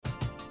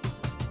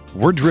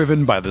We're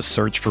driven by the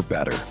search for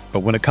better. But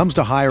when it comes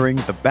to hiring,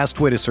 the best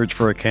way to search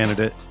for a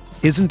candidate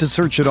isn't to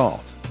search at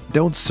all.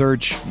 Don't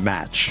search,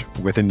 match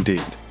with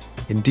Indeed.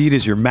 Indeed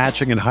is your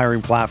matching and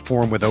hiring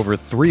platform with over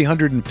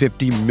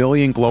 350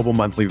 million global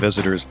monthly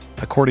visitors,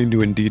 according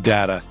to Indeed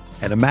data,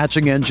 and a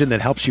matching engine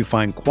that helps you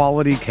find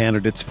quality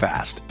candidates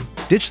fast.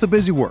 Ditch the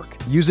busy work.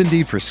 Use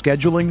Indeed for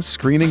scheduling,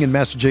 screening, and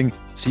messaging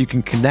so you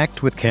can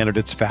connect with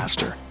candidates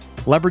faster.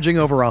 Leveraging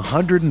over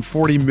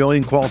 140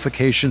 million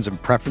qualifications and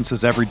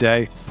preferences every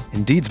day,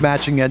 Indeed's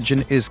matching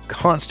engine is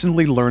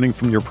constantly learning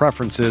from your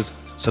preferences,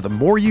 so the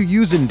more you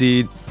use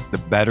Indeed, the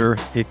better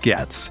it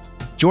gets.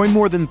 Join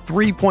more than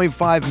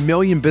 3.5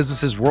 million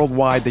businesses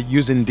worldwide that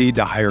use Indeed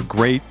to hire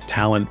great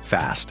talent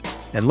fast.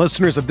 And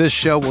listeners of this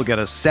show will get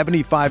a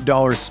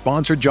 $75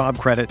 sponsored job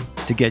credit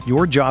to get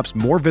your jobs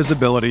more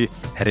visibility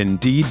at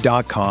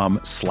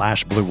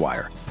Indeed.com/Blue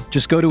Wire.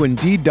 Just go to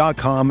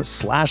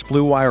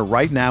Indeed.com/Blue Wire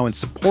right now and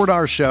support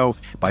our show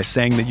by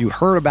saying that you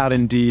heard about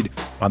Indeed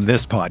on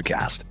this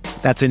podcast.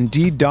 That's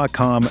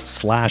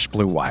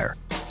Indeed.com/Blue Wire.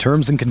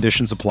 Terms and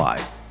conditions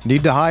apply.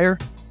 Need to hire?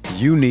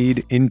 You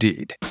need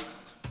Indeed.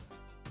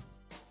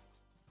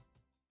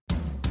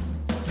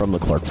 From the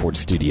Clark Ford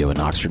Studio in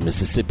Oxford,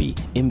 Mississippi,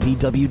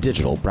 MBW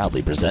Digital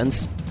proudly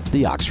presents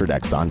the Oxford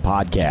Exxon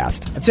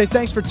Podcast. I'd say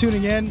thanks for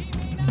tuning in,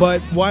 but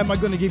why am I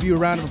going to give you a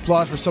round of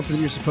applause for something that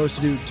you're supposed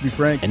to do, to be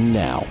frank? And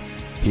now,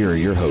 here are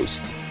your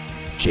hosts,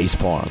 Chase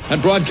Parham.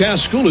 And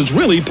broadcast school has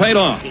really paid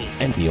off.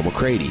 And Neil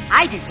McCready.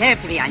 I deserve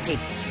to be on TV.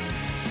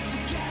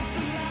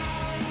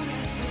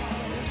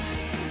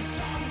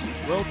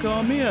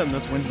 Welcome in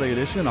this Wednesday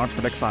edition,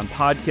 Oxford Exxon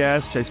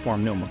Podcast. Chase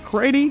Parham, Neil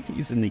McCready.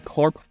 He's in the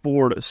Clark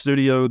Ford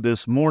studio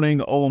this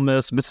morning. Ole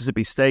Miss,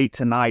 Mississippi State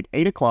tonight,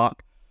 8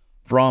 o'clock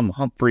from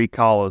Humphrey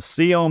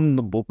Coliseum.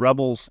 The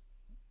Rebels,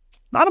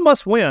 not a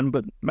must-win,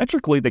 but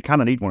metrically they kind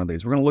of need one of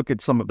these. We're going to look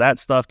at some of that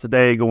stuff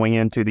today going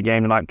into the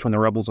game tonight between the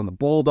Rebels and the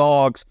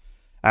Bulldogs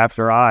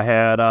after I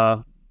had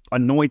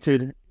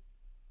anointed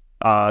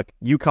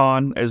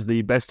UConn as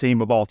the best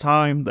team of all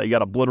time. They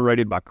got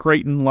obliterated by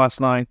Creighton last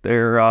night.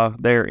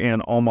 They're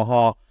in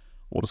Omaha.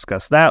 We'll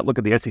discuss that. Look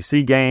at the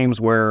SEC games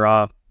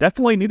where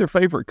definitely neither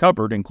favorite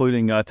covered,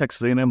 including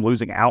Texas A&M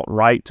losing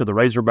outright to the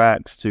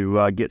Razorbacks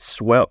to get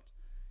swept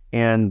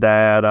in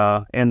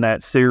that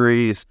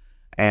series,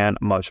 and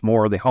much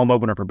more. The home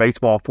opener for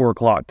baseball, 4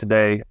 o'clock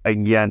today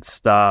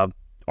against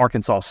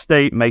Arkansas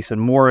State. Mason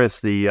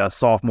Morris, the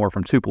sophomore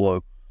from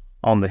Tupelo,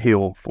 on the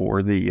hill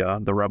for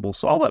the Rebels.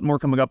 So all that more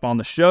coming up on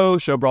the show.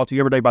 Show brought to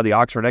you every day by the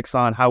Oxford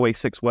Exxon, Highway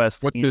 6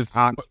 West.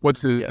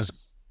 What's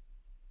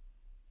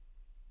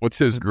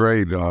his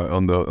grade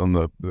on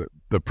the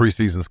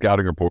preseason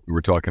scouting report we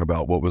were talking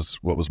about? What was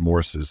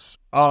Morris's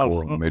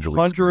score on the Major League?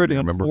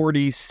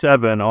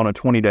 147 on a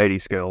 20 to 80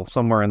 scale,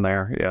 somewhere in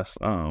there. Yes,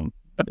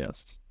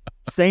 yes.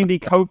 Sandy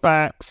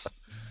Koufax,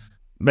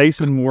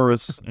 Mason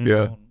Morris,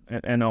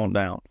 and on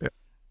down. Yeah.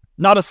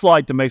 Not a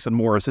slight to Mason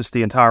Morris. It's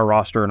the entire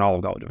roster and all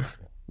of college.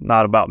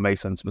 Not about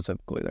Mason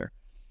specifically there.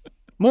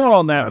 More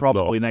on that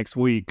probably next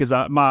week, because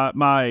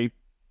my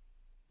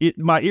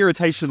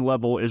irritation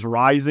level is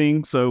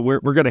rising. So we're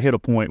going to hit a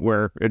point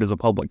where it is a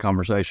public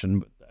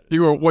conversation.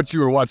 What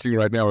you were watching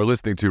right now or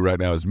listening to right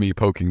now is me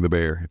poking the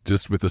bear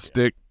just with a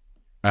stick.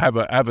 I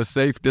have a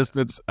safe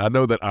distance. I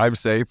know that I'm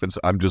safe, and so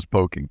I'm just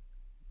poking.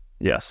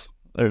 Yes,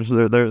 there's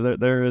truth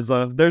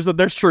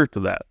to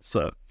that.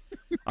 So.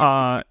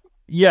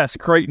 Yes,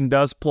 Creighton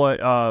does play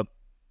games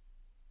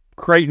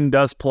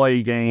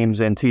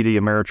in TD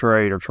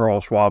Ameritrade or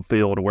Charles Schwab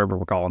Field or wherever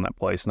we're calling that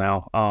place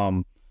now.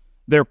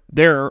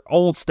 Their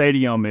old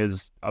stadium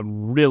is a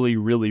really,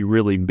 really,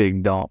 really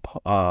big dump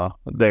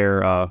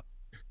there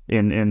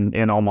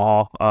in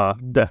Omaha,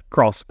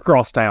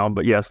 cross town.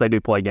 But yes, they do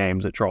play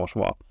games at Charles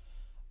Schwab.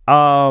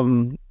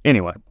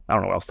 Anyway, I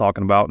don't know what I was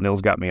talking about.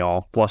 Neil's got me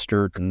all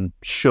flustered and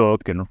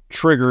shook and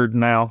triggered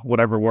now,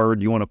 whatever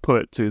word you want to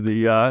put to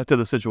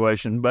the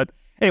situation. But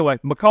anyway,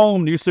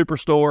 Macomb New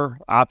Superstore,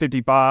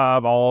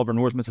 I-55, all over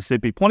North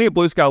Mississippi. Plenty of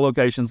Blue Sky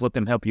locations. Let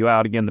them help you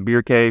out. Again, the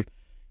Beer Cave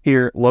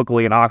here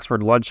locally in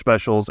Oxford, lunch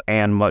specials,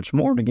 and much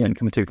more. And again,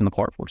 coming to you from the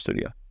Clark Ford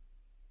studio.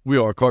 We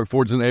are Clark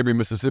Ford's in Avery,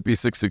 Mississippi.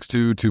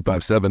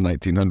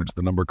 662-257-1900 is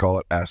the number. Call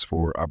it. Ask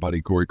for our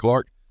buddy Corey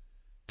Clark.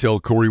 Tell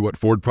Corey what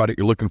Ford product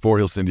you're looking for.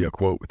 He'll send you a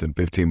quote within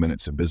 15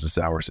 minutes in business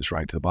hours. It's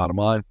right to the bottom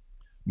line.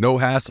 No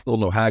hassle,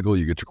 no haggle.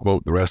 You get your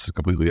quote. The rest is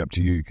completely up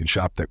to you. You can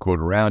shop that quote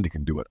around. You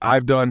can do what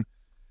I've done,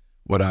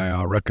 what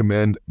I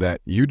recommend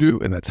that you do,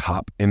 and that's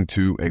hop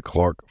into a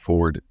Clark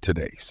Ford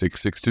today.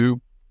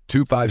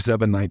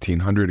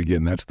 662-257-1900.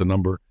 Again, that's the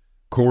number.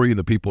 Corey and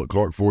the people at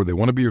Clark Ford, they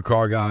want to be your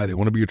car guy. They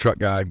want to be your truck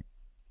guy.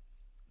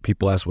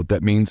 People ask what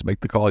that means. Make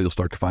the call. You'll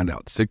start to find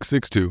out.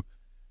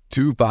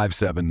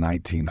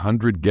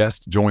 662-257-1900.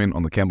 Guests join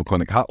on the Campbell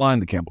Clinic hotline.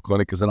 The Campbell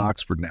Clinic is in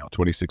Oxford now,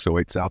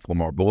 2608 South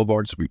Lamar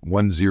Boulevard, Suite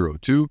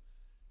 102,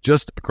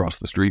 just across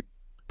the street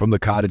from the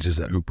cottages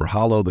at Hooper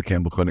Hollow. The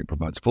Campbell Clinic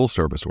provides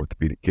full-service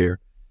orthopedic care,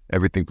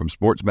 everything from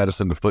sports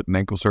medicine to foot and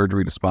ankle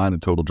surgery to spine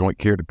and total joint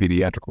care to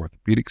pediatric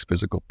orthopedics,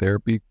 physical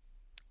therapy,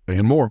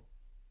 and more.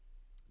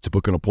 To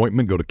book an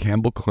appointment, go to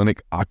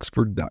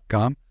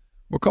campbellclinicoxford.com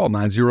or call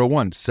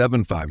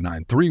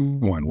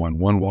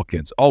 901-759-3111.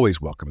 Walk-ins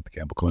always welcome at the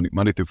Campbell Clinic,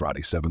 Monday through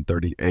Friday,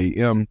 7:30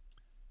 a.m.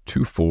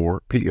 to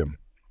 4 p.m.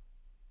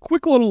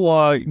 Quick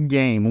little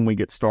game when we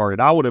get started.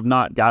 I would have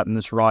not gotten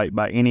this right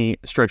by any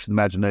stretch of the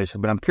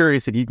imagination, but I'm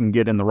curious if you can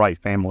get in the right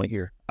family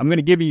here. I'm going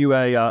to give you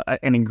an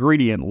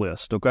ingredient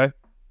list, okay?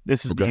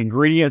 This is the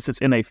ingredients that's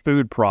in a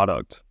food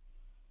product.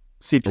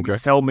 See if you can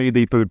tell me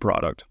the food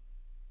product.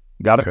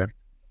 Got it? Okay.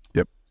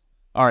 Yep.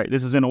 All right.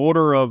 This is in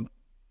order of,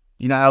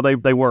 you know how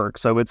they work.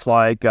 So it's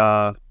like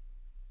the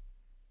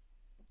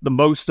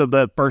most of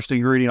the first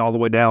ingredient all the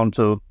way down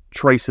to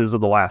traces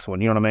of the last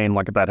one. You know what I mean?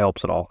 Like if that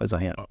helps at all as a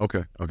hint.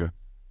 Okay.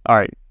 All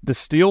right.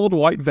 Distilled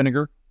white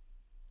vinegar,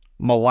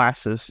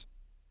 molasses,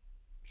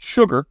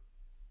 sugar,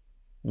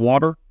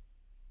 water,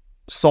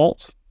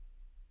 salt,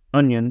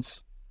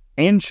 onions,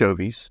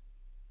 anchovies,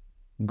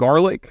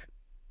 garlic,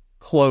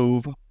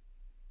 clove,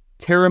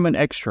 tamarind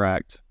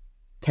extract.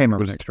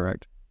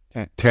 Tamarind.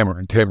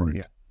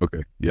 Yeah.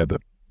 Okay. Yeah.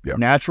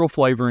 Natural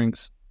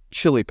flavorings,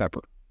 chili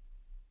pepper.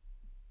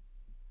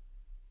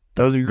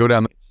 Those are your... Go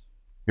down.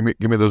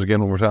 Give me those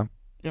again one more time.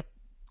 Yep.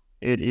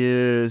 It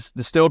is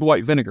distilled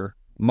white vinegar,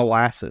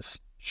 molasses,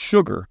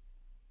 sugar,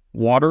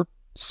 water,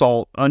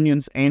 salt,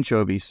 onions,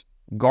 anchovies,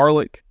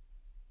 garlic,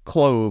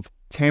 clove,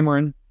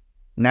 tamarind,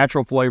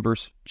 natural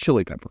flavors,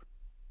 chili pepper.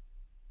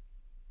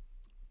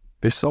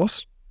 Fish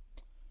sauce?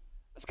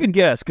 That's a good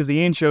guess because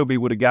the anchovy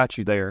would have got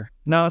you there.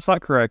 No, it's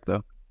not correct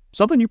though.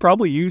 Something you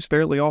probably use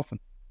fairly often.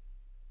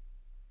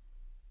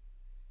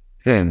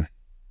 Got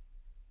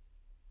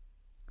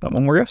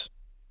one more guess?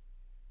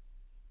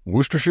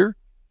 Worcestershire?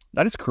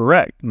 That is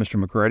correct, Mr.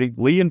 McCready.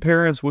 Lee and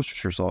Perrin's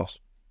Worcestershire sauce.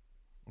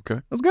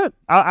 Okay. That's good.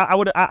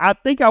 I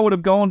think I would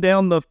have gone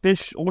down the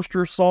fish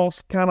oyster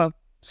sauce kind of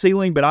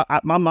ceiling, but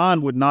my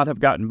mind would not have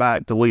gotten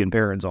back to Lee and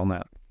Perrin's on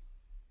that.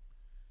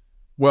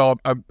 Well,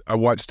 I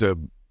watched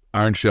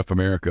Iron Chef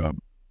America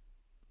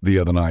the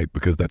other night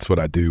because that's what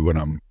I do when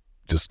I'm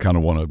just kind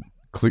of want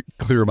to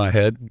clear my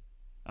head.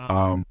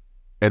 And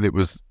it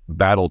was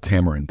Battle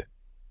Tamarind.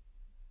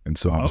 And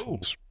so I was,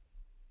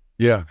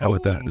 how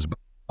about that? It was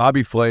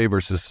Bobby Flay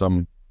versus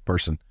some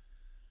person.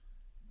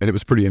 And it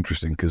was pretty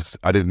interesting because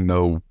I didn't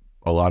know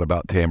a lot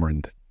about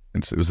tamarind.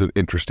 And so it was an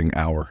interesting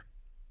hour.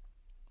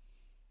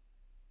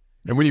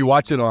 And when you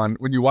watch it on,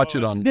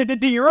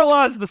 do you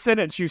realize the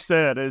sentence you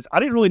said is, I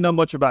didn't really know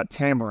much about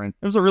tamarind.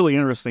 It was a really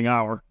interesting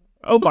hour.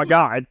 Oh my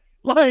God.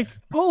 Like,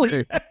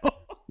 holy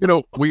hell. You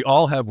know, we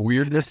all have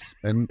weirdness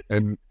and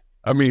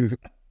I mean,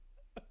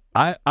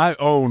 I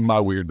own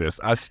my weirdness.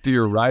 I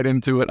steer right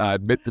into it. I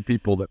admit to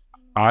people that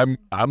I'm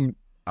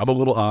a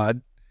little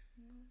odd.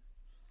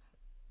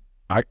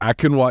 I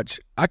can watch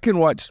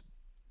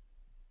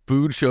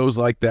food shows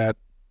like that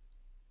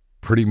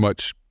pretty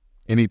much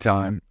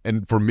anytime.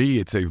 And for me,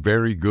 it's a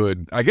very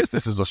good, I guess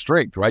this is a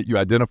strength, right? You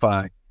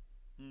identify.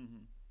 Mm-hmm.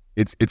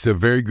 It's a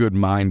very good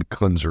mind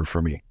cleanser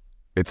for me.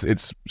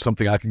 It's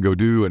something I can go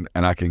do and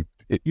I can.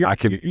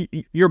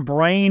 Your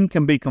brain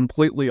can be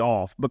completely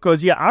off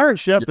because Iron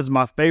Chef is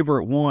my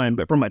favorite one,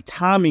 but from a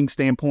timing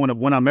standpoint of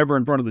when I'm ever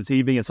in front of the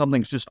TV and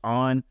something's just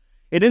on,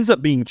 it ends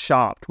up being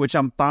chopped, which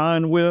I'm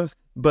fine with,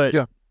 but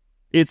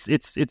it's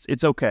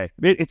okay.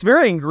 It's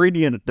very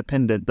ingredient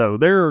dependent though.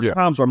 There are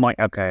times where I'm like,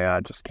 okay,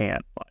 I just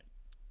can't.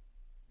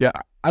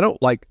 I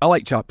like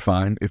chopped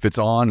fine. If it's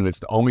on and it's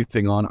the only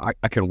thing on,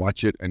 I can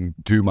watch it and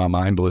do my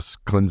mindless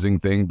cleansing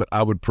thing, but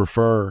I would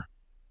prefer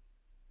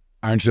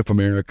Iron Chef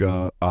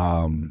America,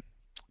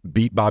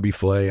 beat Bobby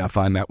Flay. I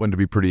find that one to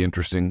be pretty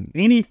interesting.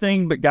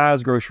 Anything but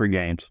guys' grocery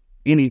games.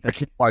 Anything. I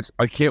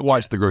can't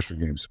watch the grocery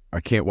games.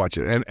 I can't watch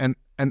it. And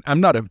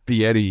I'm not a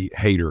Vietti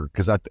hater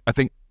because I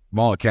think from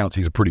all accounts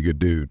he's a pretty good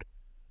dude.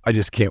 I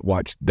just can't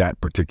watch that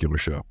particular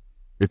show.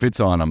 If it's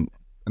on,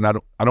 I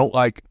don't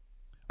like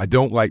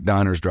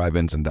diners,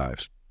 drive-ins, and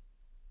dives.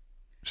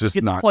 It's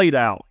just not played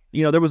out.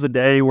 You know, there was a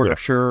day where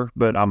sure,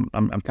 but I'm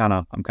kind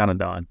of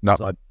done.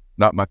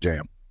 Not my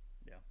jam.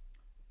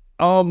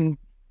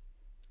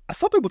 I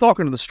saw people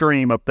talking to the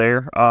stream up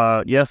there.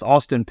 Yes,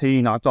 Austin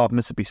Peay knocked off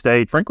Mississippi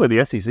State. Frankly,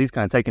 the SEC's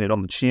kind of taking it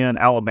on the chin.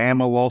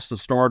 Alabama lost a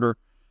starter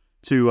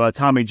to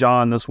Tommy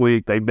John this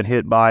week. They've been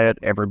hit by it.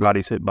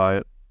 Everybody's hit by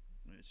it.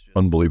 It's just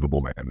unbelievable,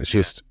 man. It's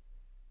just,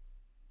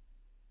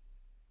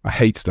 I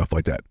hate stuff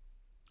like that.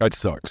 That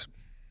sucks.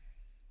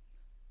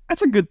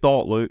 That's a good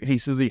thought, Luke. He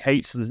says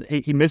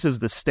he misses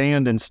the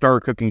stand and stir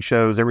cooking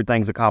shows.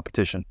 Everything's a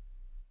competition.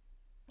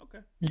 Okay.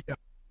 Yeah.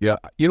 Yeah,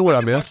 you know what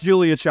I miss?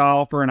 Julia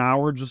Child for an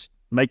hour just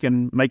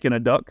making a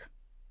duck.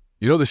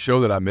 You know the show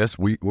that I miss?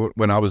 When we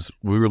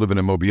were living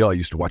in Mobile, I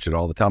used to watch it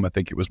all the time. I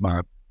think it was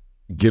my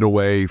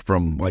getaway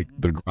from like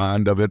the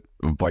grind of it,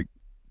 of like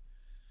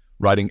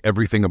writing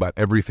everything about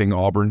everything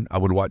Auburn. I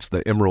would watch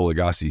the Emeril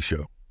Lagasse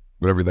show,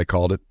 whatever they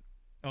called it.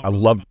 I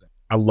loved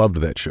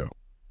that show.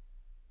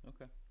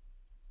 Okay.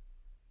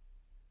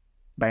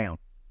 Bam.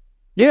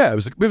 Yeah, it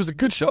was a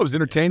good show. It was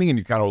entertaining, and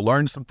you kind of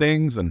learned some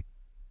things, and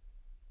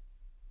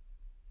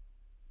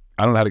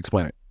I don't know how to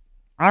explain it.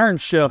 Iron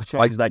Chef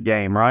changed that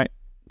game, right?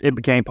 it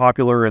became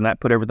popular and that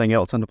put everything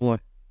else into play?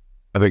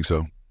 I think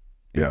so.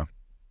 Yeah.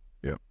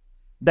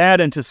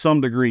 That and to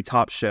some degree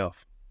Top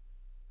Chef.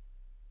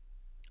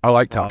 I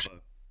like Top Chef.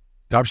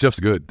 Top Chef's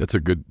good. That's a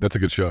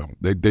good show.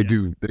 They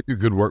do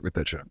good work with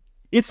that show.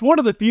 It's one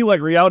of the few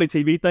reality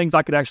TV things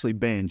I could actually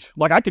binge.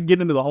 I could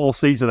get into the whole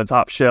season of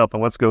Top Chef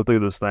and let's go through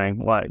this thing.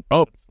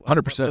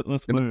 100%.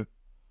 Let's move.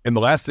 In the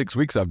last 6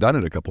 weeks, I've done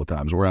it a couple of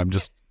times where I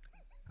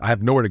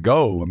have nowhere to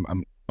go.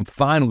 I'm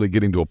finally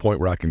getting to a point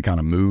where I can kind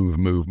of move.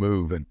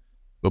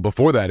 But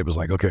before that, it was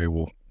okay,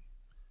 well,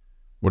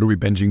 what are we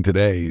binging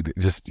today?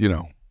 Just,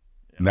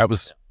 and that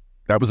was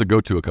a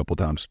go-to a couple of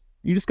times.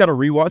 You just got to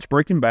rewatch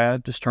Breaking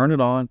Bad. Just turn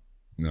it on.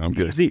 No, I'm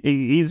good.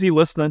 Easy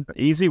listening,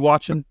 easy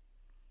watching.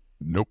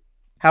 Nope.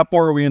 How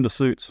far are we into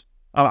Suits?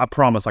 I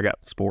promise I got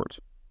sports.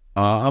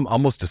 I'm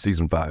almost to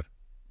season 5.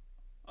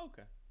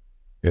 Okay.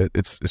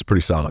 It's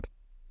pretty solid.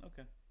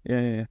 Okay.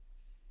 Yeah.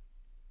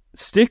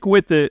 Stick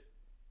with it.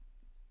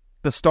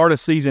 The start of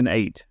season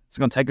 8. It's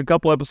going to take a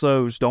couple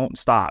episodes. Don't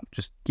stop.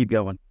 Just keep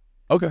going.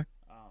 Okay.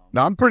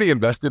 Now I'm pretty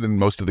invested in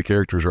most of the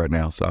characters right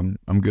now, so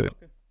I'm good.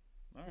 Okay.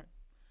 All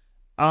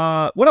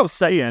right. What I was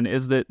saying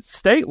is that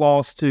State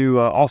lost to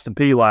Austin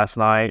Peay last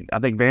night. I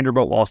think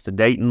Vanderbilt lost to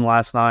Dayton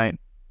last night.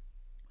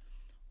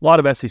 A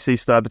lot of SEC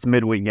stuff. It's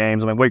midweek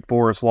games. Wake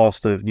Forest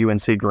lost to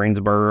UNC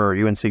Greensboro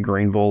or UNC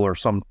Greenville or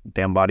some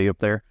damn body up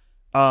there.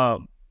 But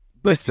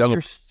they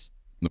celebrated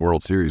the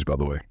World Series, by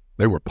the way.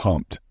 They were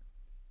pumped.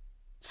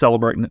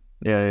 Celebrating it.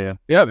 Yeah.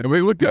 Yeah, they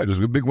look good. It was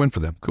a big win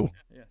for them. Cool.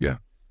 Yeah,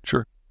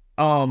 sure.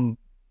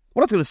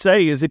 What I was going to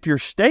say is if you're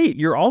State,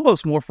 you're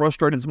almost more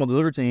frustrated than some of the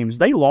other teams.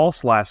 They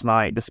lost last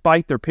night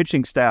despite their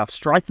pitching staff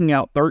striking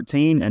out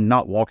 13 and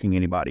not walking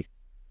anybody.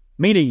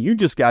 Meaning you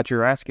just got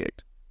your ass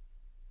kicked.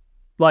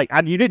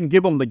 You didn't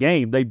give them the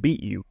game. They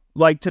beat you.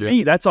 To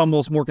me, that's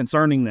almost more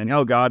concerning than,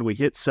 oh, God, we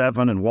hit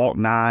 7 and walked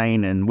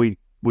 9 and we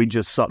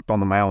just sucked on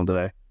the mound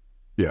today.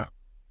 Yeah.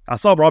 I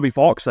saw Robbie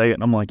Falk say it,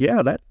 and I'm like,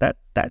 yeah,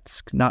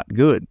 that's not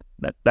good.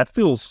 That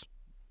feels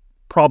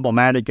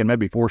problematic and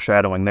maybe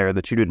foreshadowing there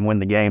that you didn't win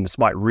the game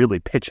despite really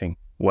pitching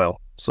well.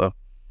 So,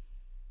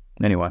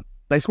 anyway,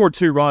 they scored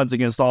 2 runs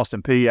against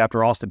Austin Peay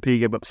after Austin Peay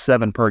gave up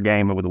 7 per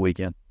game over the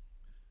weekend.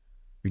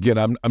 Again,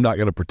 I'm not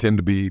going to pretend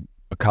to be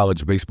a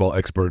college baseball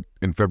expert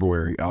in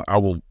February. I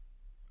will,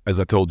 as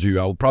I told you,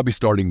 I will probably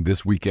starting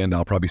this weekend.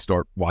 I'll probably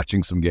start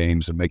watching some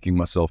games and making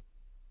myself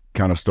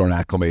kind of start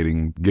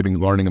acclimating,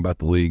 learning about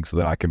the league so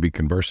that I can be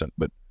conversant.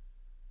 But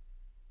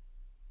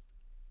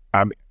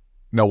I'm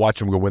now watch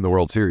them go win the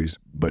World Series.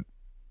 But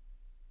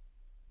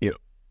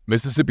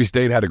Mississippi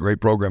State had a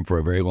great program for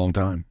a very long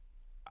time.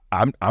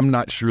 I'm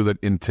not sure that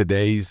in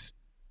today's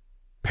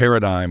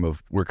paradigm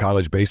of where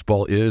college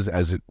baseball is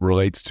as it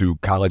relates to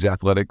college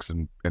athletics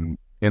and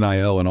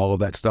NIL and all of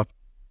that stuff,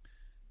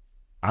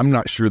 I'm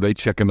not sure they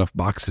check enough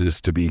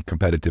boxes to be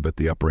competitive at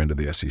the upper end of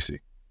the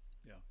SEC.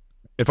 Yeah.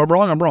 If I'm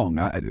wrong, I'm wrong.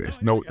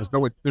 There's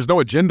no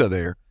agenda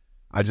there.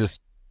 I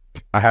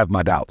have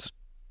my doubts.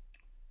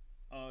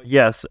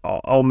 Yes,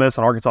 Ole Miss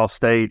and Arkansas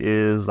State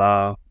is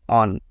on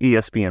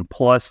ESPN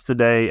Plus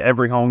today.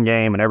 Every home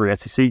game and every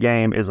SEC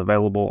game is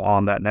available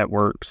on that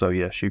network. So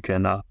yes, you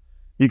can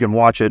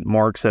watch it.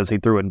 Mark says he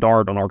threw a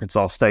dart on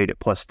Arkansas State at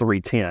plus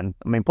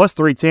 310. Plus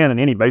 310 in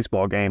any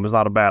baseball game is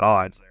not a bad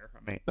odds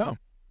there. No.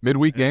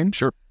 Midweek game?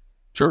 Sure.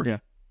 Yeah.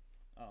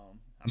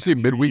 You see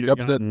midweek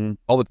upset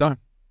all the time.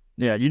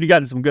 Yeah, you'd have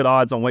gotten some good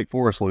odds on Wake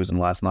Forest losing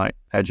last night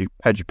had you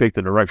picked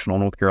the directional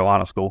North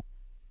Carolina school.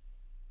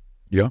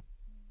 Yeah.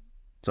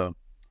 So,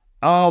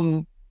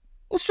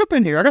 let's jump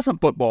in here. I got some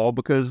football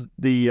because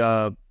the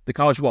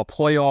college football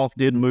playoff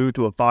did move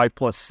to a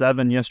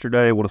 5+7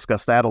 yesterday. We'll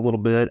discuss that a little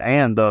bit.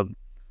 And the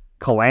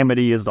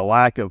calamity is the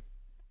lack of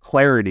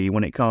clarity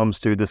when it comes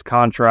to this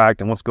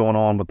contract and what's going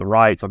on with the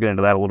rights. I'll get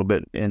into that a little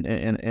bit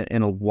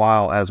in a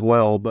while as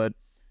well. But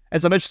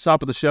as I mentioned at the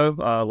top of the show,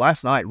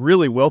 last night,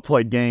 really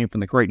well-played game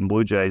from the Creighton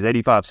Blue Jays,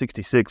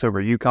 85-66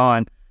 over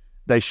UConn.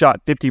 They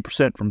shot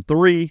 50% from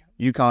 3.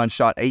 UConn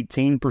shot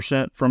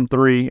 18% from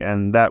 3,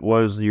 and that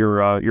was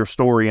your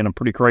story in a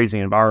pretty crazy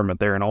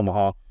environment there in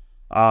Omaha.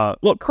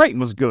 Look,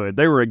 Creighton was good.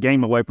 They were a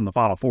game away from the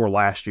Final Four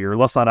last year.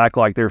 Let's not act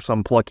like they're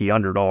some plucky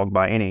underdog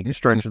by any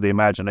stretch of the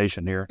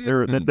imagination here.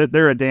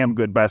 They're a damn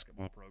good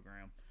basketball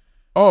program.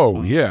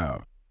 Oh, yeah.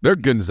 They're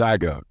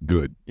Gonzaga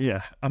good.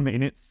 Yeah,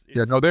 it's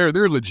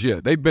they're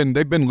legit. They've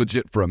been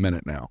legit for a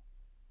minute now.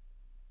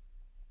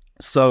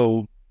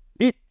 So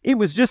it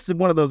was just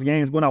one of those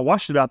games. When I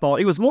watched it, I thought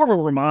it was more of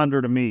a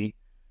reminder to me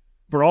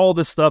for all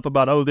this stuff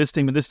about this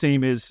team and this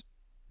team is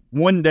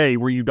one day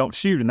where you don't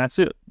shoot and that's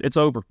it. It's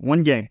over.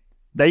 One game.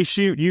 They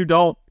shoot, you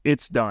don't,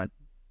 it's done.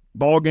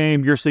 Ball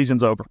game, your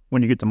season's over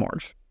when you get to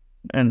March.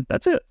 And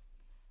that's it.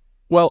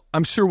 Well,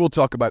 I'm sure we'll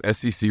talk about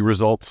SEC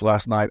results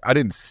last night. I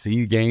didn't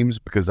see games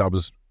because I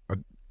was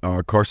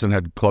Carson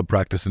had club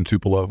practice in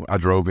Tupelo. I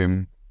drove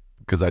him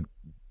because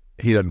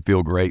he doesn't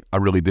feel great. I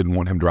really didn't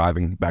want him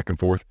driving back and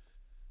forth.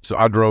 So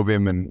I drove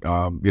him and,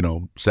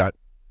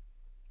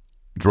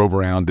 drove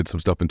around, did some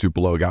stuff in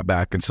Tupelo, got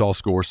back and saw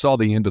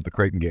the end of the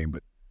Creighton game.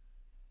 But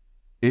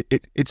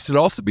it should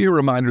also be a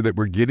reminder that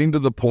we're getting to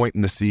the point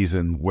in the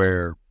season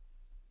where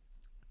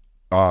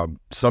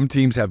some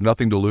teams have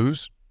nothing to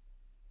lose.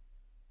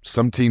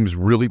 Some teams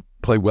really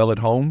play well at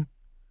home.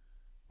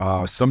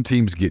 Some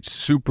teams get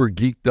super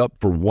geeked up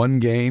for one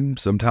game.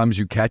 Sometimes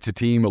you catch a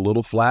team a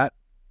little flat.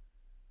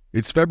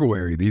 It's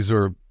February.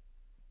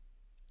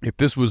 If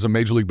this was a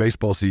Major League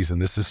Baseball season,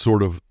 this is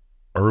sort of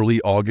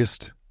early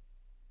August,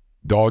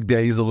 dog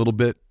days a little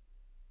bit.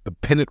 The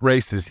pennant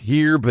race is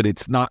here, but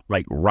it's not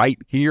like right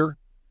here.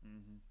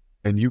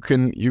 Mm-hmm. And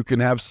you can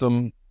have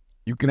some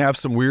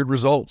weird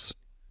results.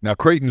 Now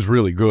Creighton's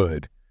really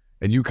good,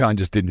 and UConn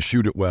just didn't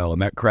shoot it well,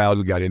 and that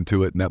crowd got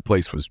into it, and that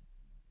place was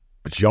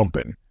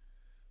jumping.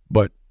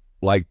 But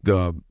like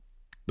the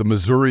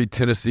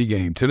Missouri-Tennessee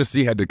game,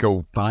 Tennessee had to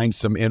go find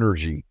some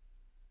energy.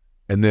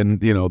 And then,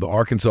 the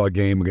Arkansas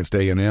game against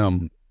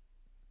A&M,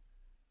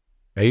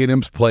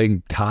 A&M's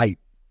playing tight,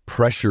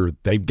 pressure.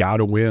 They've got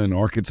to win.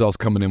 Arkansas's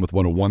coming in with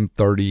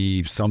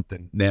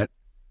 130-something net.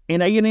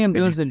 And A&M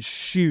doesn't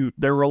shoot.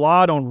 They're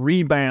relied on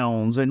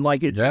rebounds. And,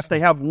 just they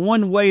have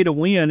one way to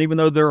win, even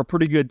though they're a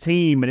pretty good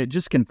team, and it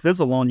just can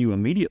fizzle on you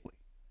immediately.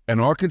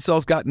 And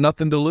Arkansas's got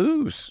nothing to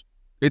lose.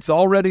 It's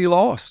already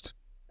lost.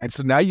 And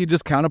so now you're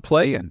just kind of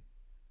playing.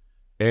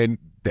 And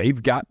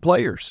they've got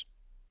players.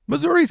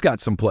 Missouri's got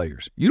some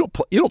players. You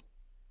don't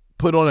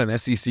put on an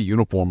SEC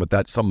uniform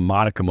without some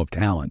modicum of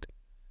talent.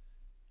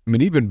 I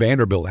mean, even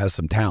Vanderbilt has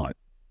some talent.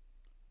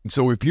 And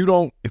so if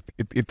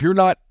you're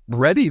not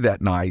ready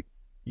that night,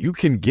 you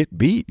can get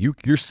beat.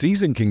 Your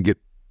season can get.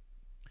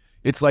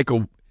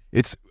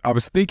 I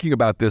was thinking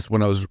about this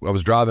when I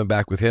was driving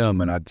back with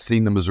him, and I'd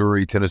seen the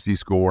Missouri-Tennessee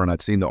score, and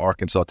I'd seen the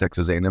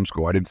Arkansas-Texas A&M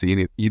score. I didn't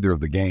see either of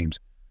the games,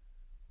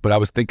 but I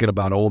was thinking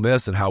about Ole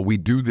Miss and how we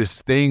do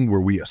this thing where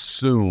we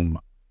assume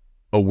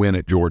a win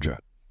at Georgia,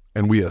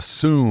 and we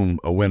assume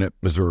a win at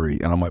Missouri,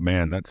 and I'm like,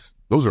 man,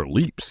 those are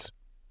leaps.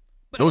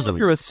 But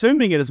you're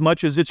assuming it as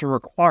much as it's a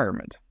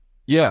requirement.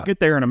 Yeah, I'll get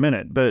there in a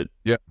minute, but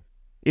yeah,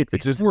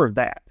 it's just more of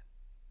that.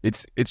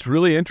 It's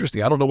really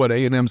interesting. I don't know what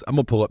A&M's. I'm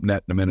gonna pull up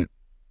net in a minute.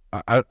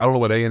 I don't know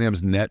what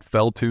A&M's net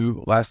fell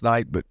to last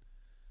night, but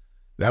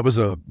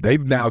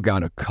they've now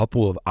got a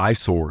couple of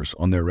eyesores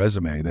on their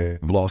resume.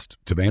 They've lost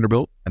to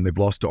Vanderbilt and they've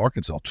lost to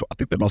Arkansas. I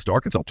think they've lost to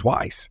Arkansas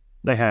twice.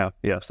 They have.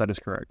 Yes, that is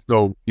correct.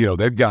 So,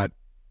 they've got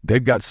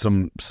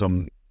some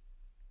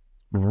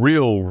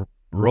real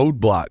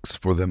roadblocks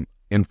for them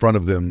in front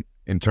of them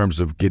in terms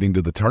of getting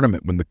to the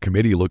tournament when the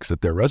committee looks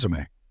at their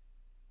resume.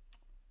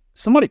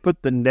 Somebody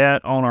put the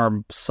net on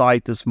our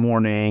site this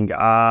morning.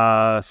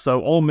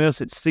 So Ole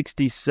Miss at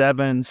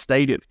 67,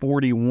 State at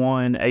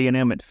 41,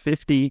 A&M at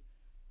 50,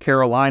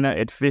 Carolina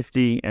at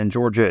 50, and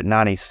Georgia at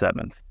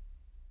 97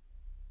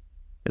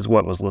 is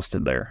what was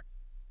listed there.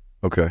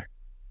 Okay.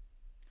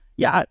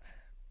 Yeah,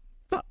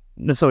 not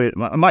necessarily.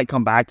 I might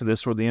come back to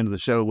this toward the end of the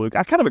show, Luke.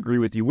 I kind of agree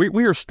with you.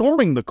 We are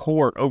storming the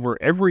court over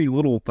every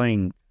little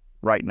thing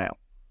right now.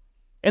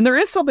 And there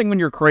is something when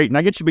you're Creighton.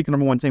 I get you beat the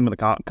number one team in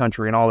the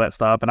country and all that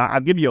stuff, and I'll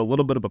give you a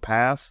little bit of a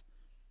pass.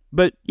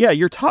 But, yeah,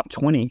 you're top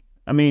 20.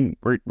 I mean,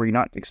 were you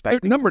not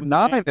expecting? Number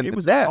 9, and it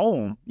was at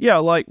home. Yeah,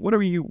 what are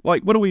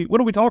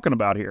we talking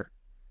about here?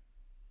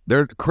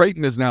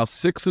 Creighton is now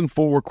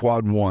 6-4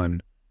 quad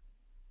 1,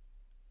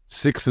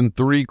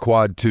 6-3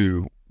 quad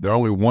 2. They're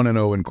only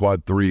 1-0 in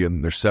quad 3,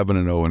 and they're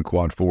 7-0 in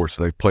quad 4,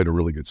 so they've played a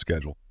really good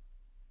schedule.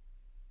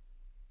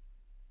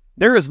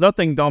 There is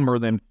nothing dumber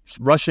than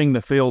rushing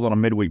the field on a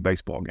midweek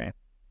baseball game.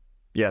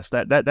 Yes,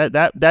 that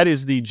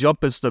is the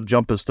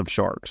jumpest of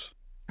sharks.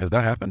 Has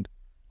that happened?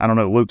 I don't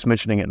know. Luke's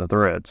mentioning it in the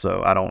thread,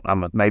 so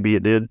maybe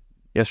it did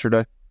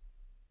yesterday.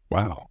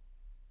 Wow.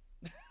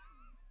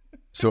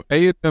 So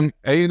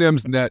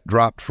A&M's net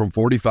dropped from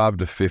 45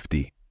 to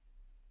 50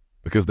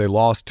 because they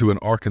lost to an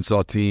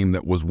Arkansas team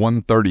that was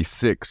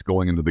 136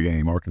 going into the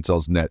game.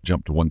 Arkansas's net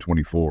jumped to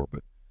 124,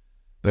 but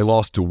they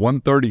lost to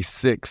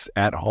 136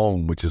 at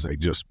home, which is a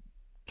just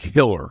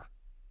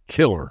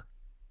killer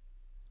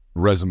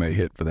resume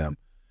hit for them.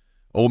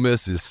 Ole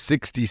Miss is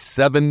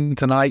 67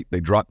 tonight.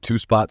 They dropped 2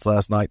 spots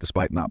last night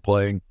despite not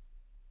playing.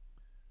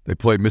 They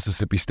played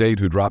Mississippi State,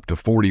 who dropped to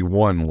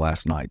 41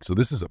 last night. So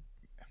this is a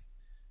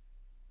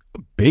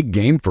big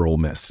game for Ole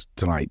Miss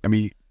tonight. I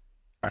mean,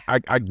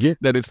 I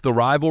get that it's the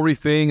rivalry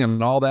thing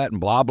and all that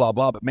and blah, blah,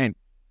 blah, but, man,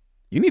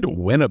 you need to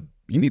win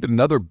you need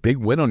another big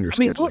win on your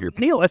schedule here.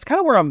 Neil, that's kind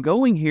of where I'm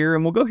going here,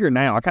 and we'll go here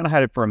now. I kind of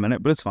had it for a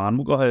minute, but it's fine.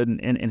 We'll go ahead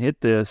and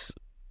hit this.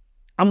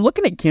 I'm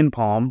looking at Ken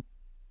Palm.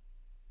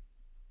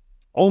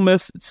 Ole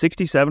Miss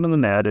 67 in the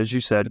net, as you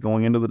said,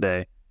 going into the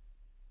day.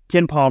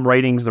 Ken Palm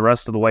ratings the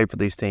rest of the way for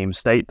these teams.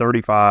 State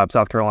 35,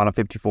 South Carolina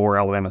 54,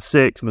 Alabama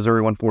 6,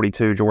 Missouri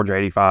 142, Georgia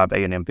 85,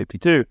 A&M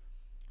 52.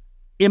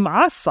 Am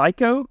I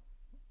psycho?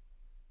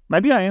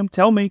 Maybe I am.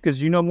 Tell me,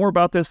 because you know more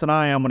about this than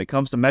I am when it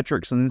comes to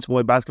metrics in the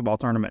NCAA basketball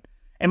tournament.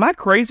 Am I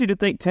crazy to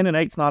think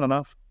 10-8 is not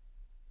enough?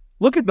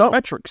 Look at the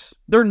metrics.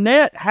 Their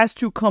net has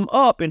to come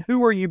up, and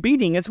who are you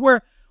beating? It's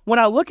where, when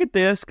I look at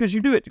this, because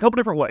you do it a couple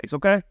different ways,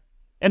 okay?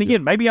 And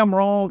again, maybe I'm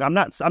wrong.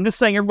 I'm just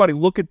saying everybody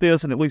look at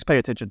this and at least pay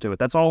attention to it.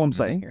 That's all I'm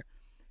saying here.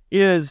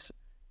 Is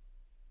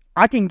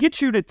I can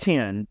get you to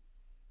 10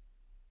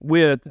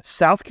 with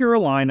South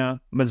Carolina,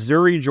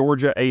 Missouri,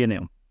 Georgia,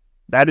 A&M.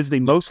 That is the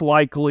most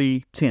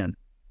likely 10.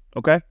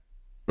 Okay?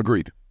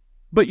 Agreed.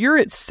 But you're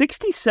at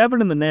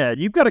 67 in the net.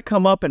 You've got to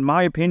come up, in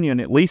my opinion,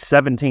 at least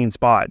 17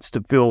 spots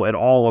to feel at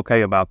all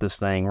okay about this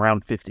thing,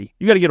 around 50.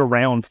 You got to get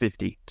around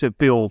 50 to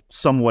feel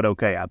somewhat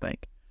okay, I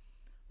think,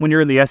 when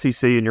you're in the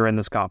SEC and you're in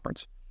this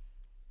conference.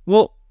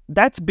 Well,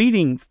 that's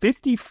beating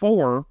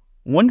 54,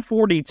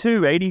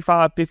 142,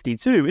 85,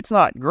 52. It's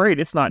not great.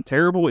 It's not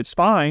terrible. It's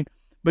fine.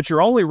 But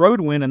your only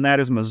road win in that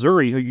is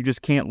Missouri, who you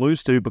just can't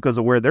lose to because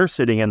of where they're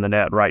sitting in the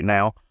net right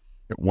now.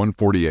 At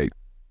 148.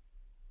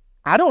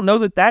 I don't know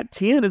that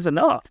 10 is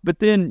enough. But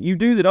then you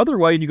do that other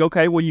way and you go,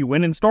 okay, well, you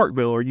win in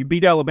Starkville or you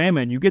beat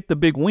Alabama and you get the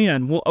big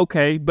win. Well,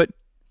 okay, but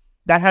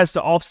that has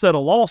to offset a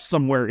loss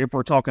somewhere if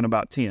we're talking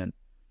about 10.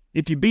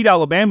 If you beat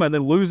Alabama and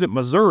then lose at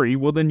Missouri,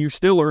 well, then you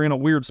still are in a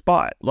weird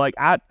spot.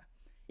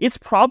 It's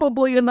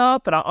probably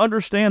enough, and I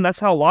understand that's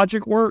how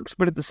logic works,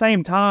 but at the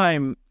same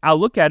time, I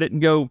look at it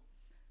and go,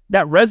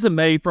 that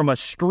resume from a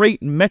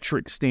straight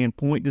metric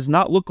standpoint does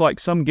not look like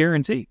some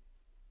guarantee.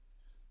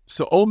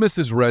 So Ole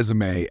Miss's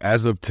resume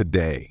as of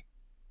today,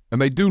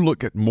 and they do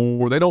look at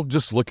more, they don't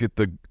just look at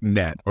the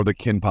net or the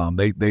KenPom,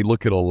 they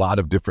look at a lot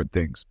of different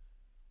things.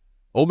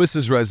 Ole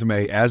Miss's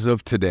resume as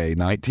of today,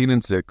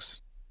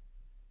 19-6,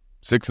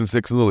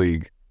 6-6 in the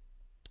league,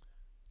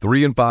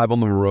 3-5 on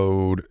the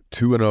road,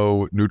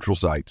 2-0 neutral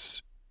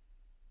sites,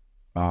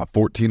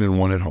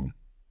 14-1 at home.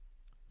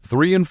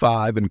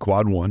 3-5 in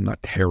quad one,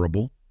 not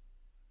terrible.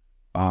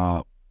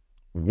 1-1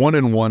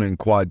 in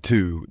quad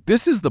two.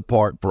 This is the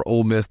part for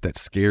Ole Miss that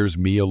scares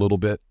me a little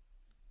bit.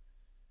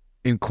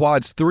 In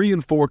quads 3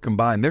 and 4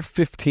 combined, they're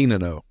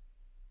 15-0. You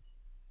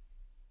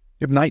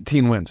have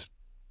 19 wins.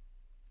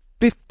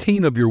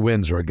 15 of your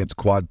wins are against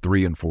quad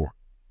 3 and 4.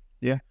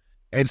 Yeah.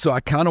 And so I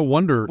kind of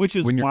wonder. Which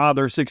is why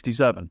they're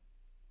 67.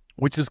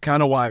 Which is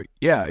kind of why,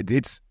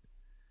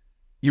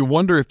 you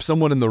wonder if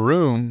someone in the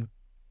room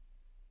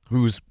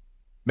who's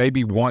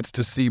maybe wants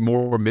to see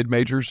more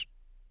mid-majors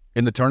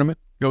in the tournament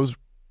goes,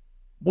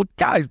 well,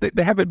 guys,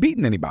 they haven't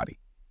beaten anybody.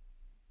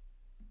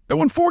 They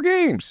won 4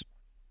 games.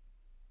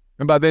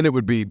 And by then it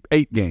would be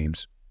 8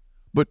 games.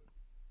 But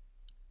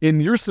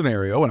in your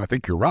scenario, and I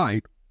think you're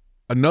right,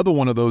 another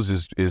one of those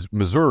is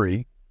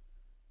Missouri,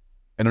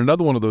 and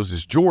another one of those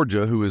is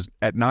Georgia, who is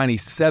at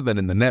 97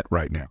 in the net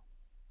right now.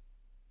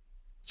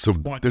 So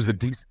there's a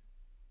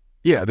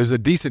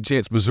decent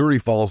chance Missouri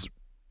that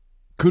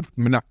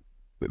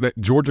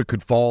Georgia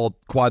could fall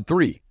quad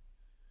 3.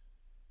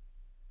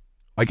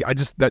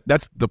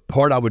 That's the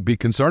part I would be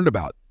concerned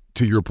about,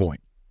 to your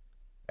point.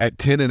 At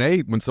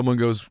 10-8, when someone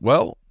goes,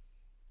 well,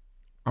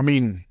 I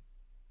mean,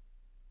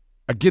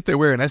 I get they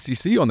wear an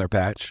SEC on their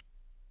patch,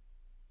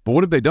 but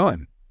what have they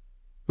done?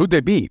 Who'd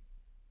they beat?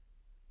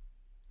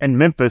 And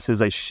Memphis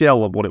is a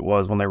shell of what it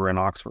was when they were in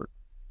Oxford.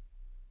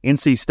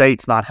 NC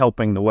State's not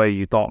helping the way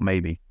you thought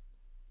maybe.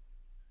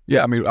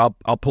 Yeah, I mean,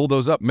 I'll pull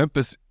those up.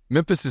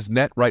 Memphis's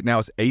net right now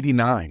is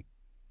 89.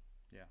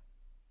 Yeah.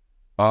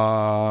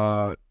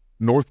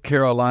 North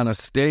Carolina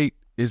State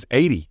is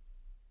 80.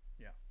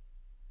 Yeah.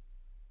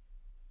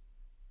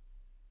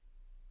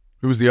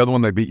 Who was the other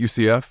one? They beat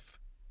UCF?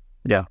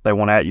 Yeah, they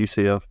won at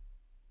UCF.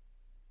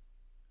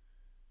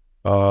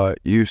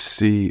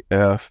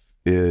 UCF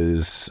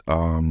is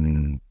I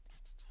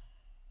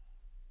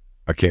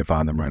can't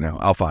find them right now.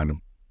 I'll find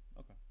them.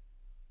 Okay.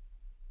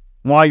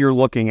 While you're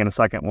looking in a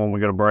second when we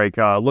go to break,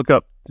 look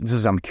up,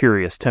 I'm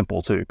curious,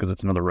 Temple too, because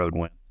it's another road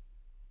win.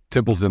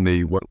 Temple's in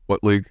the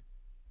what league?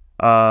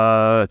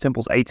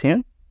 Temple's A10?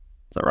 Is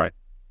that right?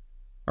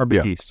 Or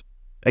Big Yeah. East?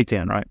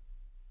 A10, right?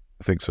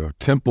 I think so.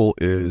 Temple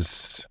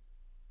is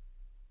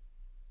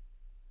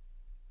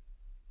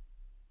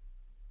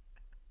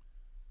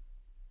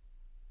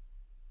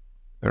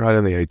they're right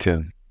in the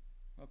A10.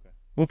 Okay.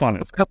 We'll find it.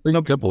 Let's cut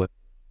Temple in.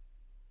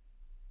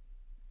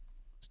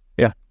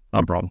 Yeah,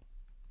 not a problem.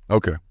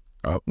 Okay.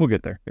 We'll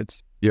get there.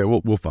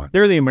 We'll find.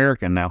 They're the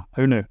American now.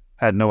 Who knew?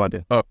 Had no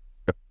idea. Oh,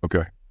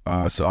 okay.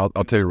 So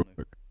I'll tell you real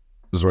quick.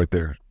 This is right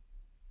there.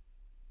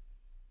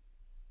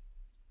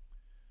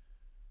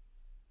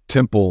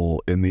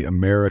 Temple in the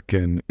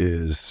American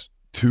is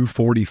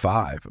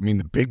 245. I mean,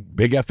 the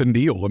big effing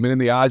deal. I mean, in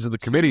the eyes of the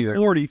committee,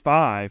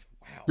 45.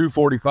 Wow.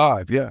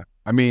 245. Yeah.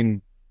 I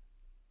mean,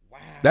 wow.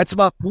 That's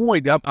my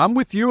point. I'm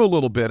with you a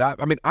little bit. I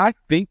mean, I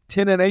think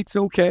 10-8's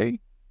okay.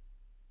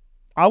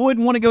 I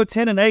wouldn't want to go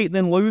 10-8 and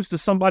then lose to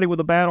somebody with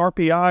a bad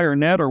RPI or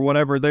net or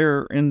whatever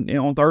there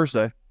on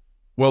Thursday.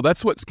 Well,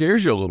 that's what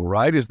scares you a little,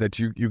 right? Is that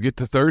you get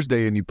to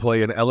Thursday and you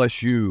play an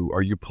LSU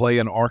or you play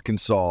an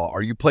Arkansas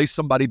or you play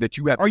somebody that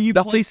you have. Or you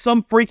play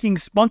some freaking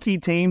spunky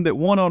team that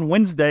won on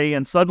Wednesday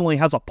and suddenly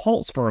has a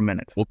pulse for a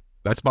minute. Well,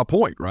 that's my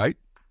point, right?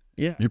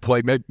 Yeah. You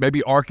play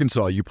maybe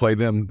Arkansas. You play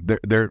them.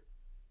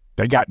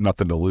 They got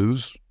nothing to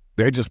lose.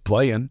 They're just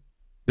playing.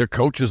 Their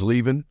coach is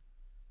leaving,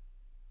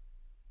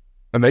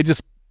 and they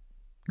just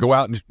go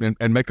out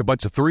and make a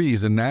bunch of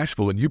threes in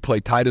Nashville, and you play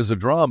tight as a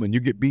drum, and you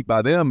get beat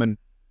by them, and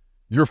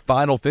your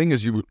final thing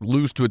is you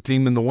lose to a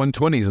team in the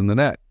 120s in the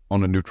net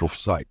on a neutral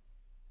site.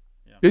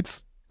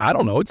 I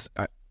don't know.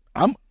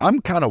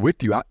 I'm kind of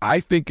with you. I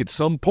think at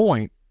some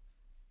point,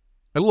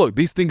 and look,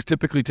 these things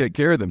typically take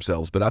care of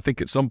themselves, but I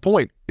think at some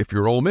point, if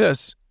you're Ole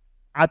Miss,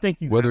 I think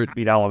you have to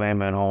beat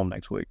Alabama at home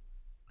next week.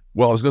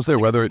 Well, I was going to say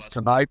whether it's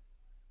tonight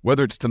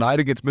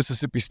against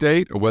Mississippi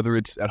State or whether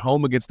it's at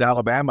home against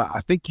Alabama,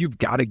 I think you've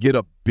got to get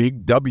a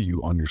big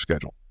W on your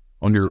schedule,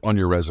 on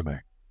your resume.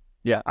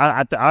 Yeah,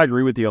 I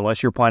agree with you.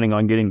 Unless you're planning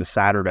on getting the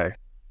Saturday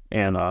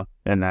in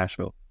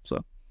Nashville.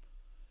 So,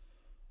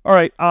 all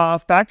right,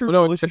 factors.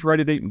 No, let's just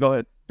ready to go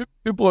ahead.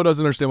 People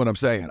doesn't understand what I'm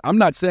saying. I'm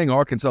not saying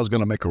Arkansas is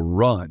going to make a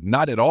run,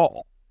 not at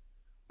all.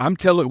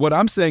 What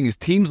I'm saying is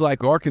teams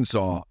like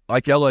Arkansas,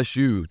 like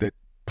LSU, that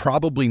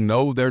probably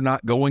know they're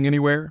not going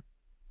anywhere,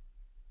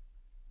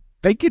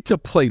 they get to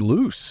play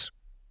loose.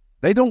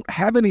 They don't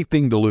have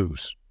anything to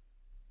lose.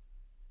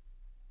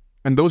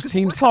 And those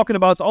teams talking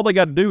about, all they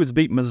got to do is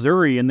beat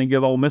Missouri and then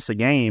give Ole Miss a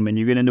game, and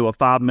you get into a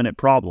 5-minute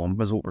problem,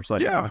 is what we're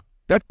saying. Yeah,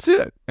 that's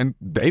it. And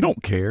they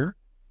don't care.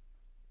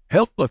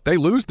 Hell, if they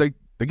lose, they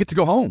get to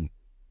go home.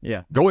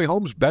 Yeah, going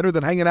home's better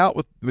than hanging out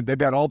with. They've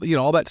got all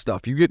all that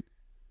stuff.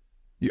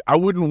 I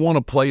wouldn't want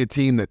to play a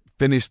team that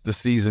finished the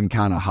season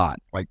kind of hot,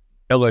 like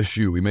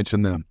LSU. We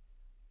mentioned them.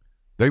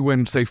 They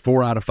win, say,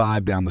 4 out of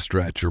 5 down the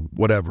stretch or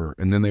whatever,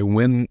 and then they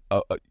win.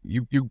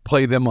 You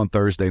play them on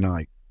Thursday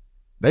night.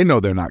 They know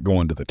they're not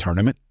going to the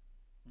tournament,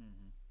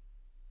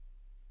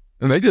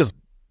 and they just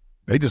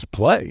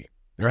play.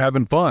 They're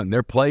having fun.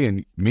 They're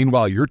playing.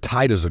 Meanwhile, you're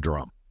tight as a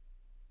drum.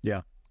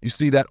 Yeah, you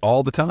see that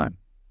all the time.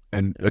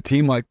 And a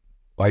team like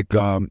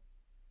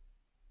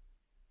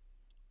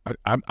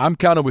I'm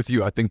kind of with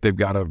you. I think they've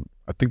got to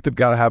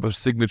have a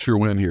signature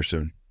win here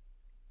soon.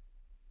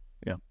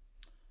 Yeah.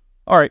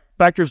 All right.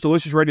 Factor's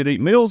delicious,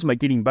 ready-to-eat meals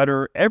make eating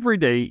better every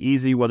day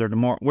easy.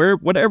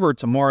 Whatever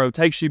tomorrow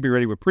takes you, be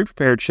ready with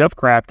pre-prepared,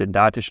 chef-crafted,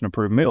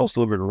 dietitian-approved meals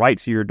delivered right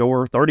to your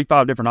door.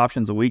 35 different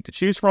options a week to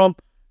choose from,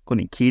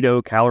 including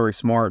keto,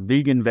 calorie-smart,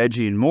 vegan,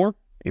 veggie, and more.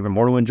 Even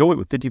more to enjoy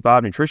with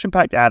 55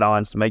 nutrition-packed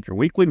add-ons to make your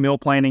weekly meal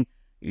planning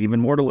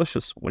even more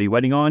delicious. What are you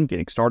waiting on?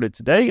 Getting started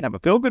today and have a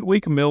feel-good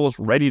week of meals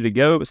ready to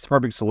go. It's the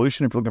perfect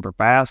solution if you're looking for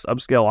fast,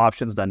 upscale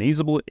options done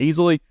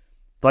easily,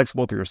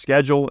 flexible for your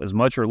schedule, as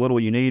much or little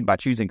you need by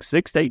choosing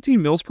 6 to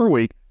 18 meals per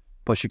week.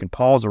 Plus, you can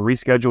pause or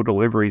reschedule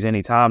deliveries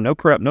anytime. No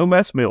prep, no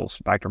mess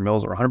meals. Factor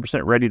meals are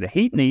 100% ready to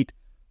heat and eat.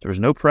 There's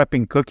no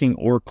prepping, cooking,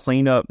 or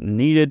cleanup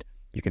needed.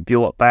 You can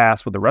fuel up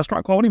fast with the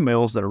restaurant-quality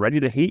meals that are ready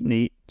to heat and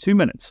eat 2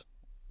 minutes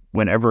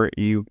whenever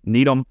you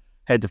need them.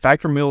 Head to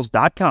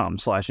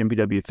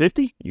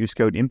factormeals.com/MPW50. Use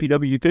code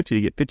MPW50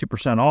 to get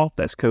 50% off.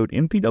 That's code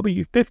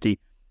MPW50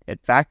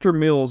 at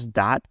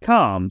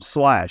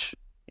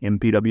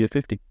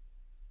factormeals.com/MPW50.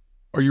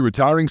 Are you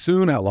retiring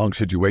soon? How long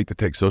should you wait to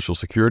take Social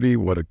Security?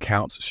 What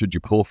accounts should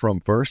you pull from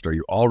first? Are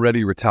you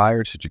already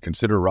retired? Should you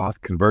consider Roth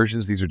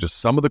conversions? These are just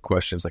some of the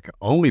questions that can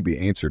only be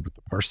answered with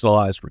the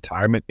personalized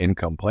retirement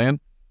income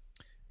plan.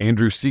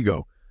 Andrew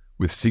Sego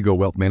with Sego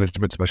Wealth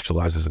Management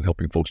specializes in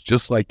helping folks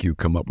just like you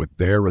come up with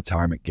their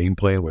retirement game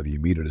plan, whether you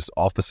meet at his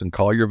office in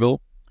Collierville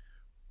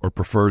or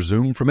prefer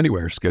Zoom from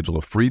anywhere. Schedule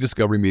a free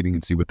discovery meeting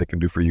and see what they can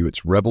do for you.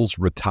 It's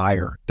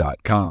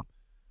rebelsretire.com.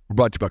 We're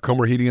brought to you by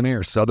Comer Heating and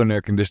Air, Southern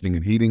Air Conditioning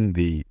and Heating.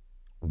 The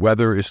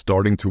weather is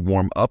starting to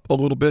warm up a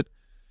little bit.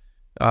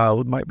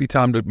 It might be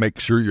time to make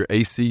sure your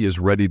AC is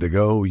ready to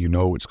go. You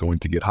know it's going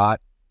to get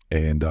hot,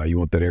 and you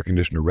want that air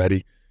conditioner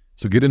ready.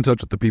 So get in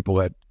touch with the people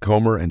at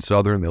Comer and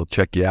Southern. They'll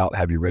check you out,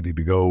 have you ready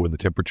to go when the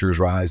temperatures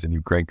rise and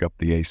you crank up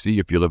the AC.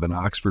 If you live in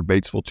Oxford,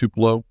 Batesville,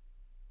 Tupelo,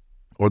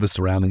 or the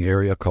surrounding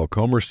area, call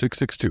Comer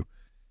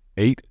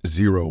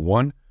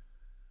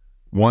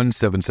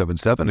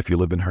 662-801-1777. If you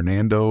live in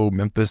Hernando,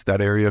 Memphis, that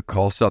area,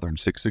 call Southern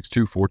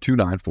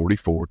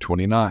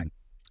 662-429-4429.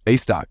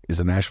 A-Stock is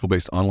a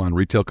Nashville-based online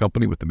retail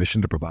company with the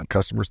mission to provide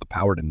customers the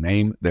power to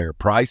name their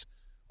price.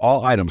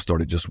 All items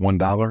start at just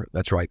 $1.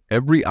 That's right.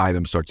 Every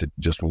item starts at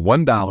just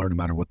 $1, no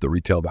matter what the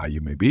retail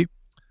value may be.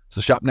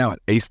 So shop now at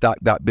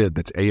astock.bid.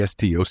 That's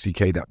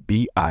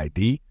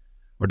ASTOCK.BID.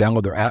 Or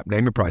download their app,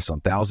 name your price on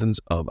thousands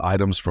of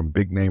items from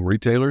big-name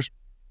retailers.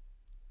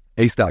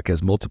 A-Stock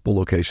has multiple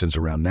locations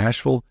around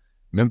Nashville,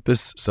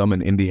 Memphis, some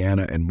in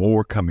Indiana, and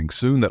more coming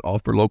soon that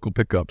offer local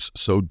pickups,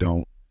 so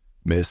don't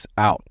miss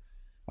out.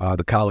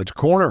 The College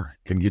Corner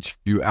can get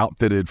you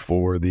outfitted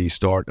for the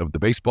start of the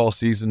baseball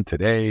season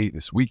today,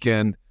 this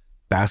weekend,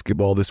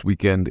 basketball this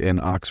weekend in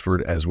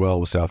Oxford as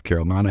well, with South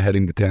Carolina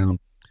heading to town.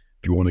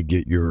 If you want to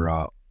get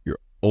your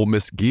Ole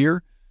Miss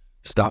gear,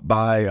 stop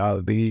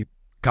by the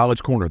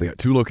College Corner. They got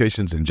 2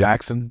 locations in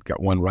Jackson,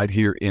 got one right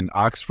here in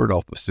Oxford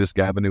off of Sisk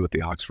Avenue at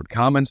the Oxford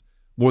Commons.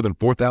 More than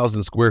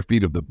 4,000 square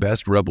feet of the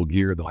best Rebel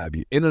gear. They'll have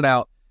you in and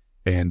out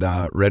and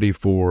ready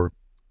for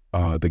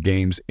the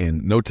games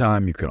in no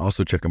time. You can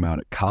also check them out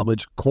at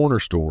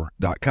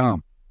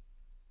collegecornerstore.com.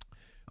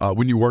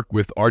 When you work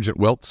with Argent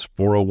Wealth's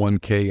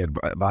 401k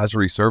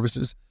advisory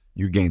services,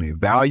 you gain a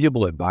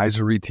valuable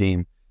advisory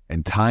team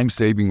and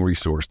time-saving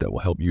resource that will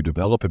help you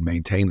develop and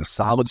maintain a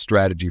solid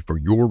strategy for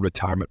your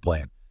retirement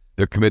plan.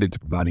 They're committed to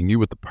providing you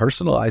with the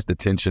personalized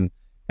attention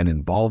and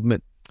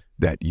involvement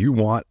that you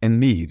want and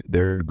need.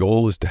 Their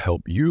goal is to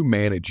help you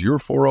manage your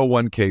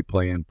 401k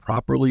plan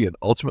properly and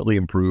ultimately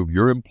improve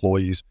your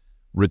employees'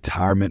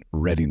 retirement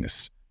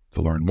readiness.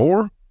 To learn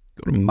more,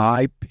 go to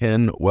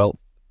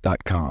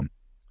mypenwealth.com.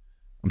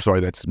 I'm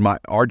sorry, that's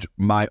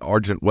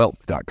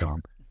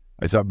myargentwealth.com.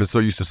 I've been so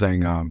used to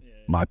saying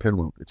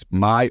mypenwealth. It's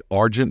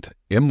myargent,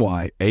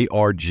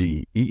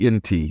 MYARGENT,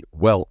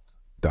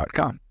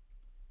 wealth.com.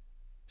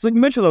 So you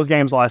mentioned those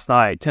games last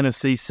night.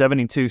 Tennessee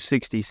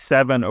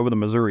 72-67 over the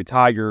Missouri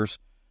Tigers.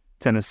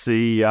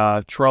 Tennessee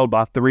trailed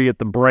by 3 at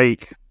the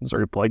break.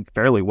 Missouri played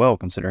fairly well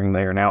considering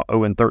they are now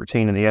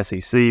 0-13 in the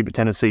SEC, but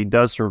Tennessee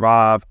does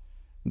survive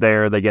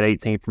there. They get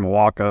 18 from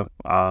Milwaukee.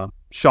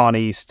 Sean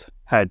East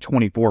had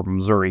 24 from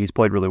Missouri. He's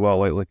played really well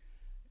lately.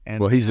 And,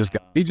 well, he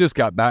just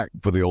got back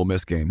for the Ole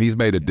Miss game. He's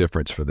made a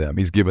difference for them.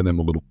 He's given them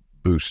a little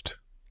boost.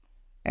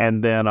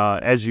 And then,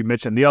 as you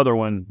mentioned, the other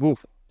one,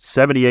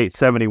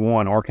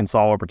 78-71,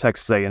 Arkansas over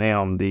Texas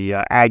A&M. The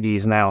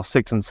Aggies now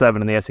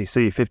 6-7 in the SEC,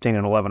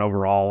 15-11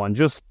 overall, and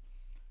just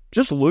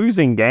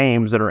losing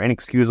games that are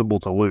inexcusable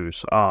to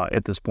lose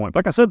at this point.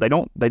 Like I said, they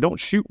don't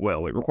shoot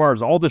well. It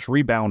requires all this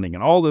rebounding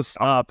and all this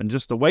stuff, and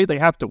just the way they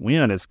have to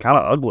win is kind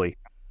of ugly,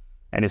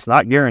 and it's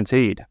not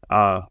guaranteed.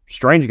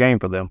 Strange game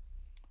for them.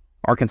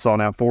 Arkansas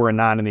now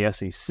 4-9 in the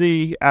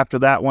SEC. After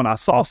that one, I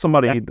saw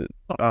somebody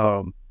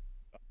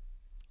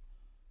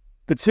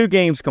the 2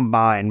 games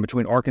combined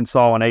between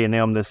Arkansas and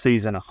A&M this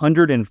season,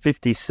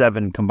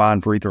 157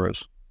 combined free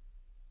throws.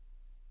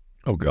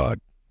 Oh, God.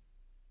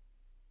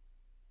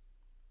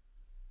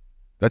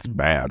 That's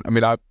bad. I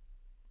mean, I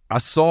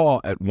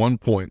saw at one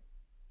point,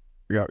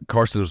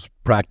 Carson's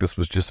practice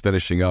was just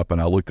finishing up,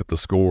 and I looked at the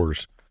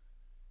scores,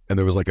 and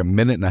there was like a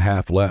minute and a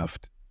half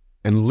left.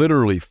 And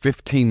literally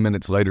 15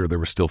 minutes later, there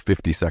were still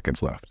 50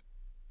 seconds left.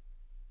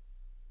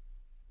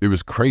 It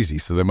was crazy.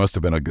 So there must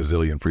have been a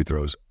gazillion free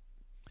throws.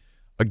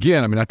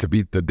 Again, I mean, not to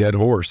beat the dead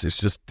horse. It's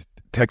just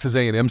Texas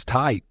A&M's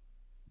tight.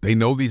 They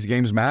know these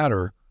games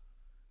matter.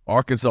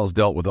 Arkansas's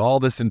dealt with all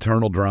this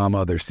internal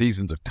drama. Their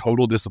season's a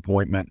total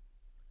disappointment.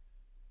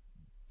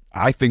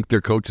 I think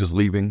their coach is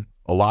leaving.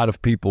 A lot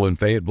of people in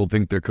Fayetteville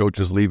think their coach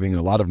is leaving.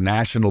 A lot of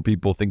national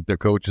people think their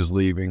coach is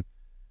leaving.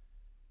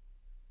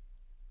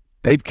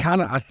 They've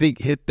kind of, I think,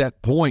 hit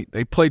that point.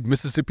 They played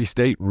Mississippi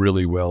State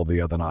really well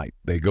the other night.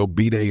 They go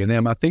beat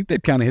A&M. I think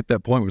they've kind of hit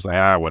that point where it's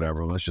like,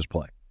 whatever, let's just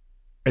play.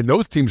 And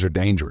those teams are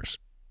dangerous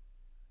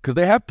because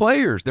they have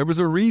players. There was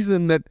a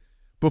reason that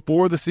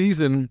before the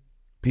season,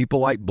 people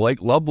like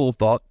Blake Lovell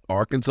thought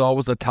Arkansas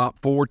was a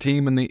top 4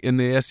 team in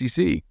the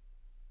SEC.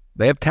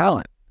 They have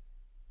talent.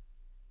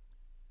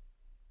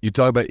 You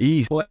talk about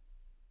East.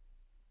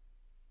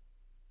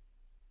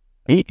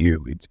 Eat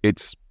you.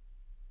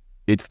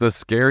 It's the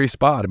scary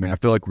spot. I mean, I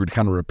feel like we're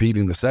kind of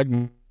repeating the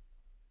segment.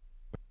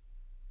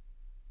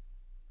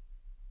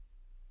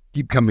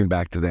 Keep coming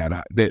back to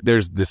that.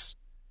 There's this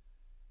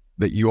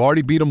that you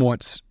already beat them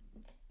once.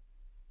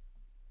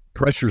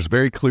 Pressure's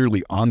very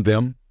clearly on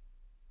them.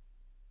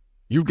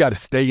 You've got to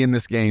stay in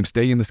this game,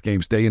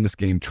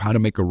 try to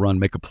make a run,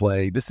 make a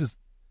play.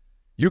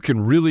 You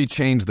can really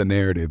change the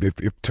narrative. If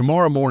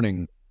tomorrow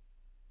morning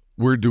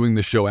we're doing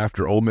the show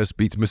after Ole Miss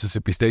beats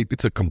Mississippi State,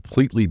 it's a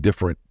completely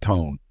different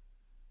tone.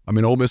 I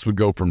mean, Ole Miss would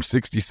go from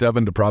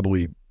 67 to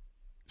probably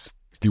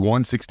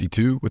 61,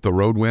 62 with a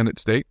road win at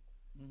State.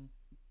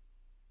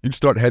 You'd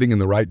start heading in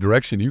the right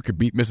direction. You could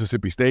beat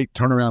Mississippi State,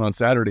 turn around on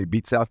Saturday,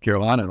 beat South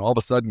Carolina, and all of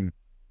a sudden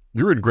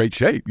you're in great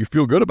shape. You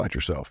feel good about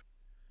yourself.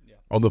 Yeah.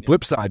 On the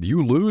flip side,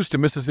 you lose to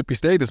Mississippi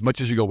State as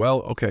much as you go,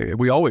 well, okay,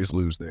 we always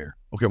lose there.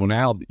 Okay, well,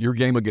 now your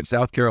game against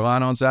South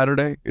Carolina on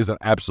Saturday is an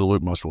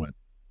absolute must-win.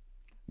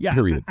 Yeah.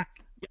 Period.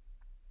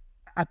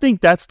 I think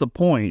that's the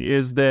point,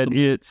 is that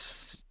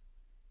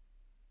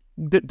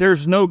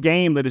there's no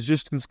game that is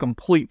just this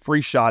complete free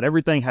shot.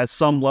 Everything has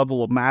some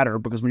level of matter,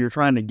 because when you're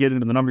trying to get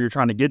into the number you're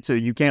trying to get to,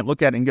 you can't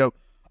look at it and go,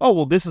 oh,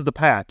 well, this is the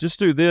path. Just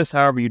do this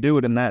however you do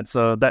it, and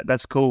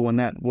that's cool in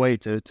that way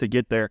to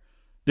get there.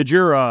 If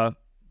you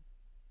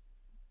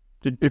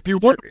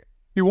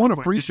want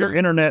a free shot, your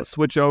internet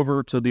switch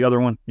over to the other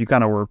one? You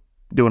kind of were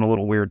doing a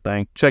little weird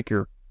thing. Check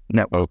your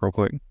network real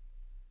quick,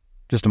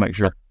 just to make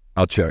sure.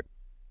 I'll check.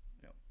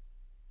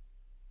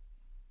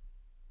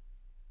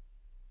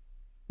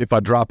 If I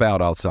drop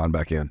out, I'll sign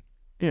back in.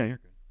 Yeah, you're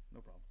good.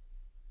 No problem.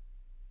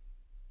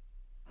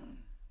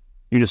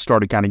 You just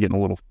started kind of getting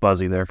a little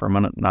fuzzy there for a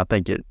minute, and I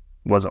think it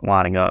wasn't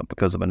lining up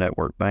because of a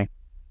network thing.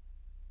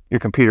 Your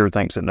computer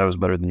thinks it knows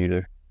better than you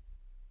do.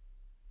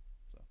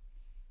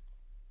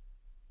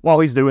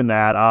 While he's doing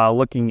that,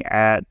 looking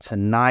at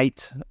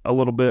tonight a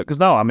little bit, because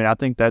I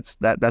think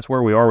that's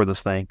where we are with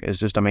this thing. It's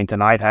just,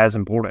 tonight has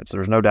importance.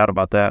 There's no doubt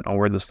about that on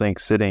where this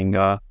thing's sitting,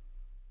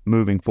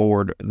 moving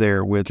forward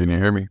there with. Can you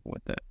hear me?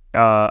 With that.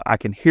 I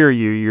can hear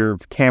you. Your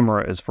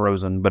camera is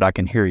frozen, but I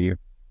can hear you.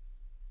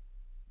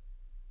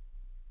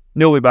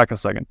 Neil will be back in a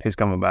second. He's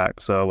coming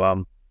back.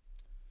 So,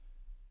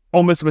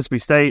 Ole Miss, Mississippi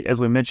State, as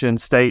we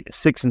mentioned, State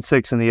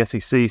 6-6 in the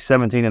SEC,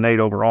 17-8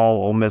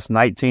 overall. Ole Miss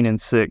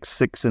 19-6,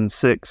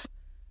 6-6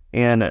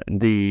 in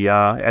the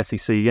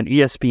SEC. And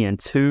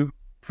ESPN2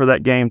 for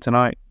that game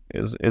tonight.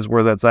 is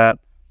where that's at.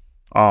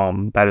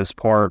 That is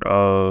part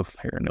of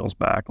here. Neil's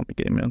back. Let me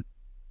get him in.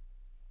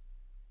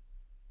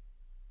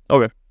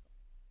 Okay.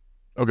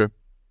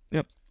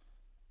 Yep.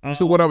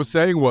 So what I was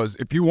saying was,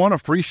 if you want a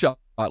free shot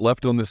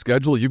left on the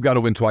schedule, you've got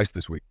to win twice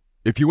this week.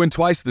 If you win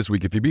twice this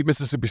week, if you beat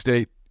Mississippi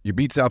State, you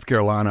beat South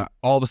Carolina,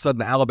 all of a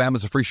sudden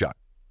Alabama's a free shot.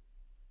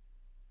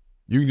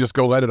 You can just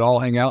go let it all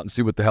hang out and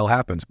see what the hell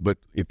happens. But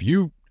if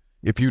you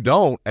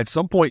don't, at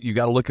some point you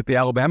got to look at the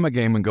Alabama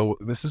game and go,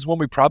 this is one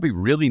we probably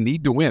really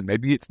need to win.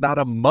 Maybe it's not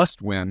a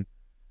must win,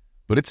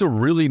 but it's a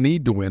really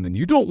need to win. And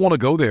you don't want to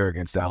go there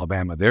against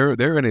Alabama. They're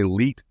an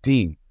elite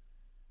team.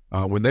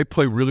 When they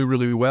play really,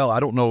 really well, I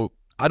don't know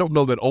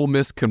that Ole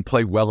Miss can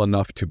play well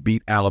enough to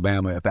beat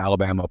Alabama if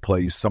Alabama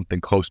plays something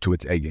close to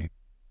its A game.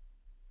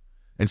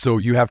 And so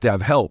you have to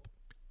have help.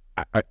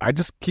 I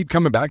just keep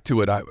coming back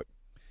to it.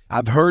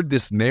 I've heard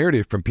this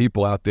narrative from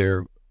people out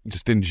there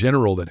just in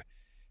general that,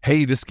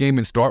 hey, this game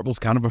in Starkville's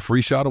kind of a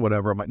free shot or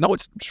whatever. I'm like, no,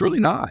 it's really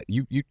not.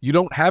 You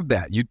don't have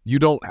that. You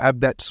don't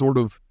have that sort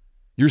of,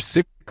 you're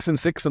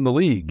 6-6 in the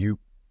league.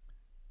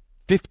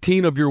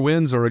 15 of your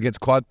wins are against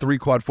quad 3,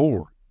 quad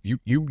 4.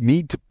 You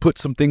need to put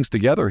some things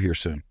together here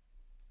soon.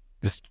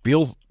 Just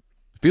feels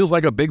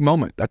like a big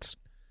moment.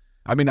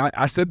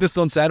 I said this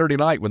on Saturday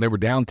night when they were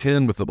down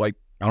 10 with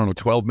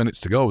 12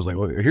 minutes to go. I was like,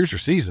 well, here's your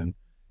season.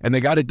 And they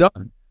got it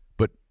done.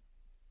 But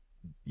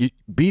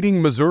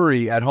beating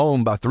Missouri at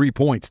home by 3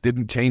 points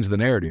didn't change the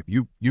narrative.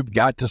 You've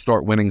got to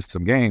start winning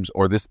some games,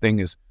 or this thing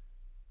is,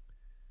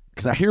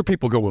 because I hear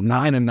people go, well,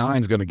 9-9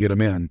 is going to get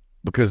them in,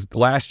 because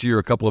last year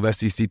a couple of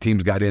SEC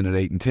teams got in at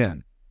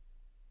 8-10.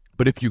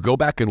 But if you go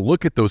back and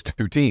look at those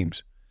two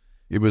teams,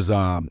 it was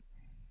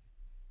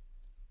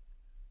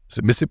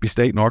Mississippi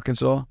State and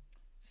Arkansas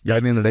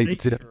got in at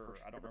 8-10.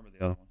 I don't remember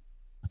the other one.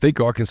 I think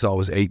Arkansas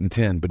was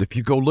 8-10. But if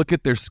you go look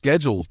at their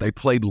schedules, they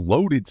played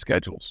loaded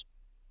schedules.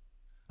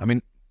 I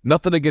mean,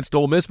 nothing against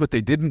Ole Miss, but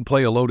they didn't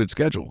play a loaded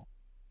schedule.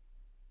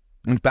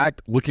 In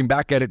fact, looking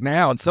back at it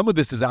now, and some of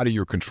this is out of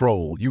your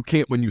control. You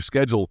can't, when you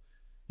schedule,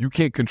 you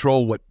can't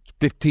control what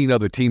 15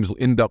 other teams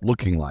end up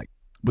looking like.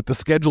 But the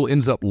schedule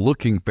ends up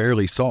looking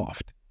fairly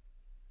soft.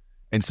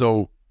 And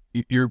so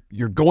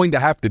you're going to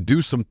have to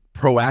do some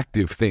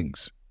proactive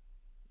things.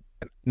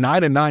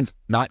 9-9's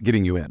not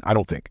getting you in, I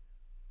don't think.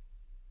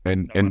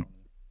 And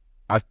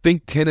I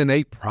think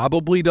 10-8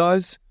 probably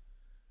does.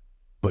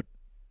 But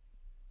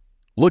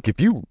look, at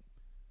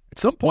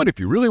some point, if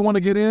you really want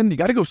to get in, you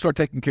got to go start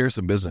taking care of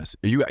some business.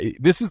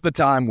 This is the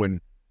time when,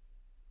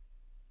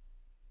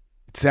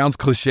 it sounds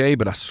cliche,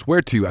 but I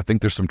swear to you, I think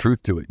there's some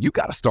truth to it. You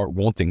got to start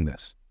wanting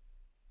this.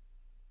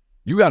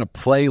 You got to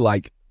play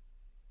like,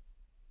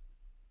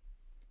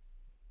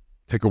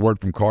 take a word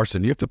from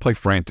Carson, you have to play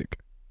frantic.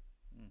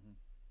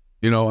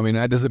 Mm-hmm.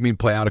 That doesn't mean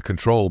play out of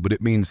control, but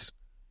it means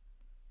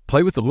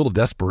play with a little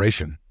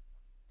desperation.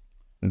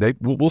 And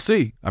we'll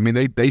see.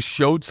 They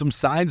showed some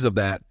signs of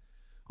that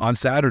on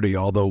Saturday,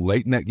 although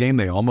late in that game,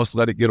 they almost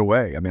let it get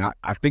away.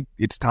 I think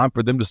it's time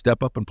for them to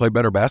step up and play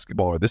better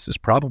basketball, or this is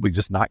probably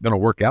just not going to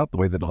work out the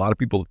way that a lot of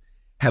people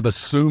have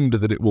assumed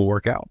that it will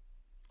work out.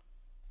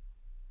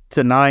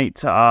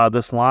 Tonight,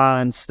 this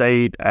line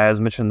stayed, as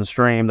mentioned in the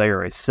stream, they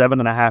are a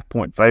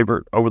 7.5-point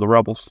favorite over the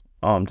Rebels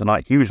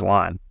tonight. Huge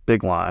line,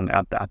 big line.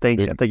 I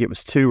think it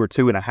was 2 or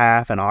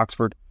 2.5 in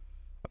Oxford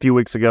a few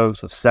weeks ago,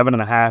 so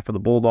 7.5 for the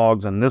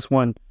Bulldogs. And this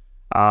one,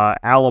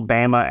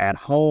 Alabama at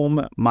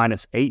home,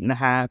 minus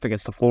 8.5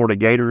 against the Florida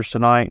Gators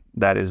tonight.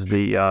 That is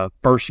the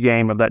first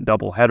game of that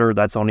doubleheader.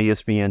 That's on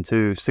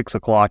ESPN2, 6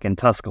 o'clock in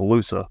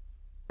Tuscaloosa.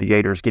 The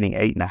Gators getting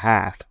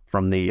 8.5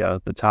 from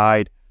the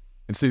Tide.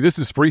 And see, this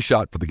is free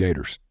shot for the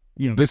Gators.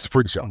 This is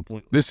free shot.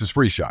 Completely. This is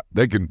free shot.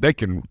 They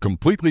can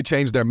completely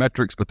change their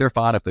metrics, but they're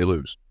fine if they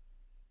lose.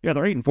 Yeah,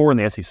 they're 8-4 in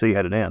the SEC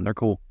headed in. They're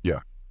cool. Yeah.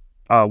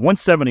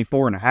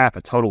 174.5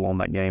 a total on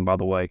that game, by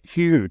the way.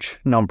 Huge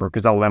number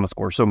because Alabama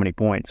scores so many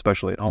points,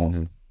 especially at home.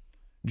 Mm-hmm.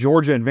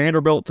 Georgia and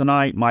Vanderbilt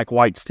tonight. Mike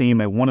White's team,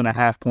 a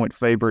 1.5-point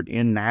favorite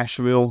in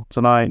Nashville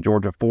tonight.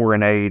 Georgia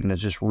 4-8 and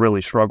has just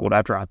really struggled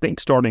after, I think,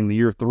 starting the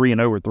year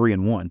 3-0 or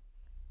 3-1.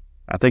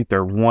 I think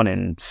they're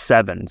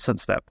 1-7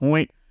 since that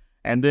point.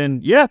 And then,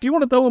 if you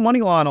want to throw a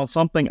money line on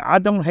something, I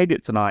don't hate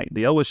it tonight.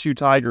 The LSU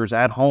Tigers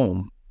at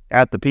home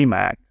at the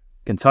PMAC.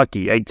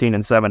 Kentucky,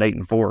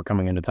 18-7, 8-4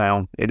 coming into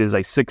town. It is a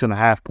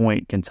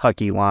 6.5-point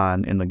Kentucky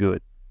line in the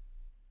good.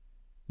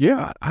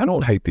 Yeah, I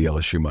don't hate the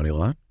LSU money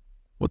line.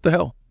 What the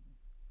hell?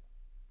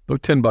 Throw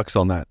 $10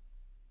 on that.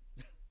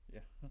 Yeah.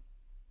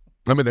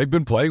 They've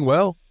been playing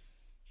well.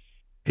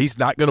 He's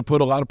not going to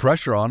put a lot of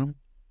pressure on them.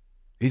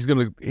 He's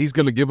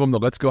gonna give them the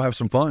let's go have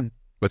some fun.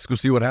 Let's go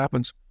see what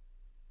happens.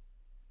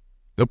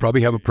 They'll probably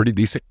have a pretty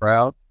decent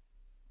crowd.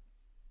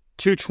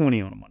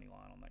 220 on a money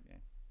line on that game.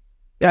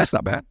 Yeah, it's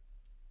not bad.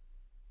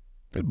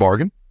 Good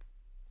bargain.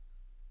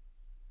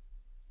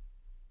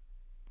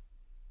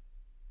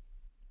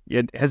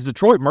 Yeah, has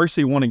Detroit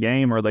Mercy won a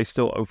game, or are they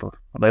still over?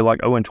 Are they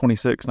like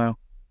 0-26 now?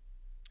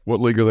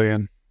 What league are they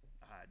in?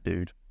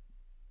 Dude.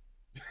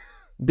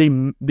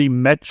 The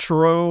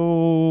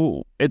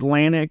Metro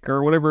Atlantic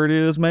or whatever it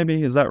is,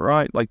 maybe. Is that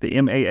right? Like the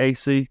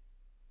MAAC?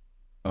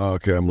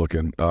 Okay, I'm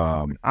looking.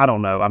 I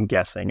don't know. I'm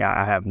guessing.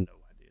 I have no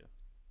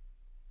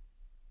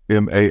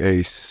idea.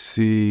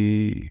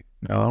 MAAC.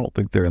 No, I don't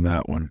think they're in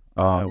that one.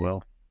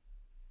 Well,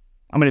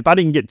 I mean, if I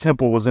didn't get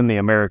Temple was in the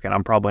American,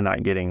 I'm probably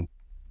not getting.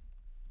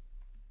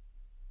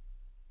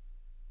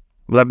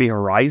 Would that be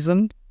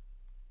Horizon?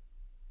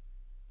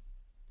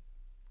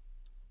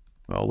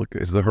 Oh, look,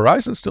 is the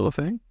Horizon still a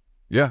thing?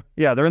 Yeah.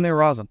 Yeah, they're in the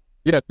Horizon.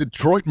 Yeah,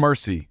 Detroit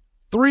Mercy.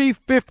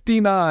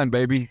 359,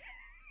 baby.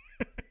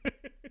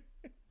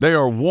 They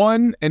are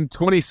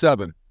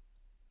 1-27.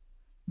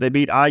 They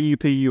beat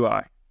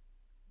IUPUI.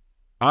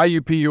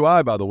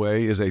 IUPUI, by the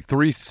way, is a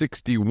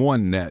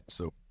 361 net.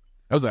 So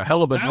that was a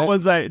hell of a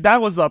net.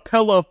 That was a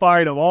pillow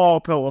fight of all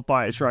pillow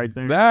fights right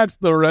there. That's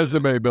the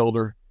resume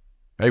builder.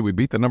 Hey, we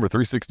beat the number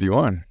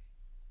 361.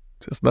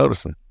 Just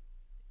noticing.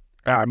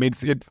 I mean,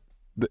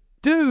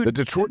 Dude, the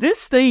Detroit.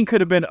 This thing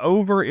could have been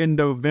over in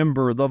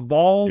November. The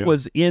ball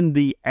was in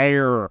the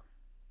air.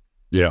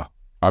 Yeah.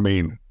 I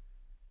mean,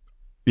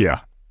 yeah.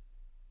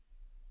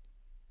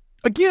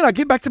 Again, I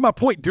get back to my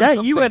point.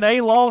 That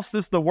UNA loss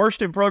is the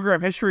worst in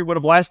program history, would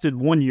have lasted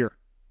 1 year.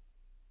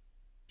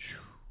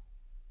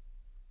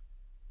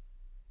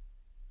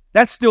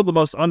 That's still the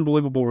most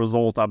unbelievable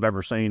result I've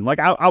ever seen. Like,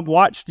 I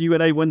watched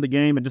UNA win the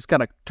game and just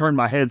kind of turned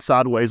my head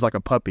sideways like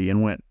a puppy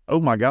and went, oh,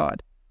 my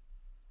God.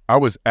 I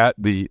was at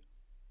the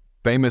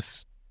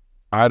famous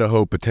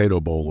Idaho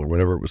Potato Bowl or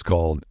whatever it was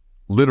called,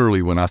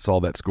 literally when I saw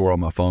that score on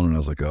my phone, and I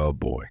was like, oh,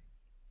 boy.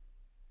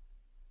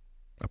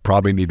 I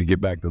probably need to get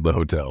back to the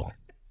hotel.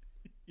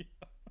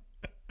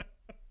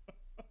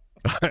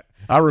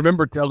 I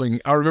remember telling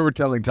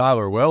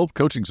Tyler, well,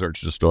 coaching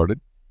search just started.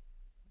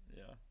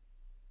 Yeah.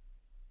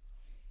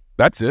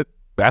 That's it.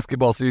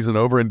 Basketball season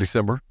over in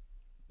December.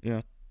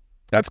 Yeah.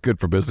 That's good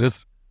for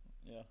business.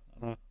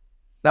 Yeah.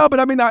 No,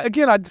 but I mean,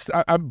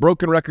 I'm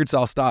broken records, so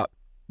I'll stop.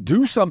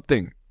 Do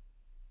something.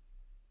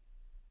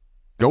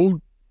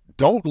 Don't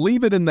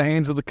leave it in the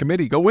hands of the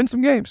committee. Go win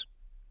some games.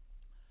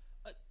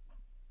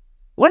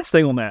 Last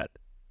thing on that.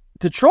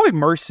 Detroit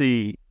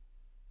Mercy,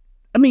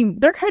 I mean,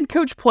 their head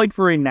coach played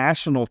for a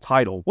national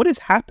title. What has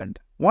happened?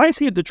 Why is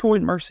he at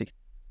Detroit Mercy?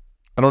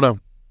 I don't know.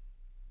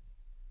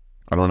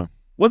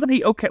 Wasn't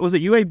he okay? Was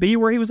it UAB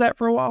where he was at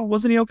for a while?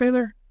 Wasn't he okay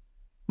there?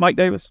 Mike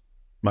Davis?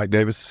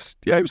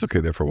 Yeah, he was okay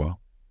there for a while.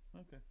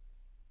 Okay.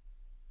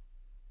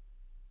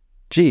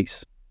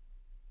 Jeez.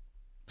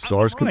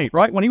 Stars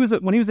right? When he was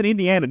in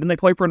Indiana, didn't they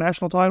play for a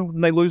national title?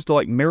 Didn't they lose to,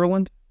 like,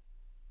 Maryland?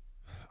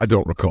 I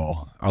don't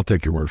recall. I'll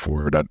take your word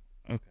for it. Okay.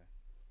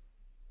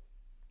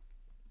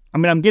 I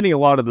mean, I'm getting a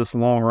lot of this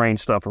long-range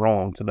stuff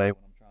wrong today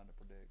when I'm trying to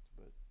predict.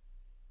 But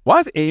why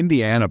is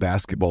Indiana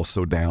basketball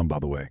so down, by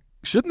the way?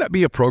 Shouldn't that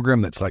be a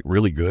program that's, like,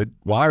 really good?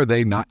 Why are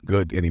they not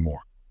good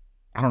anymore?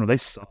 I don't know. They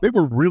suck. They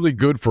were really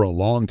good for a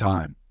long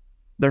time.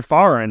 They're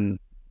firing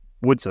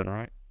Woodson,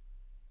 right?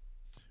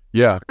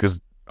 Yeah, because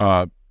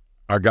our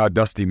guy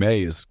Dusty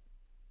May is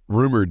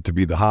rumored to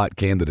be the hot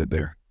candidate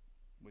there.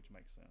 Which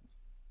makes sense.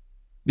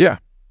 Yeah.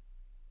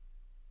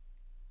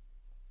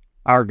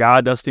 Our guy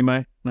Dusty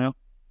May now?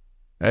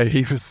 Hey,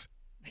 he was...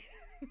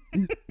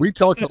 We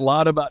talked a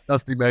lot about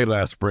Dusty May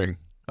last spring.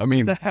 I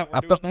mean,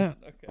 I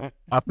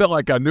felt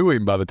like I knew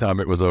him by the time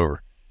it was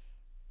over.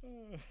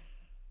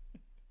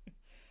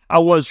 I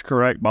was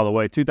correct, by the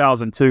way.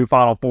 2002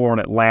 Final Four in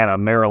Atlanta.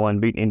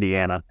 Maryland beat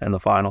Indiana in the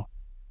final.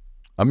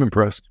 I'm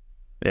impressed.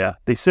 Yeah.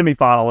 The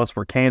semifinalists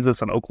were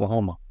Kansas and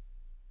Oklahoma.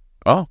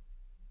 Oh.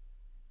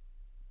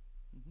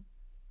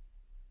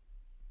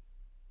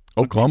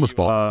 Oklahoma's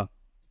fault.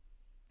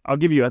 I'll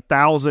give you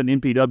 1,000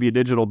 NPW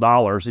digital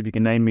dollars if you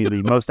can name me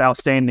the most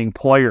outstanding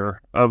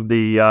player of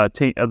the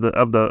team of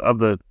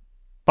the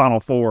Final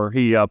Four.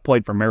 He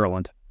played for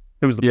Maryland.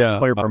 He was the best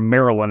player for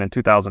Maryland in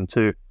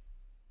 2002.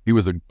 He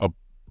was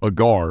a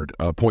guard,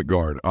 a point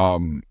guard.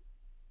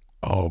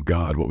 Oh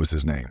God, what was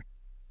his name?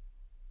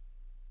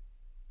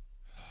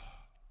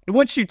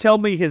 Once you tell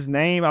me his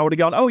name, I would have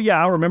gone, oh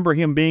yeah, I remember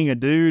him being a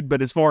dude.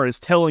 But as far as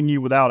telling you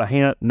without a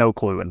hint, no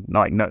clue, and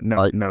like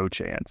no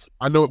chance.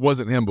 I know it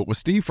wasn't him, but was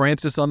Steve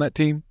Francis on that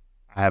team?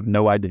 I have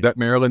no idea. That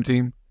Maryland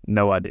team?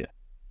 No idea.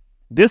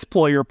 This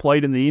player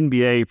played in the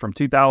NBA from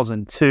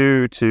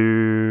 2002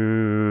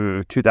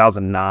 to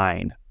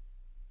 2009.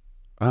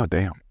 Oh,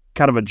 damn.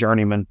 Kind of a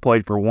journeyman.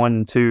 Played for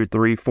 1, 2,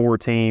 3, 4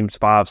 teams,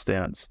 5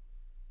 stints.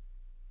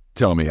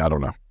 Tell me, I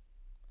don't know.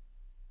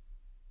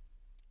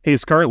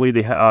 He's currently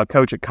the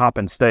coach at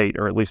Coppin State,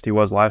 or at least he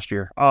was last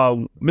year.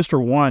 Mr.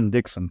 Juan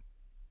Dixon.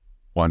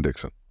 Juan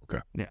Dixon.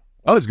 Okay. Yeah.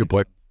 Oh, he's a good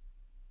player.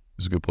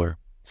 He's a good player.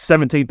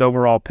 17th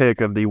overall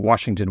pick of the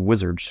Washington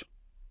Wizards.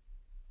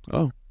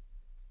 Oh.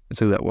 That's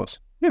who that was.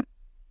 Yeah.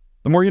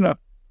 The more you know.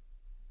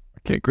 I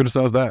can't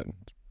criticize that.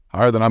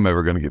 Higher than I'm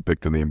ever going to get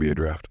picked in the NBA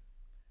draft.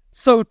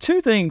 So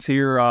 2 things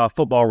here,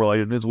 football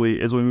related, as we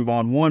move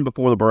on. One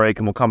before the break,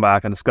 and we'll come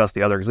back and discuss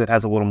the other because it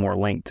has a little more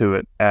link to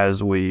it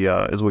as we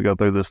go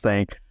through this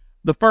thing.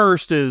 The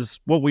first is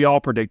what we all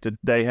predicted.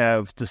 They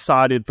have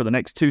decided for the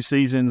next 2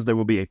 seasons there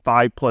will be a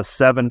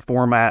 5+7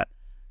 format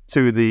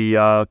to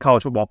the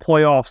college football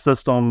playoff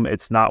system.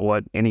 It's not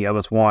what any of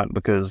us want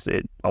because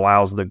it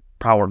allows the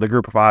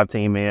group of 5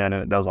 team in,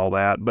 and it does all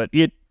that. But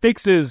it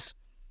fixes.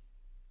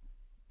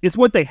 It's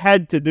what they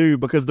had to do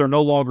because there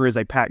no longer is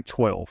a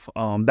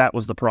Pac-12. That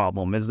was the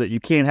problem, is that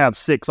you can't have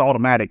 6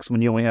 automatics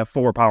when you only have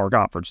 4 power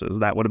conferences.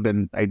 That would have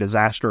been a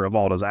disaster of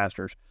all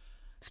disasters,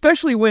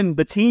 especially when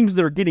the teams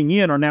that are getting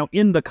in are now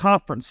in the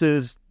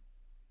conferences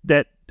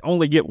that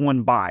only get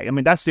 1 bye. I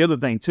mean, that's the other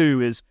thing,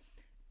 too, is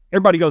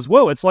everybody goes,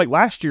 whoa, it's like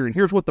last year, and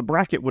here's what the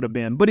bracket would have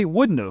been. But it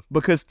wouldn't have,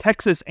 because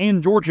Texas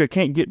and Georgia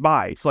can't get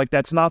by. It's like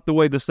that's not the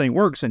way this thing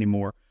works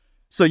anymore.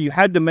 So you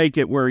had to make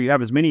it where you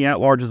have as many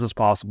at-larges as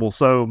possible.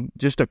 So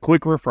just a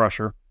quick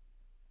refresher.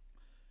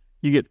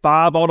 You get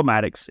 5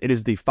 automatics. It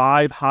is the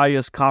 5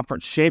 highest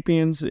conference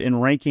champions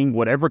in ranking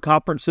whatever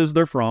conferences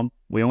they're from.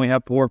 We only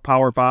have 4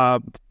 Power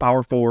 5,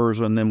 Power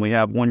 4s, and then we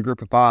have 1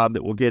 group of 5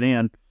 that will get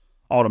in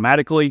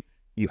automatically.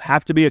 You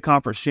have to be a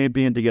conference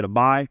champion to get a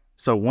bye.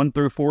 So 1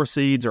 through 4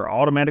 seeds are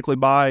automatically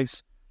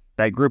byes.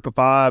 That group of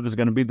 5 is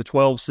going to be the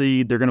 12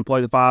 seed. They're going to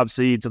play the 5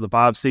 seed, so the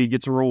 5 seed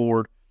gets a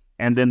reward.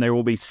 And then there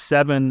will be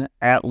 7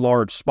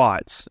 at-large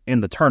spots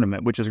in the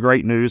tournament, which is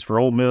great news for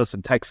Ole Miss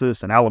and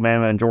Texas and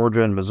Alabama and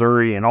Georgia and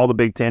Missouri and all the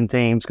Big Ten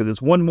teams, because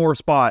it's 1 more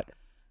spot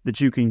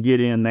that you can get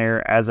in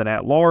there as an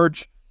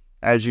at-large.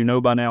 As you know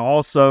by now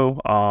also,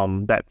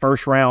 that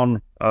first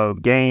round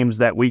of games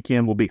that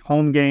weekend will be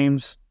home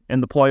games in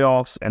the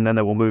playoffs, and then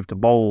they will move to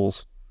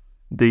bowls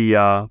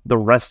the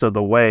rest of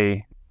the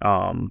way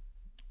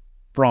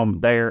from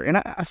there. And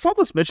I saw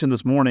this mentioned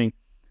this morning,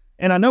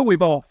 and I know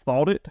we've all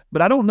thought it,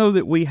 but I don't know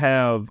that we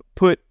have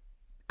put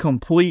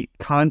complete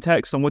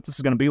context on what this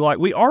is going to be like.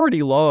 We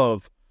already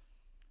love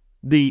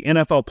the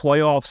NFL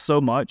playoffs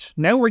so much.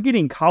 Now we're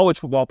getting college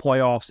football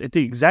playoffs at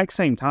the exact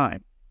same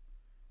time.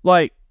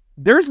 Like,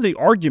 there's the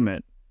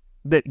argument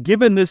that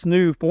given this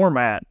new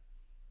format,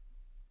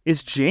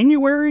 is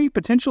January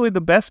potentially the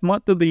best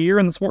month of the year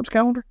in the sports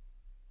calendar?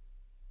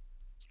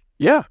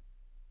 Yeah.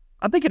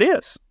 I think it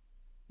is.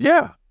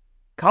 Yeah.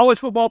 College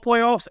football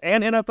playoffs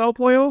and NFL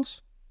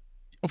playoffs?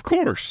 Of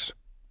course.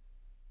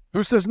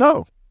 Who says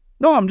no?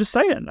 No, I'm just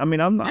saying. I mean,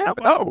 I'm not. Yeah,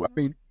 no, I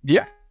mean,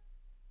 yeah.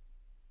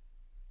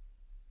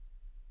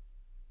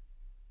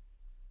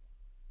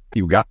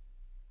 You got,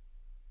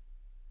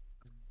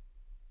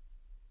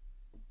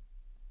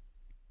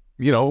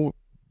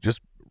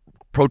 just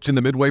approaching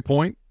the midway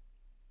point.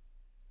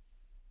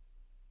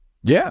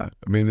 Yeah,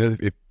 I mean,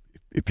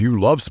 if you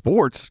love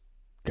sports,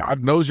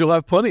 God knows you'll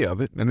have plenty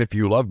of it. And if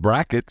you love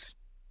brackets,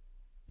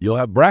 you'll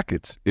have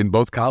brackets in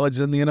both college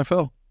and the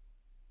NFL.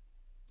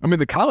 I mean,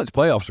 the college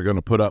playoffs are going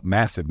to put up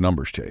massive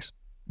numbers, Chase.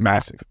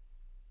 Massive.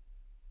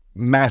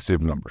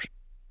 Massive numbers.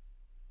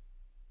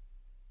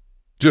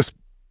 Just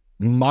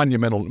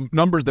monumental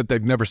numbers that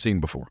they've never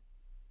seen before.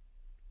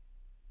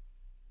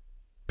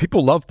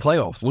 People love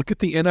playoffs. Look at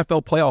the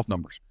NFL playoff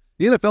numbers.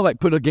 The NFL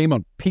put a game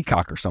on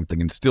Peacock or something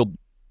and still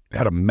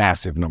had a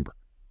massive number.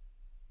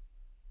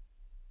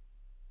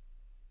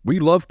 We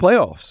love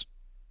playoffs.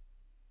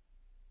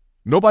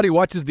 Nobody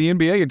watches the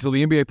NBA until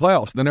the NBA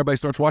playoffs, then everybody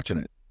starts watching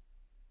it.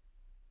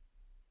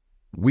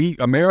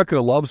 America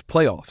loves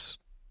playoffs.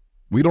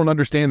 We don't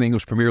understand the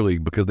English Premier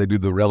League because they do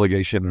the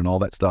relegation and all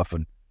that stuff.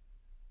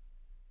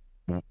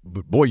 But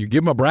boy, you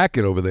give them a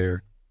bracket over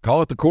there,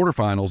 call it the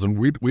quarterfinals, and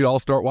we'd all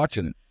start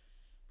watching it.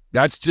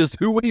 That's just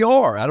who we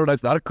are. I don't know.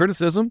 It's not a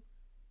criticism.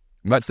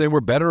 I'm not saying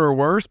we're better or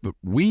worse, but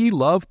we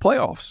love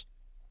playoffs.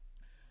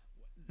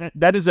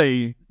 That is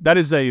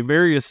a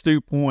very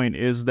astute point,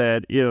 is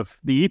that if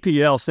the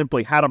EPL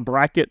simply had a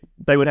bracket,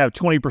 they would have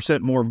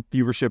 20% more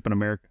viewership in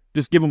America.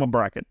 Just give them a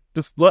bracket.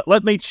 Just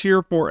let me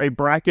cheer for a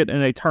bracket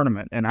and a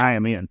tournament, and I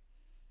am in.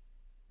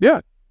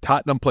 Yeah.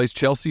 Tottenham plays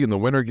Chelsea, and the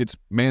winner gets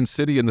Man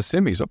City in the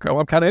semis. Okay, well,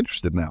 I'm kind of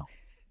interested now.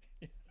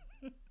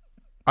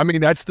 I mean,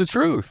 that's the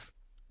truth.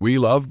 We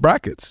love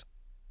brackets.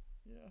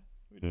 Yeah,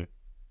 we do.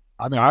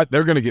 I mean,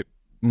 they're going to get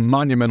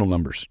monumental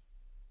numbers.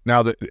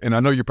 Now, and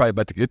I know you're probably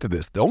about to get to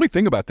this. The only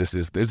thing about this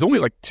is there's only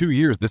like 2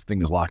 years this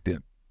thing is locked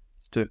in.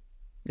 2.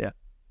 Yeah.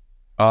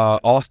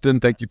 Austin,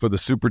 thank you for the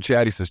super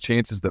chat. He says,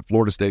 chances that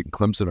Florida State and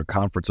Clemson are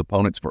conference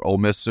opponents for Ole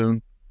Miss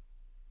soon?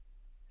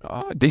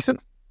 Decent.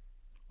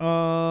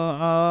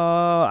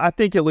 I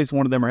think at least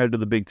one of them are headed to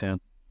the Big Ten.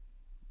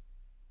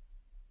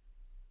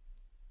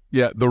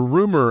 Yeah, the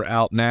rumor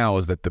out now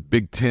is that the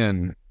Big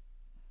Ten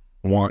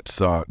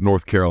wants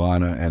North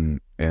Carolina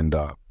and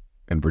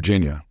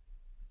Virginia,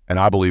 and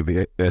I believe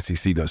the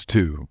SEC does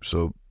too.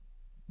 So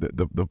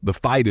the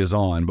fight is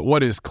on. But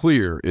what is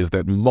clear is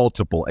that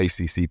multiple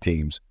ACC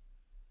teams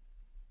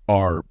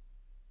are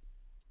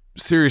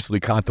seriously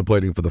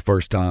contemplating for the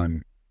first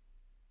time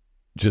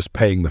just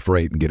paying the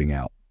freight and getting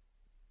out.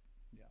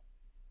 Yeah.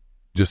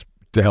 Just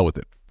to hell with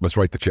it. Let's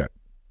write the check.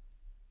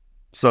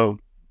 So,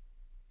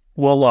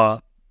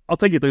 well, I'll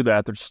take you through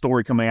that. There's a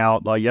story coming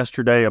out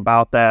yesterday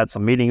about that.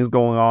 Some meetings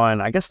going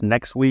on. I guess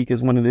next week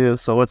is when it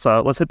is. So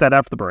let's hit that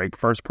after the break.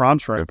 First, Prom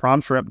Shrimp,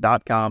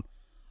 promshrimp.com.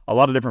 A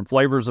lot of different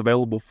flavors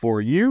available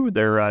for you.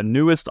 Their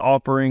newest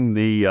offering,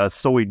 the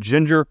soy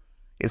ginger,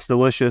 It's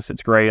delicious.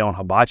 It's great on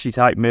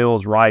hibachi-type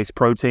meals, rice,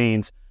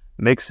 proteins.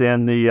 Mix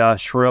in the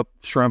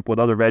shrimp with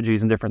other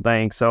veggies and different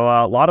things. So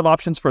a lot of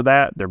options for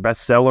that. Their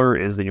best seller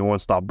is the New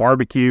Orleans Style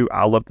Barbecue.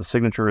 I love the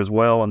signature as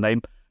well. And they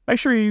make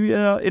sure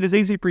it is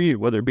easy for you,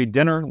 whether it be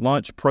dinner,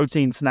 lunch,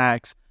 protein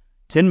snacks,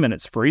 10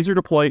 minutes, freezer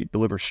to plate,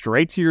 deliver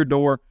straight to your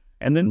door,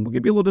 and then we'll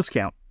give you a little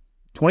discount.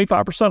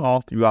 25%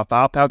 off. You got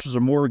 5 pouches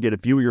or more, get a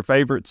few of your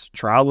favorites,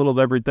 try a little of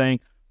everything.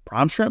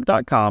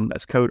 PrimeShrimp.com.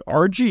 That's code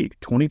RG,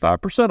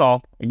 25%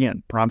 off.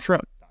 Again,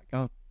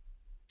 PrimeShrimp.com.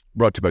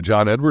 Brought to you by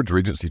John Edwards,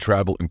 Regency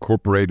Travel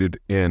Incorporated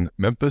in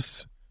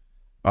Memphis.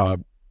 If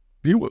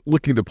you're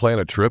looking to plan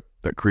a trip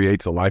that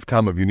creates a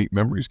lifetime of unique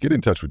memories, get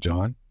in touch with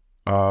John.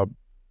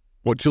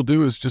 What you'll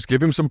do is just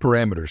give him some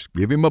parameters.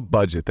 Give him a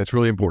budget. That's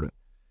really important.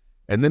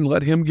 And then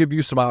let him give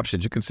you some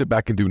options. You can sit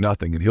back and do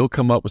nothing, and he'll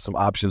come up with some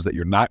options that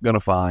you're not going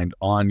to find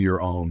on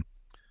your own.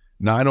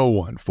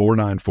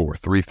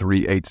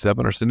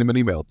 901-494-3387, or send him an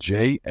email,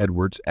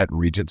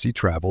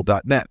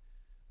 jedwards@regencytravel.net.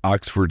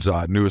 Oxford's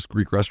newest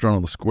Greek restaurant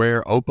on the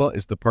square, Opa,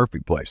 is the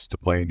perfect place to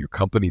plan your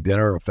company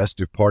dinner or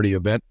festive party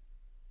event.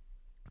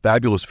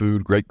 Fabulous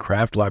food, great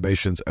craft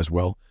libations as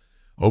well.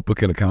 Opa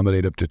can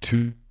accommodate up to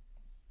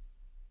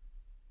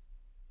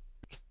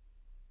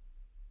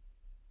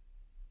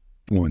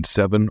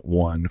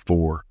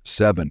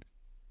 217-147.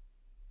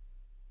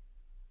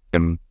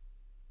 And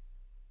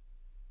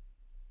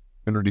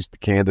introduced the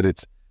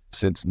candidates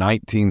since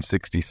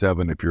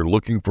 1967. If you're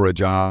looking for a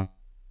job,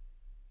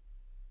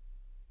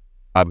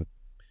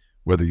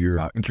 whether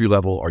you're entry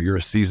level or you're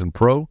a seasoned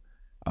pro,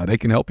 they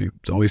can help you.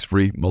 It's always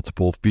free,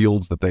 multiple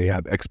fields that they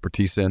have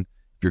expertise in.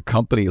 If your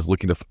company is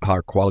looking to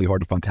hire quality,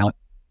 hard to find talent,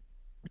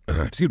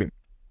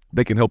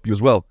 they can help you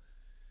as well.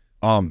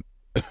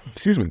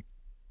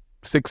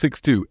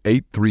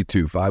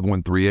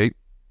 662-832-5138,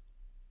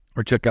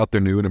 or check out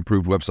their new and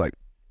improved website,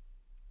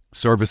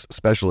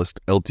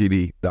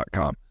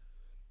 servicespecialistltd.com.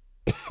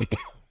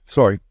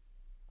 Sorry.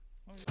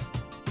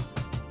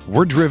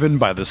 We're driven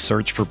by the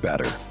search for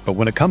better. But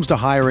when it comes to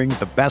hiring,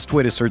 the best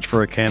way to search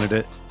for a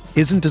candidate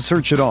isn't to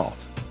search at all.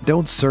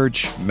 Don't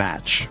search,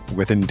 match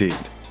with Indeed.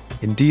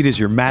 Indeed is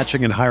your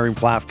matching and hiring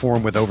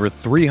platform with over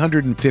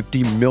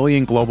 350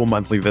 million global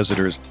monthly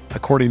visitors,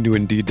 according to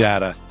Indeed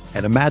data,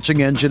 and a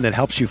matching engine that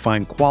helps you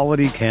find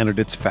quality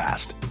candidates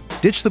fast.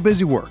 Ditch the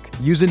busy work.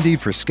 Use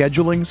Indeed for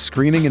scheduling,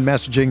 screening, and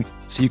messaging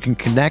so you can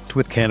connect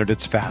with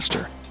candidates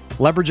faster.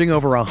 Leveraging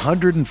over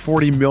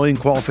 140 million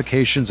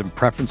qualifications and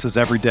preferences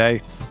every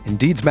day,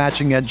 Indeed's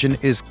matching engine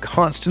is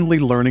constantly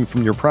learning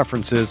from your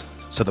preferences,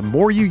 so the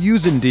more you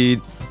use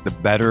Indeed, the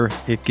better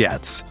it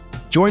gets.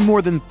 Join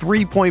more than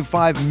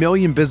 3.5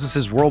 million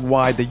businesses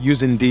worldwide that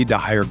use Indeed to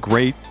hire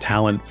great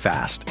talent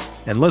fast.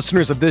 And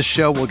listeners of this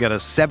show will get a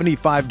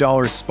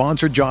 $75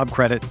 sponsored job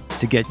credit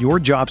to get your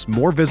jobs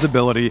more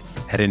visibility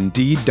at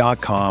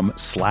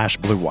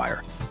Indeed.com/Blue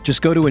Wire.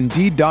 Just go to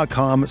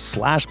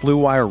Indeed.com/Blue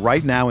Wire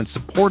right now and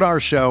support our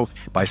show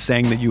by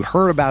saying that you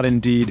heard about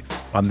Indeed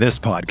on this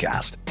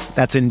podcast.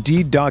 That's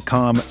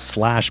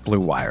Indeed.com/Blue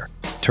Wire.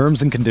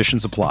 Terms and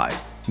conditions apply.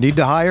 Need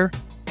to hire?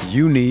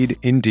 You need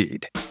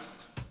Indeed.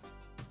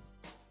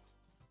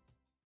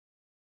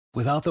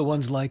 Without the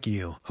ones like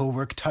you, who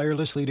work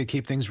tirelessly to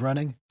keep things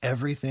running,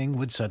 everything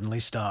would suddenly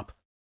stop.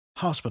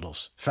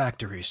 Hospitals,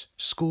 factories,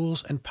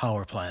 schools, and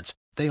power plants,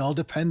 they all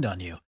depend on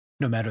you.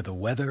 No matter the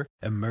weather,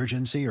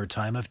 emergency, or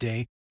time of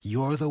day,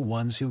 you're the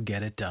ones who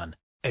get it done.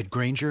 At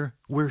Grainger,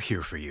 we're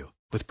here for you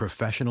with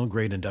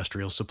professional-grade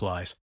industrial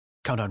supplies.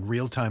 Count on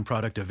real-time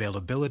product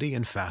availability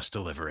and fast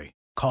delivery.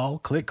 Call,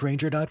 click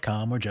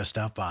Grainger.com, or just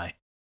stop by.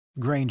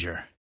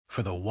 Grainger,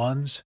 for the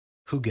ones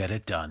who get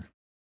it done.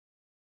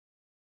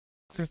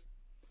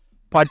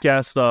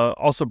 Podcast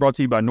also brought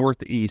to you by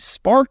Northeast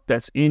Spark.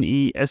 That's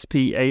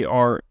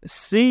NESPARC.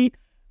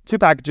 2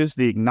 packages,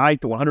 the Ignite,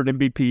 the 100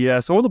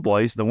 Mbps, or the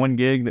Blaze, the 1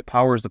 gig that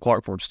powers the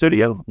Clark Ford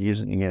studio,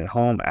 using it at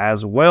home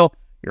as well.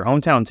 Your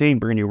hometown team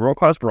bringing you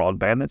world-class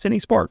broadband. That's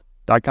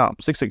NESPARC.com.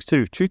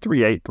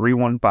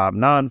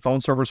 662-238-3159.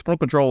 Phone service, parental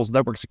controls,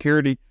 network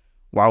security,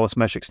 wireless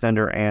mesh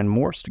extender, and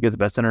more to get the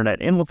best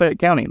internet in Lafayette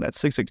County. That's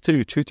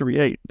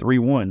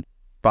 662-238-3159.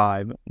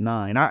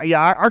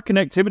 Our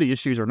connectivity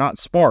issues are not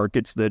Spark.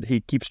 It's that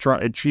it keeps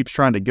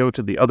trying to go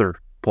to the other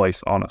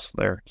place on us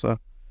there. So,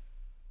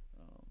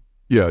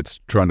 yeah, it's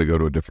trying to go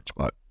to a different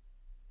spot.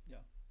 Yeah.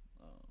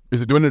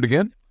 Is it doing it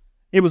again?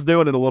 It was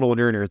doing it a little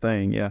during your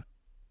thing. Yeah,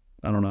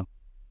 I don't know.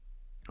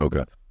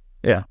 Okay.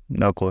 Yeah,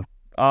 no clue.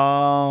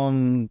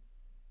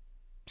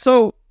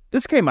 So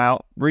this came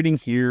out. Reading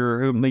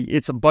here,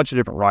 it's a bunch of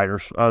different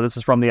writers. This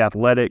is from The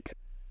Athletic.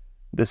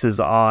 This is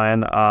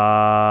on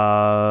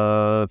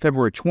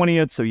February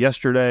 20th, so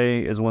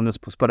yesterday is when this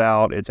was put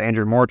out. It's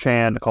Andrew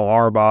Marchand, Nicole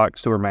Auerbach,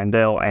 Stuart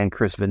Mandel, and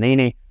Chris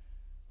Vanini.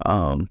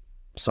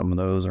 Some of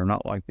those are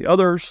not like the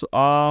others.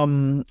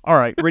 All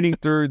right, reading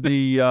through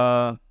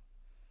the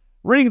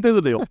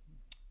deal.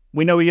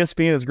 We know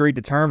ESPN has agreed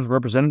to terms of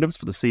representatives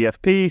for the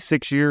CFP,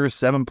 6 years,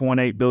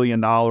 $7.8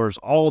 billion,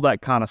 all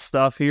that kind of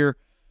stuff here.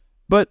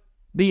 But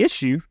the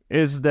issue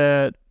is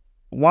that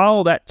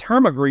while that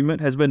term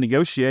agreement has been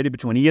negotiated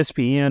between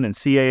ESPN and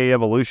CAA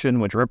Evolution,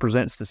 which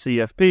represents the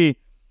CFP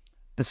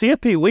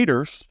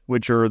leaders,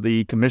 which are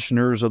the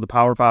commissioners of the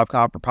Power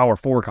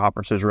 4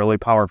 conferences, really,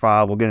 Power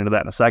 5, we'll get into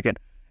that in a second,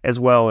 as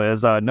well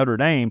as Notre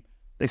Dame,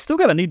 they still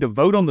got to need to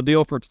vote on the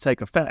deal for it to take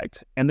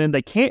effect. And then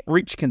they can't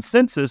reach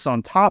consensus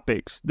on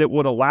topics that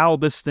would allow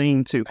this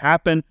thing to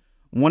happen.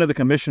 One of the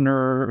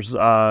commissioners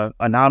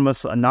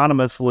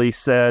anonymously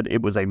said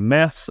it was a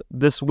mess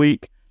this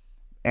week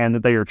and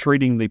that they are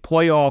treating the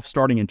playoffs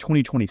starting in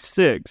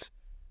 2026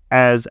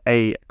 as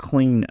a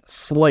clean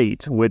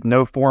slate with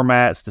no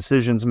formats,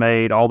 decisions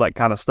made, all that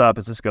kind of stuff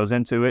as this goes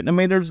into it. And I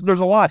mean, there's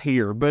a lot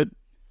here, but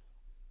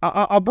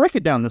I'll break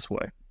it down this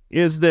way,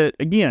 is that,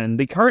 again,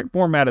 the current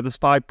format of this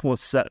 5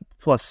 plus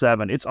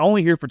 7, it's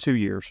only here for 2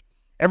 years.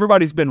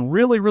 Everybody's been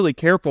really, really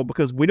careful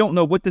because we don't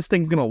know what this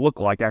thing's going to look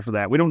like after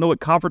that. We don't know what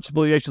conference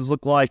affiliations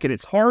look like, and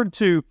it's hard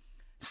to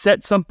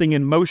set something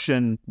in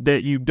motion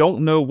that you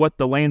don't know what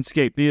the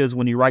landscape is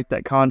when you write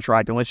that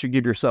contract unless you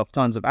give yourself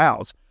tons of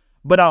outs.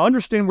 But I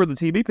understand where the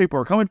TV people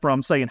are coming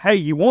from saying, hey,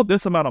 you want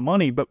this amount of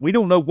money, but we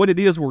don't know what it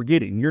is we're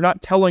getting. You're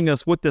not telling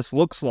us what this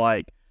looks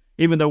like,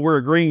 even though we're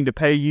agreeing to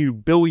pay you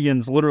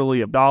billions,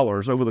 literally, of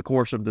dollars over the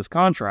course of this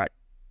contract.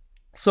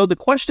 So the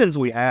questions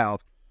we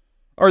have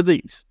are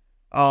these.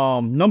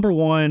 Number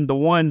one, the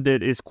one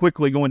that is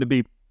quickly going to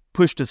be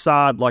pushed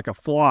aside like a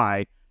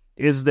fly,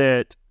 is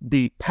that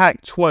the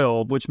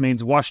Pac-12, which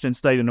means Washington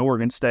State and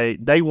Oregon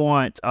State, they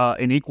want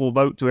an equal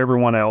vote to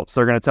everyone else.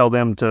 They're going to tell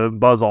them to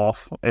buzz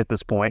off at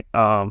this point.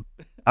 I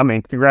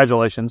mean,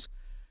 congratulations.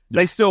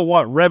 They still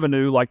want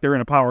revenue like they're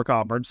in a power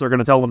conference. They're going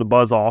to tell them to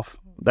buzz off.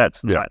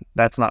 That's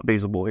not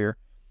feasible here.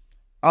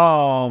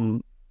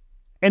 And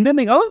then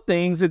the other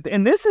things,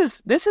 and this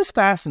is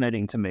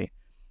fascinating to me,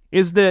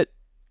 is that,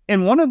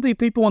 and one of the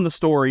people in the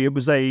story, it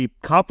was a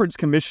conference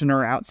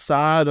commissioner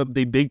outside of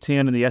the Big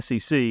Ten and the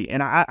SEC,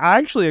 and I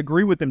actually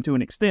agree with him to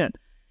an extent.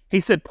 He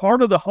said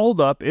part of the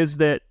holdup is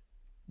that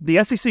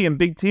the SEC and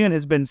Big Ten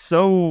has been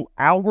so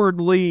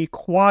outwardly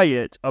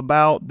quiet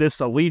about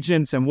this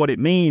allegiance and what it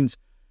means.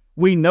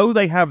 We know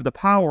they have the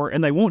power,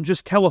 and they won't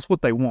just tell us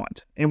what they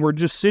want. And we're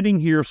just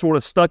sitting here sort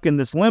of stuck in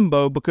this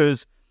limbo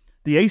because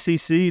the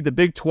ACC, the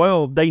Big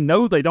 12, they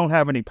know they don't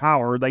have any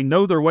power. They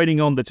know they're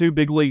waiting on the two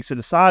big leagues to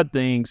decide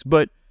things,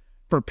 but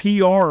for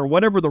PR or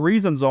whatever the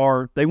reasons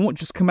are, they won't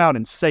just come out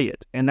and say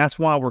it. And that's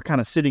why we're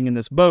kind of sitting in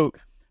this boat.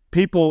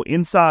 People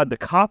inside the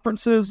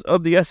conferences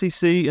of the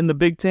SEC and the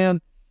Big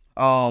Ten,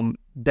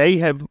 they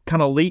have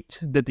kind of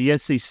leaked that the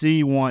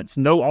SEC wants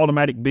no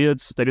automatic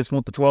bids. They just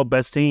want the 12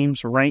 best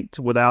teams ranked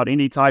without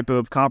any type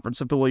of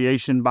conference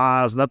affiliation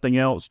bias, nothing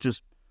else.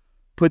 Just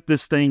put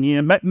this thing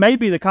in.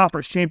 Maybe the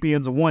conference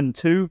champions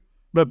 1-2,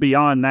 but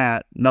beyond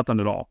that, nothing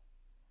at all.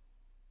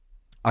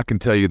 I can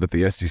tell you that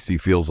the SEC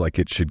feels like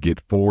it should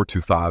get 4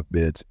 to 5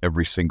 bids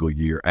every single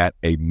year at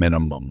a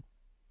minimum.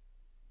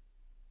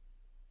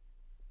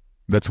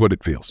 That's what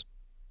it feels.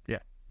 Yeah.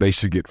 They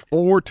should get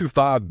 4 to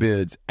 5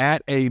 bids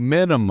at a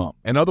minimum.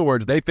 In other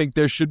words, they think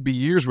there should be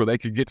years where they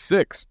could get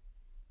 6.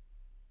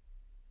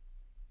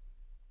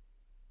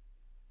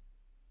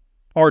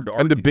 Hard to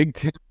argue. And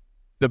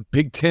the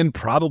Big Ten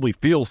probably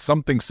feels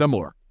something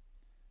similar.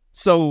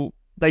 So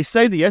they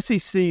say the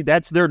SEC,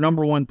 that's their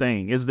number one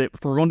thing, is that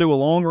if we're going to do a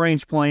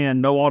long-range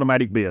plan, no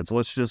automatic bids.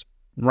 Let's just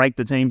rank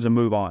the teams and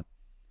move on.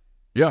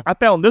 Yeah. I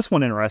found this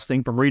one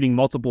interesting from reading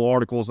multiple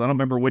articles. I don't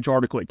remember which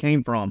article it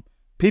came from.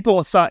 People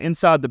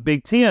inside the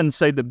Big Ten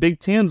say the Big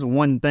Ten's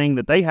one thing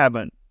that they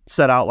haven't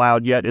said out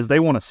loud yet is they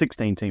want a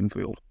 16-team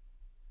field.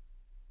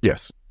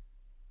 Yes.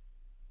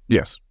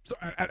 Yes. So,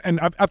 and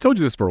I've told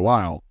you this for a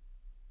while.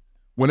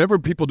 Whenever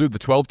people do the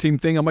 12-team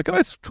thing, I'm like,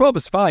 oh, 12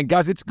 is fine.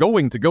 Guys, it's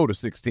going to go to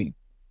 16.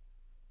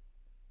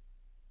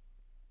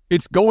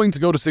 It's going to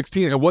go to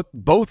 16, and what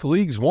both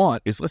leagues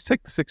want is let's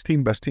take the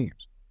 16 best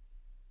teams.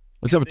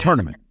 Let's have a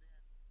tournament.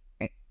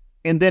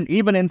 And then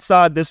even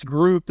inside this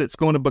group that's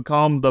going to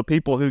become the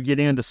people who get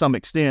in to some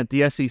extent,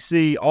 the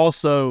SEC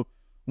also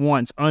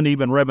wants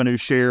uneven revenue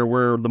share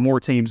where the more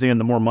teams in,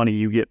 the more money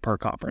you get per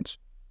conference.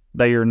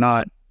 They are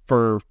not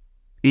for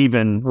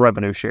even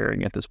revenue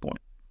sharing at this point.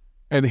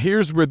 And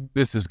here's where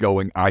this is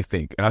going, I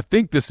think. And I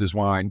think this is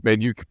why,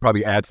 and you could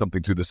probably add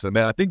something to this, and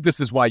I think this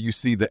is why you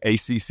see the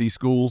ACC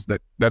schools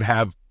that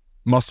have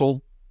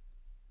muscle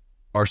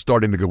are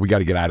starting to go, we got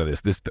to get out of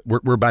this.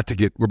 We're about to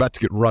get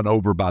run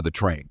over by the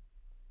train.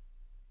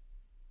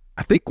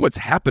 I think what's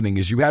happening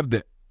is you have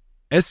the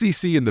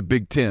SEC and the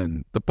Big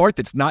Ten. The part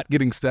that's not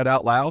getting said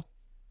out loud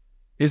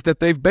is that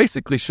they've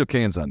basically shook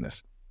hands on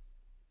this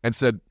and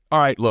said, all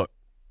right, look,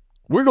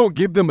 we're going to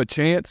give them a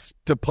chance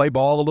to play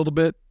ball a little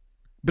bit.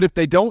 But if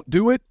they don't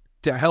do it,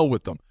 to hell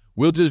with them.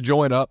 We'll just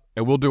join up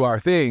and we'll do our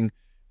thing.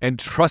 And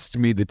trust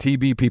me, the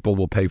TV people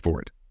will pay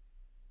for it.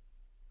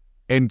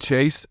 And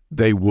Chase,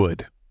 they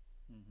would.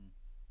 Mm-hmm.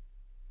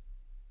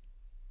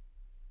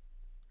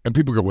 And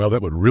people go, well,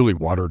 that would really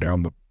water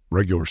down the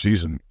regular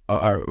season.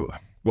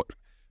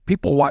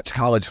 People watch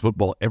college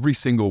football every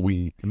single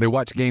week, and they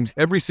watch games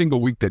every single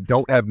week that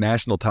don't have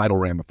national title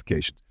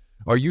ramifications.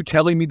 Are you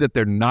telling me that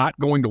they're not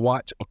going to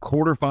watch a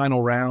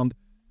quarterfinal round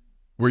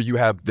where you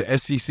have the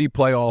SEC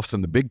playoffs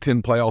and the Big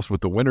Ten playoffs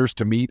with the winners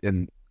to meet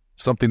in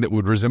something that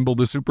would resemble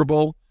the Super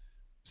Bowl?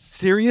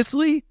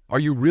 Seriously? Are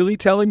you really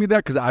telling me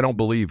that? Because I don't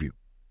believe you.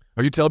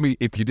 Are you telling me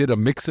if you did a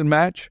mix and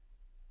match,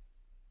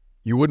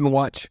 you wouldn't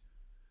watch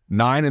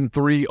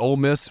 9-3 Ole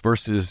Miss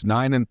versus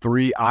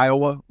 9-3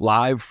 Iowa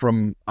live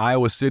from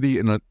Iowa City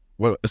in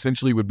what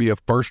essentially would be a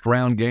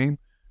first-round game?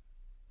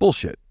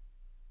 Bullshit.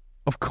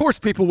 Of course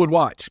people would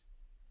watch.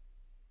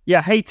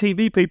 Yeah, hey,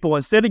 TV people,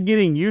 instead of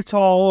getting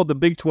Utah, the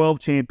Big 12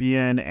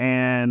 champion,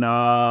 and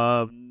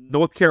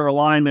North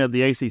Carolina,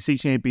 the ACC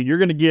champion, you're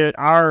going to get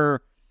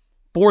our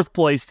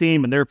fourth-place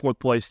team and their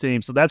fourth-place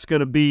team. So that's going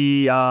to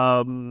be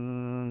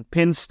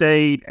Penn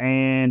State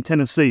and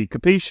Tennessee.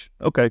 Capiche?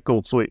 Okay,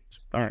 cool, sweet.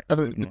 All right.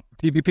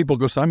 TV people,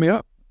 go sign me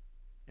up.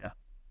 Yeah.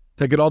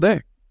 Take it all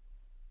day.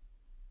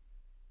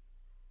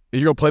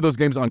 You're going to play those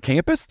games on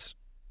campus?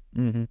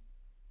 Mm-hmm.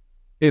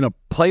 In a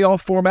playoff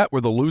format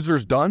where the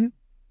loser's done?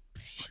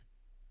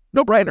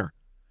 No brainer.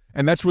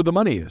 And that's where the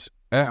money is.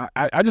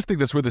 I just think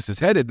that's where this is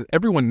headed.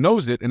 Everyone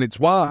knows it, and it's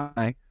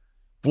why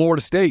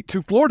Florida State,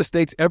 to Florida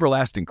State's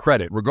everlasting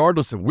credit,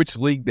 regardless of which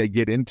league they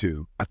get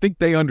into, I think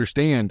they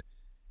understand,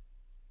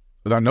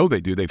 but I know they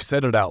do, they've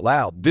said it out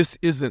loud, this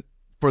isn't,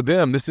 for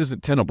them, this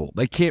isn't tenable.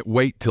 They can't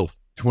wait till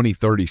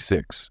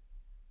 2036.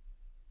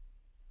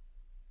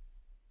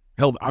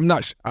 Hell,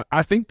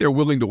 I think they're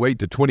willing to wait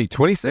to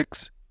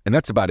 2026, and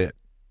that's about it.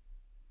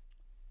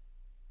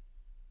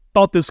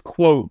 Thought this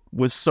quote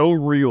was so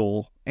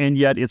real, and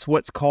yet it's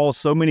what's caused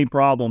so many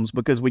problems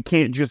because we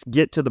can't just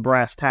get to the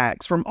brass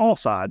tacks from all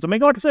sides. I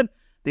mean, like I said,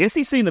 the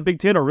SEC and the Big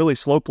Ten are really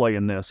slow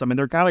playing this. I mean,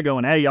 they're kind of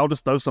going, hey, y'all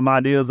just throw some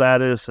ideas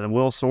at us and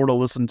we'll sort of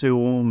listen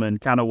to them and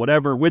kind of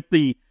whatever, with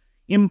the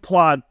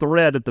implied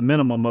threat at the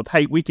minimum of,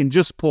 hey, we can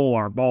just pull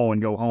our ball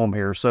and go home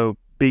here. So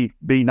be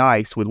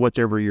nice with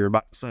whatever you're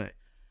about to say.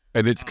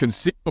 And it's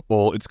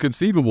conceivable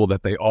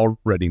that they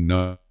already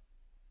know.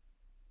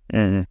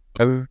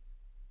 Mm-hmm.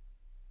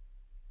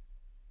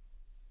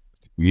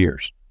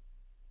 Years.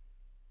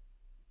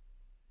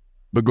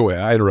 But go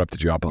ahead. I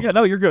interrupted you. Yeah,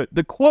 no, you're good.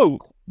 The quote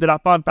that I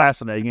find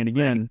fascinating, and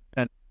again,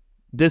 and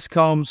this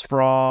comes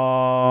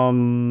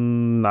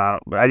from,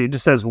 it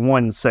just says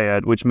one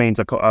said, which means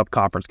a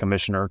conference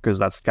commissioner, because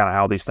that's kind of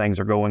how these things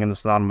are going in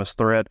this anonymous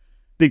thread.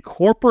 The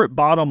corporate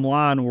bottom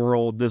line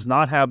world does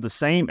not have the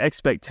same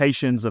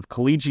expectations of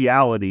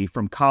collegiality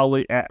from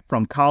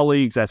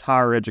colleagues as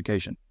higher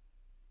education.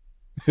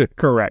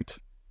 Correct.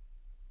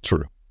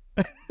 True.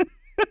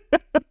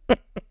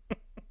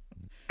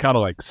 Kind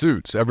of like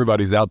Suits.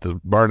 Everybody's out to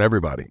burn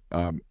everybody.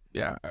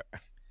 Yeah.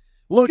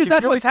 Look, because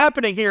that's what's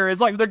happening here. Is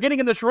like they're getting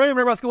in this room,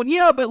 everybody's going,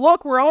 yeah, but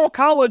look, we're all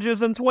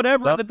colleges and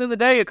whatever. At the end of the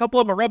day, a couple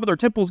of them are rubbing their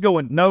temples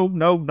going, no.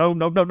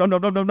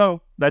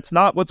 That's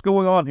not what's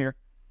going on here.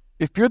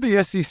 If you're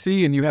the SEC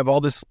and you have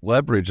all this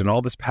leverage and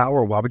all this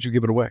power, why would you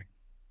give it away?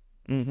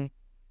 Mm-hmm.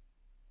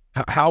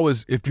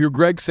 If you're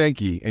Greg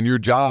Sankey and your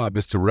job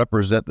is to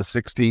represent the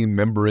 16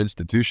 member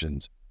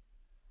institutions,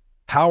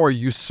 how are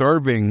you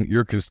serving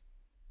your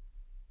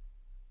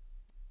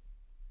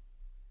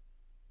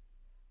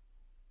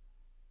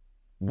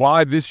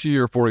why this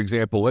year, for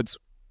example,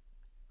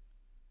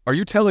 are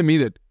you telling me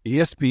that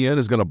ESPN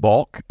is going to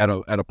balk at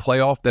a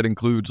playoff that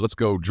includes, let's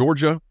go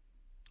Georgia?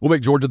 We'll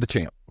make Georgia the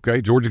champ, okay?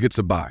 Georgia gets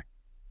a bye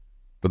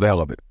for the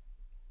hell of it.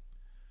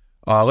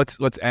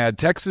 Let's add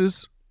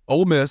Texas,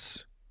 Ole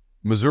Miss,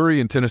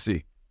 Missouri, and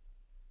Tennessee.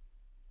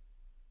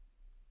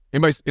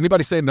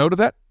 Anybody say no to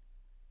that?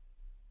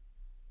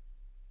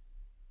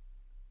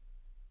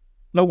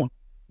 No one.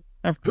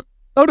 No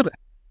to that.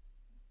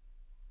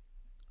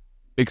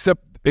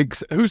 Except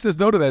who says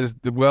no to that is,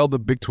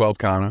 the Big 12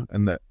 kind of,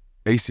 and the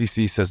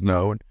ACC says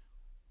no. And,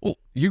 well,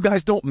 you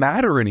guys don't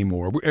matter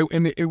anymore.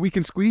 And we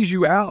can squeeze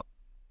you out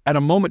at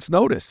a moment's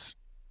notice.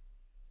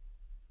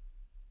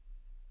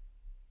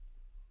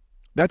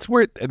 That's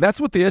what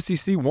the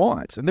SEC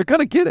wants, and they're going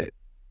to get it.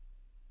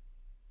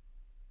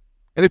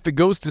 And if it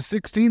goes to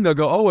 16, they'll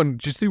go, oh, and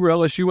did you see where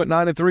LSU went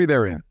 9-3?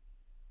 They're in.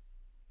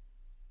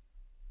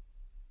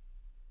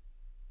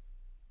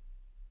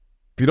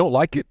 If you don't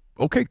like it,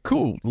 okay,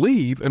 cool,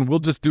 leave, and we'll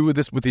just do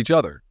this with each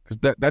other,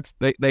 because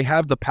they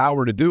have the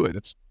power to do it.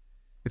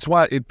 It's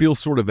why it feels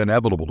sort of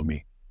inevitable to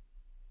me.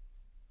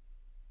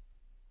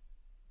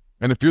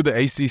 And if you're the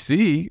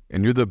ACC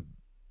and you're the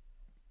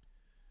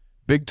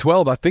Big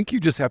 12, I think you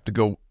just have to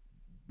go,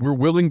 we're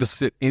willing to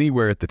sit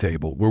anywhere at the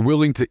table. We're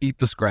willing to eat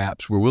the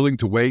scraps. We're willing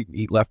to wait and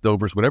eat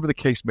leftovers, whatever the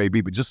case may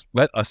be, but just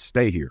let us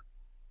stay here.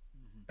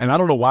 And I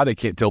don't know why they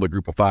can't tell the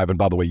group of five, and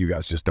by the way, you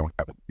guys just don't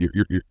have it.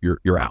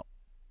 You're out.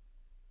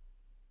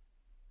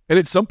 And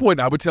at some point,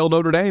 I would tell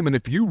Notre Dame, and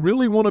if you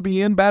really want to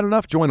be in bad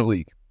enough, join a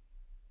league.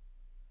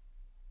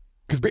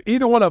 Because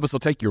either one of us will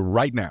take you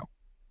right now.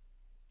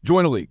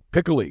 Join a league.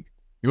 Pick a league.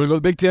 You want to go to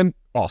the Big Ten?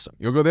 Awesome.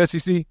 You want to go to the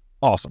SEC?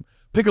 Awesome.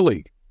 Pick a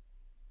league.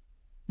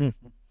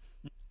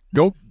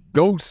 Go.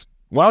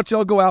 Why don't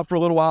y'all go out for a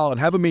little while and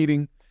have a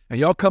meeting, and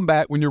y'all come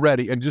back when you're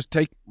ready, and just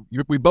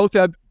we both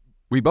have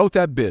We both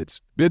have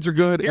bids. Bids are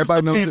good.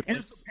 Everybody knows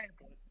it.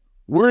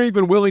 We're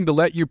even willing to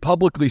let you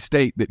publicly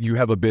state that you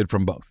have a bid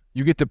from both.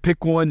 You get to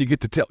pick one. You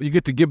get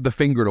to give the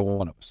finger to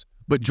one of us.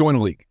 But join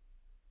a league.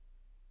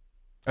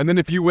 And then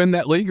if you win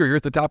that league or you're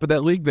at the top of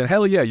that league, then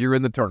hell yeah, you're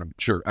in the tournament.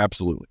 Sure,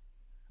 absolutely.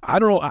 I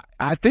don't know.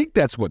 I think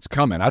that's what's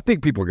coming. I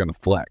think people are going to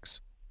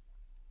flex.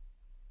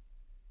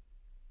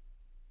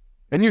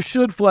 And you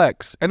should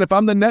flex. And if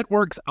I'm the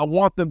networks, I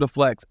want them to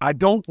flex. I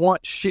don't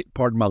want shit,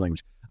 pardon my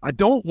language. I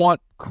don't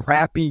want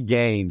crappy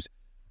games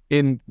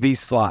in these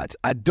slots.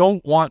 I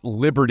don't want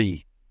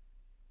liberty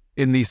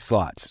in these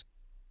slots.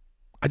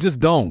 I just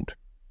don't.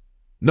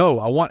 No,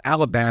 I want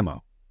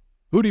Alabama.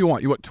 Who do you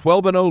want? You want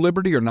 12-0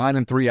 Liberty or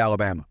 9-3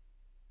 Alabama?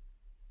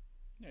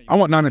 I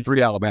want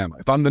 9-3 Alabama.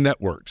 If I'm the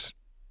networks.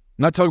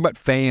 I'm not talking about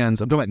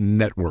fans. I'm talking about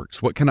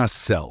networks. What can I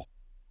sell?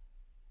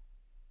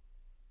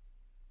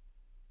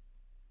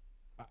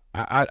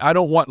 I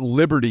don't want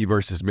Liberty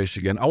versus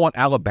Michigan. I want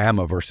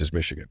Alabama versus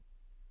Michigan.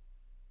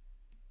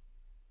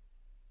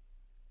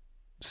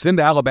 Send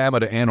Alabama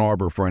to Ann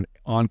Arbor for an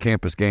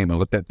on-campus game and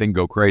let that thing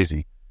go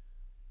crazy.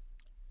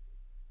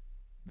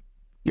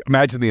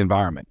 Imagine the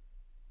environment.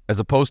 As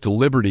opposed to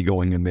Liberty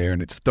going in there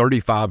and it's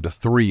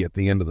 35-3 at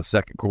the end of the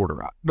second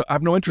quarter. I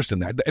have no interest in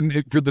that.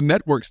 And for the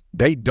networks,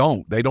 they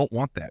don't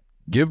want that.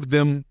 Give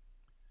them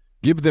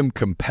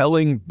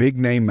compelling big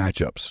name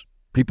matchups.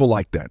 People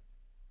like that.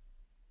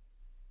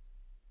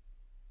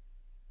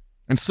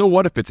 And so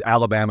what if it's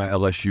Alabama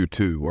LSU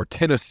 2 or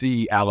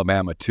Tennessee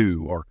Alabama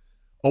 2 or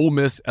Ole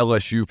Miss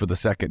LSU for the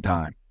second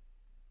time?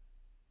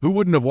 Who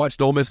wouldn't have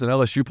watched Ole Miss and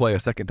LSU play a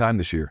second time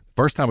this year?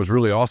 First time was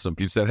really awesome. If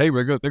you said, hey,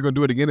 they're going to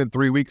do it again in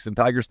 3 weeks in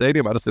Tiger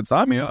Stadium, I'd have said,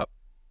 sign me up.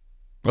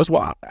 That's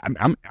why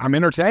I'm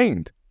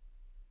entertained.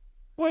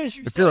 Well, as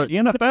you said, the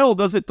NFL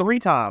does it 3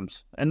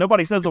 times, and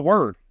nobody says a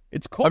word.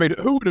 It's cool. I mean,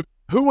 who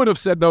would have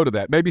said no to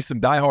that? Maybe some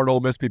diehard Ole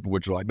Miss people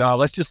would be like, no,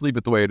 let's just leave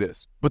it the way it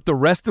is. But the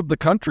rest of the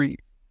country,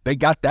 they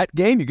got that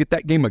game. You get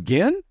that game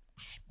again?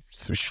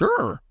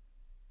 Sure.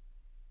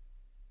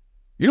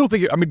 You don't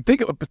think – I mean,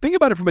 think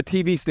about it from a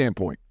TV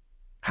standpoint.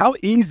 How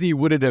easy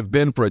would it have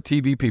been for a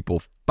TV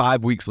people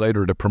 5 weeks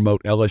later to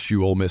promote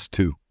LSU Ole Miss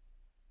 2?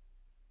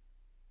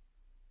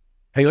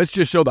 Hey, let's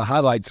just show the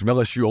highlights from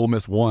LSU Ole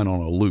Miss 1 on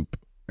a loop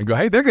and go,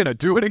 hey, they're going to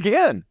do it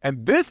again.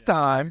 And this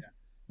time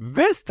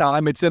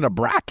it's in a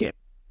bracket.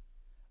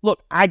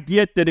 Look, I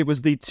get that it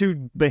was the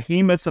 2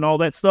 behemoths and all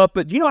that stuff,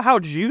 but do you know how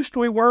juiced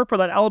we were for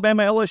that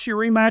Alabama-LSU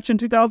rematch in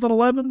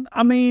 2011?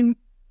 I mean,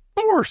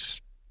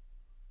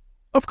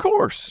 Of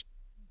course.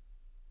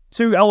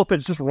 2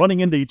 elephants just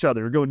running into each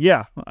other, going,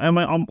 yeah,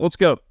 let's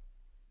go.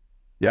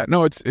 Yeah,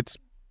 no,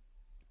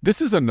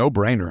 this is a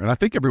no-brainer, and I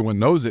think everyone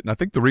knows it, and I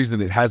think the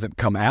reason it hasn't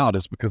come out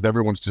is because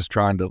everyone's just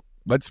trying to,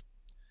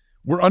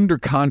 we're under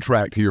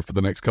contract here for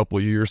the next couple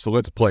of years, so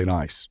let's play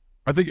nice.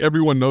 I think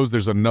everyone knows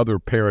there's another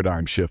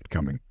paradigm shift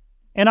coming.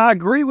 And I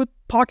agree with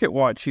Pocket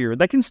Watch here.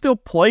 They can still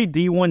play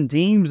D1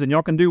 teams, and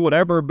y'all can do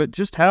whatever, but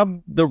just have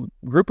the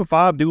group of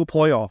 5 do a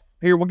playoff.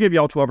 Here, we'll give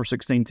y'all 12 or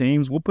 16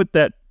 teams. We'll put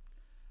that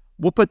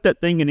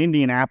thing in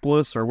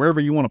Indianapolis or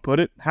wherever you want to put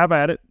it. Have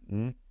at it.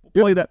 We'll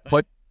play that.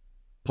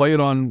 Play it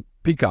on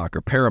Peacock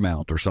or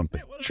Paramount or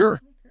something. Yeah,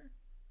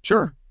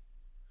 sure.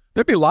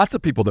 There'd be lots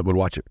of people that would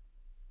watch it.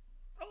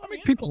 I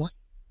mean, people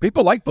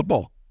like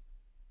football.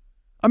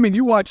 I mean,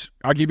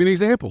 I'll give you an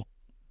example.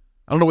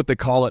 I don't know what they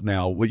call it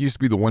now. What used to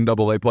be the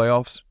 1AA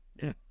playoffs?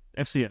 Yeah,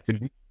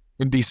 FCS.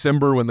 In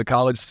December when the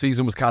college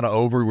season was kind of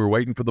over, we were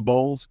waiting for the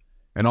bowls,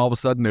 and all of a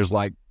sudden there's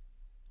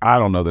I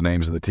don't know the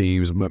names of the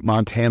teams, but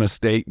Montana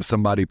State and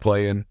somebody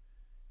playing,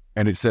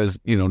 and it says,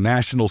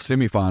 national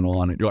semifinal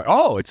on it. You're like,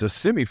 oh, it's a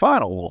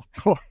semifinal.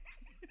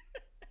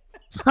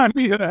 Sign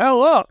me the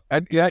hell up.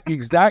 And that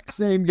exact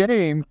same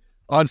game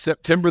on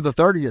September the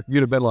 30th,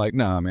 you'd have been like,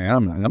 nah,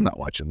 man, I'm not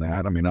watching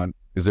that. I mean,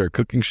 is there a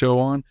cooking show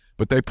on?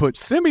 But they put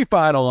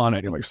semifinal on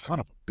it. You're like,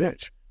 son of a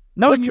bitch.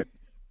 No,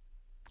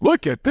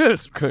 look at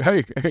this.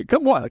 Hey,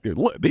 come on.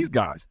 Look, these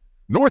guys.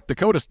 North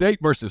Dakota State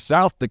versus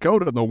South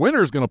Dakota, and the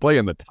winner's going to play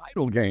in the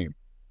title game.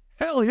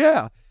 Hell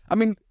yeah. I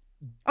mean,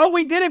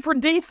 we did it for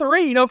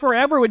D3.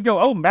 Forever we'd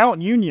go,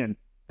 Mount Union.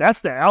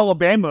 That's the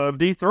Alabama of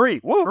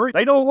D3. Whoa,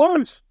 they don't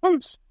lose.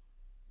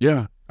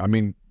 Yeah, I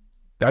mean,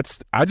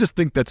 I just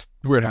think that's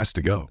where it has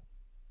to go.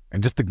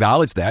 And just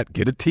acknowledge that.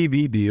 Get a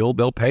TV deal.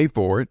 They'll pay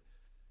for it.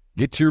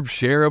 Get your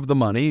share of the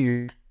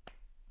money.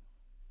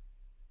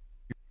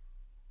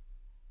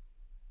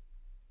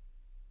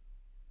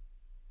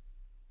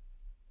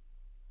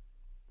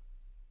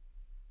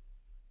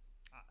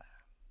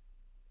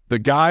 The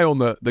guy on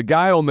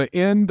the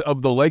end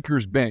of the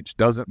Lakers bench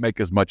doesn't make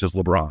as much as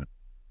LeBron.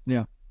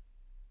 Yeah.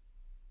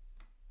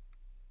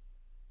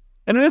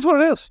 And it is what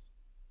it is.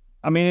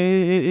 I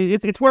mean,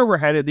 it's where we're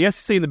headed. The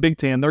SEC and the Big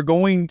Ten, they're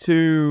going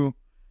to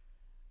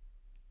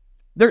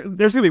there's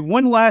going to be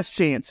one last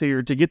chance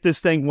here to get this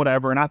thing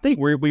whatever, and I think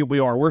we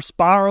are. We're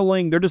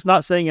spiraling. They're just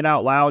not saying it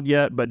out loud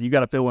yet, but you got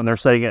to feel when they're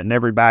saying it in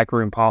every back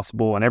room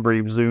possible and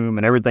every Zoom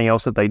and everything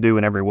else that they do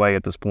in every way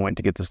at this point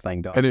to get this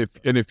thing done. And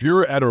if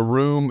you're at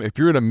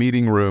a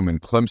meeting room in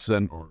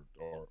Clemson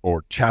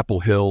or Chapel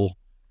Hill,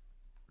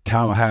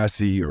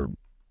 Tallahassee or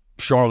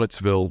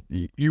Charlottesville,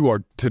 you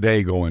are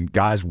today going,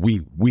 guys,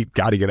 we've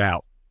got to get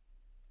out.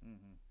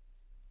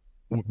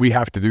 We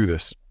have to do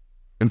this.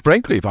 And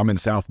frankly, if I'm in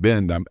South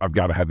Bend, I've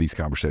got to have these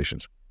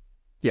conversations.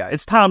 Yeah,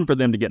 it's time for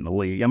them to get in the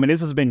league. I mean, this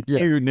has been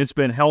huge and it's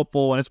been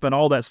helpful and it's been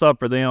all that stuff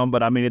for them.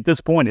 But I mean, at this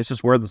point, it's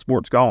just where the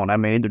sport's gone. I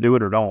mean, either do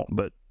it or don't.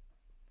 But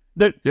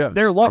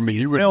they're lucky.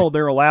 I mean,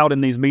 they're allowed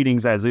in these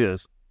meetings as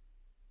is.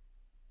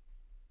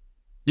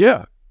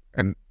 Yeah.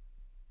 And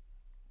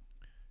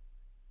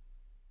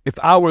if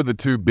I were the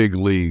two big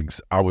leagues,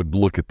 I would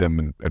look at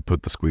them and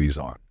put the squeeze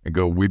on and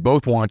go, we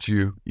both want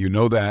you. You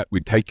know that.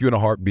 We'd take you in a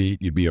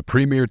heartbeat. You'd be a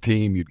premier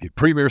team. You'd get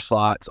premier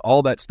slots,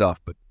 all that stuff.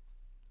 But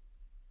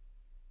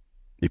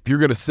if you're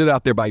going to sit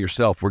out there by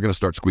yourself, we're going to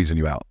start squeezing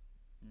you out.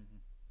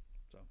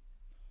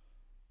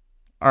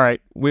 All right,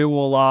 we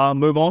will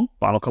move on.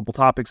 Final couple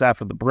topics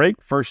after the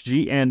break. First,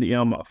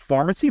 G&M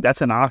Pharmacy.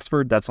 That's in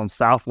Oxford. That's on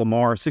South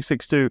Lamar,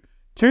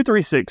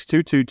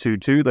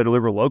 662-236-2222. They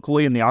deliver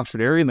locally in the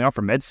Oxford area, and they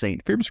offer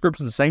MedSync. For your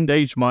prescriptions the same day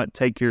each month,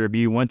 take care of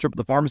you. One trip to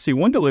the pharmacy,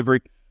 one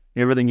delivery.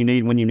 Everything you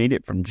need when you need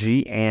it from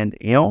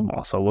G&M.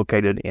 Also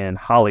located in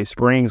Holly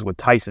Springs with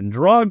Tyson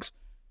Drugs.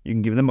 You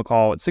can give them a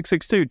call at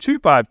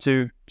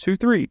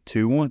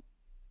 662-252-2321.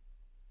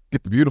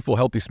 Get the beautiful,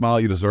 healthy smile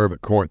you deserve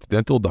at Corinth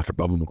Dental. Dr.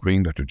 Bubba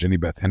McQueen, Dr. Jenny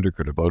Beth Hendrick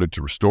are devoted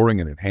to restoring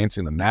and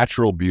enhancing the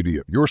natural beauty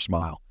of your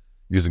smile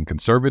using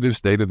conservative,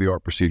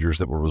 state-of-the-art procedures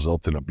that will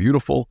result in a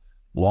beautiful,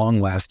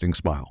 long-lasting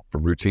smile.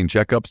 From routine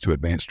checkups to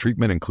advanced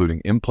treatment,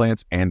 including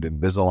implants and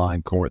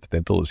Invisalign, Corinth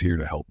Dental is here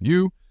to help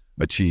you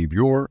achieve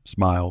your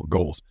smile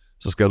goals.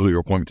 So schedule your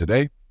appointment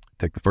today.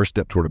 Take the first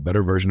step toward a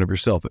better version of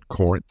yourself at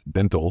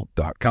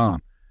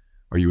corinthdental.com.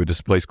 Are you a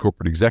displaced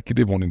corporate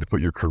executive wanting to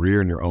put your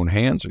career in your own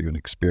hands? Are you an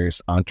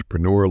experienced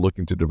entrepreneur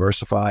looking to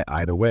diversify?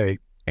 Either way,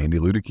 Andy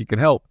Ludicky can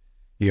help.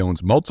 He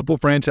owns multiple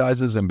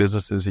franchises and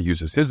businesses. He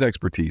uses his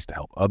expertise to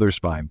help others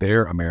find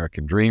their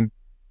American dream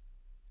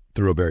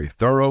through a very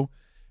thorough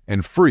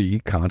and free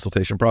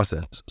consultation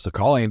process. So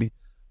call Andy,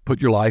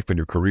 put your life and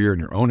your career in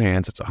your own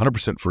hands. It's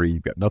 100% free.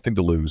 You've got nothing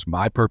to lose.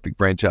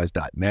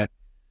 MyPerfectFranchise.net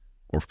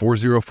or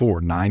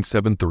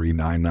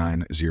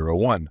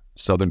 404-973-9901.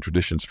 Southern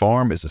Traditions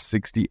Farm is a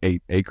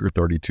 68-acre,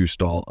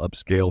 32-stall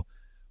upscale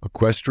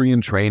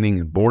equestrian training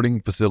and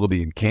boarding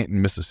facility in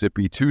Canton,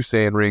 Mississippi. 2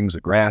 sand rings,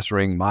 a grass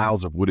ring,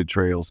 miles of wooded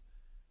trails.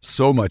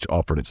 So much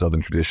offered at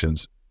Southern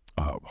Traditions.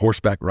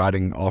 Horseback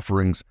riding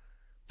offerings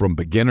from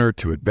beginner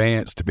to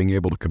advanced to being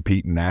able to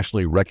compete in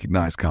nationally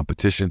recognized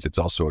competitions. It's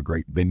also a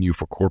great venue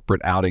for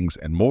corporate outings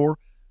and more.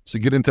 So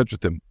get in touch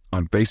with them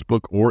on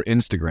Facebook or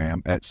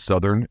Instagram at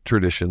Southern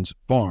Traditions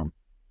Farm.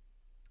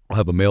 I'll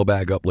have a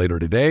mailbag up later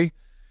today.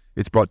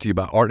 It's brought to you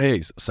by Art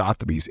Hayes,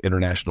 Sotheby's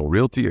International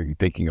Realty. Are you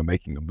thinking of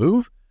making a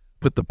move?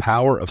 Put the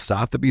power of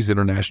Sotheby's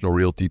International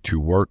Realty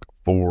to work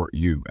for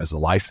you. As a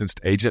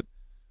licensed agent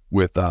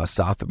with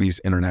Sotheby's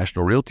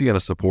International Realty and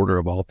a supporter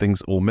of all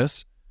things Ole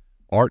Miss,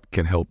 Art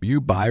can help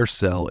you buy or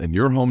sell in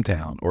your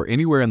hometown or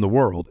anywhere in the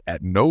world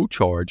at no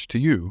charge to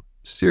you.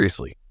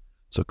 Seriously.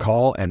 So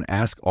call and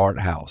ask Art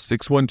how.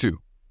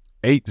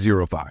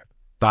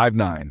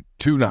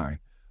 612-805-5929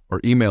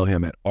 or email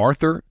him at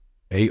Arthur,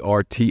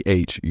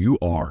 ARTHUR.Hayes,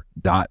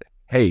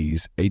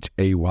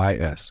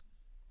 HAYS,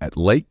 at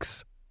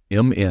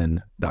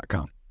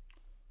lakesmn.com.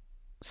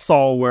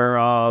 Saw where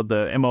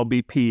the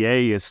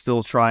MLBPA is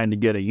still trying to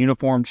get a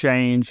uniform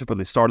change for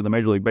the start of the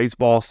Major League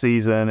Baseball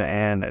season,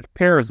 and it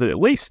appears that at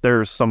least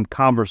there's some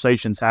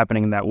conversations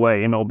happening in that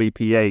way.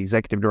 MLBPA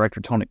Executive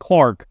Director Tony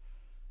Clark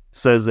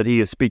says that he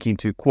is speaking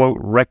to, quote,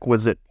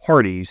 requisite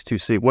parties to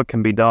see what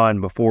can be done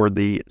before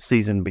the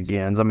season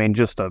begins. I mean,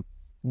 just a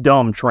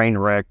dumb train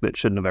wreck that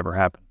shouldn't have ever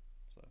happened.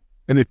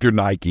 And if you're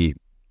Nike,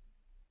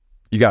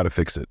 you got to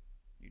fix it.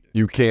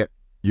 You can't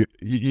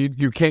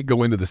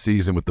go into the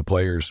season with the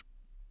players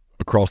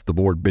across the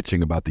board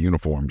bitching about the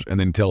uniforms and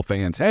then tell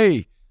fans,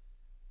 hey,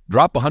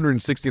 drop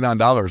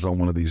 $169 on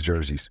one of these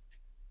jerseys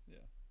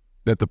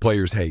that the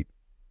players hate.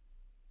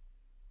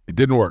 It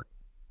didn't work.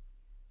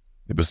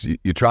 It was,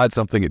 you tried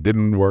something, it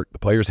didn't work. The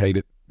players hate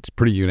it. It's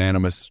pretty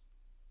unanimous.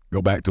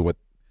 Go back to what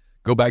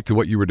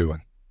you were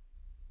doing.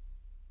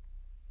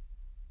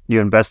 You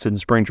invested in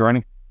spring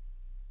training?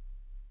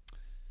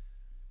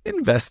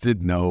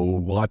 Invested? No.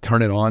 Will I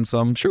turn it on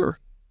some? Sure.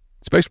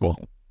 It's baseball.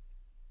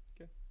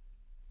 Okay.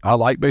 I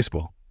like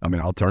baseball. I mean,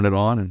 I'll turn it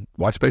on and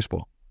watch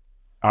baseball.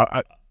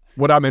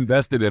 What I'm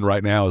invested in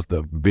right now is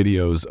the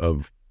videos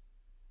of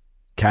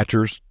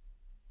catchers.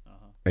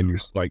 And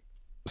like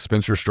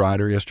Spencer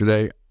Strider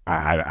yesterday.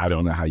 I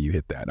don't know how you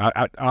hit that.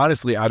 I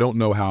honestly, I don't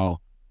know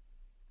how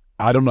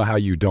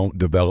you don't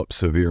develop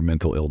severe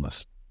mental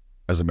illness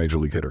as a major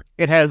league hitter.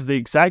 It has the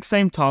exact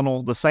same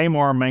tunnel, the same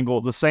arm angle,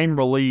 the same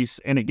release,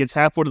 and it gets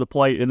halfway to the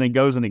plate and then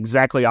goes in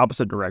exactly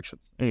opposite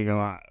directions. And you go,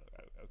 okay.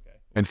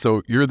 And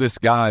so you're this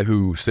guy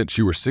who, since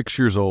you were 6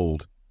 years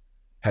old,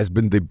 has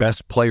been the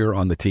best player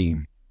on the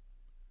team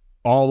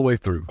all the way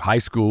through high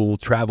school,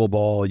 travel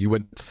ball. You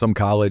went to some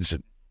college at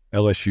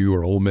LSU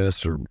or Ole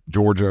Miss or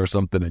Georgia or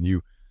something, and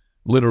you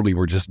literally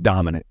were just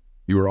dominant.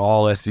 You were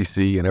all SEC,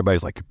 and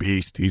everybody's like,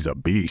 beast, he's a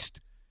beast.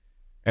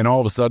 And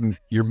all of a sudden,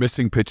 you're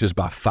missing pitches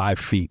by 5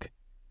 feet.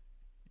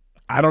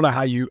 I don't know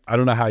how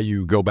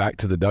you go back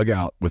to the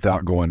dugout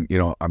without going,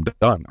 I'm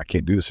done. I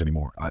can't do this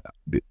anymore.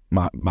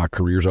 My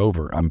career's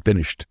over. I'm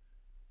finished.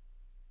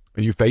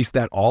 And you face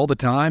that all the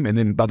time, and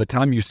then by the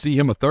time you see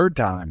him a third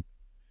time,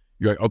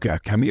 you're like, okay,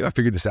 I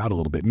figured this out a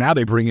little bit. Now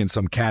they bring in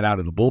some cat out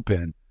of the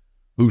bullpen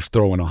who's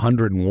throwing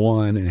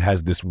 101 and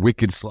has this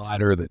wicked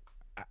slider that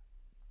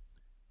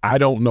I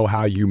don't know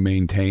how you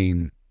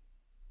maintain.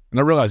 And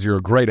I realize you're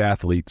a great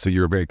athlete, so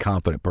you're a very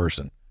confident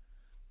person.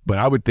 But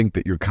I would think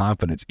that your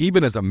confidence,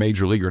 even as a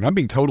major leaguer, and I'm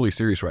being totally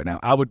serious right now,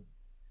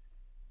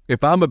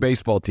 if I'm a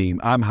baseball team,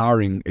 I'm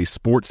hiring a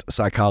sports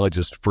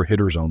psychologist for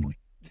hitters only.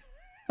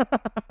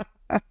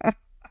 I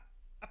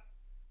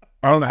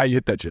don't know how you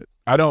hit that shit.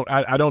 I don't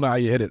know how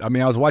you hit it. I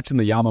mean, I was watching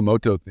the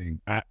Yamamoto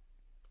thing.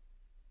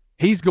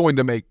 He's going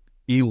to make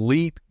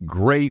elite,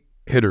 great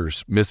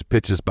hitters miss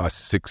pitches by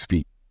 6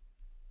 feet.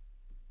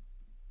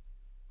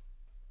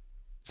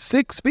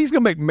 6 feet. He's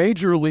going to make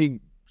major league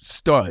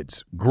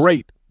studs,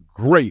 great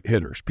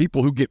hitters,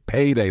 people who get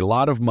paid a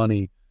lot of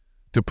money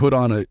to put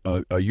on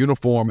a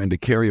uniform and to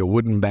carry a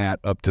wooden bat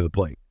up to the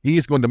plate.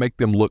 He's going to make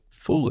them look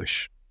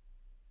foolish.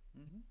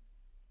 Mm-hmm.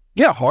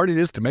 Yeah, how hard it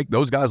is to make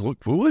those guys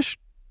look foolish.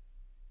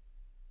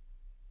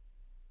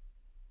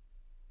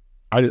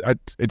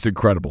 It's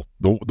incredible.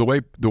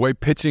 The way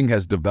pitching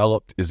has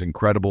developed is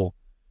incredible.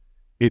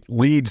 It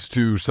leads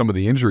to some of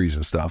the injuries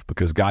and stuff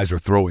because guys are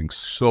throwing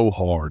so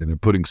hard and they're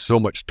putting so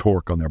much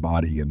torque on their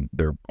body and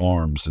their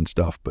arms and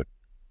stuff, but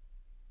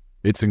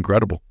it's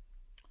incredible.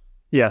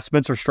 Yeah,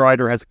 Spencer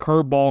Strider has a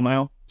curveball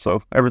now,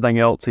 so everything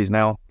else he's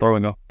now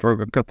throwing a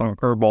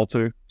curveball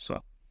too.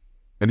 So,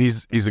 and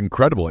he's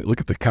incredible.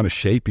 Look at the kind of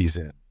shape he's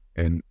in,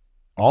 and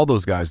all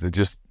those guys that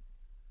just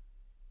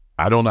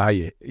I don't know how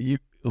you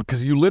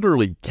because you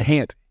literally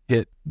can't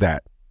hit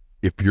that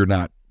if you're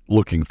not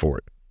looking for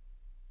it.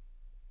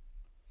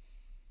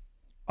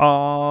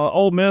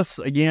 Ole Miss,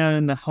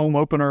 again, home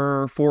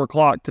opener, 4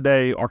 o'clock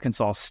today,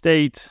 Arkansas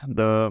State.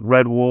 The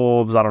Red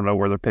Wolves, I don't know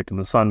where they're picked in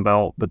the Sun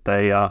Belt, but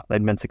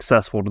they've been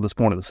successful to this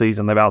point of the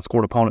season. They've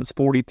outscored opponents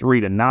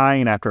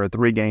 43-9 after a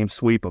 3-game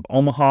sweep of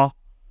Omaha,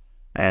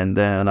 and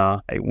then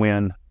a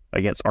win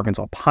against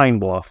Arkansas Pine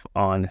Bluff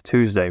on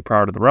Tuesday.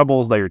 Prior to the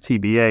Rebels, they are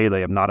TBA.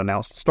 They have not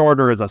announced a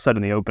starter. As I said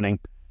in the opening,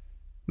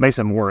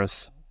 Mason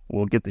Morris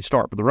will get the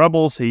start for the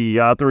Rebels. He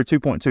threw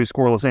 2.2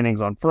 scoreless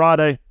innings on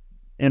Friday.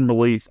 In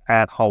relief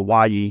at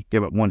Hawaii,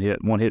 gave up one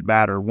hit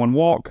batter, 1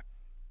 walk,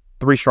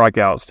 3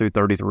 strikeouts to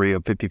 33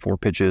 of 54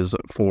 pitches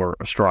for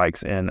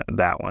strikes in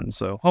that one.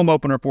 So home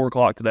opener, 4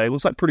 o'clock today.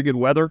 Looks like pretty good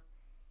weather.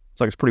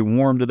 Looks like it's pretty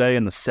warm today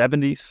in the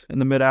 70s in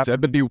the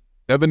mid-afternoon.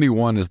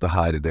 71 is the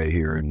high today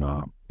here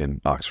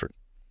in Oxford.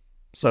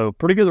 So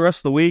pretty good the rest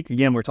of the week.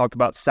 Again, we talked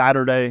about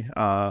Saturday.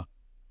 I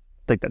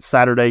think that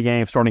Saturday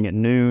game starting at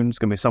noon is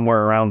going to be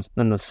somewhere around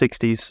in the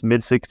 60s,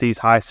 mid-60s,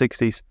 high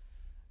 60s.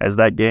 As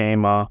that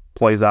game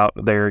plays out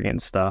there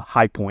against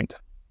High Point.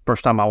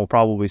 First time I will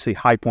probably see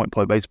High Point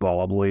play baseball,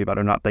 I believe. I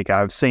do not think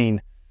I've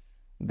seen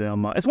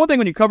them. It's one thing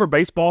when you cover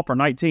baseball for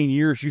 19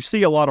 years, you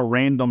see a lot of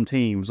random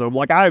teams. So,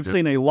 like I've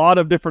seen a lot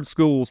of different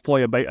schools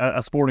play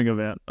a sporting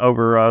event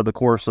over the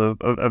course of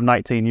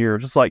 19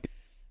 years. It's like,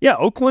 yeah,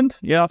 Oakland.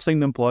 Yeah, I've seen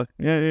them play.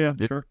 Yeah.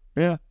 Sure.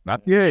 Yeah.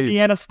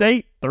 Indiana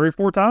State 3 or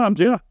 4 times.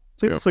 Yeah.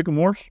 Seen the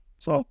Sycamores.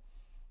 So,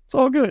 it's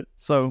all good.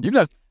 So you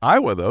guys,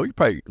 Iowa, though, you're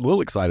probably a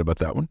little excited about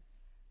that one.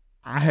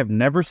 I have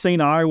never seen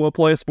Iowa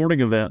play a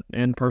sporting event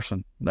in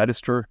person. That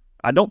is true.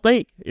 I don't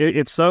think.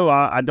 If so,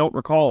 I don't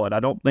recall it. I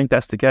don't think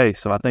that's the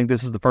case. So I think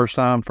this is the first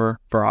time for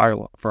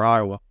Iowa.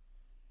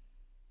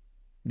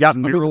 Got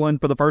Maryland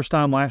for the first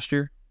time last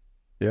year.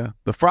 Yeah.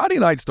 The Friday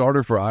night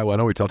starter for Iowa, I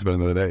know we talked about it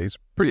the other day. It's a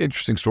pretty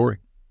interesting story.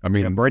 I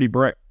mean, and Brady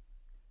Breck.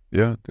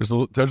 Yeah. There's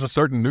a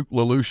certain Nuke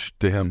LaLoosh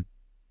to him.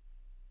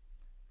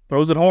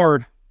 Throws it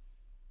hard.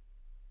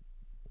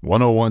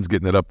 101's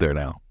getting it up there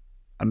now.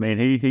 I mean,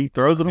 he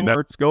throws it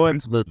hard. Go ahead.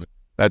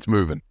 That's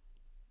moving.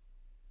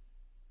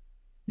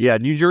 Yeah,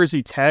 New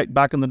Jersey Tech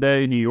back in the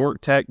day, New York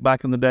Tech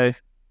back in the day.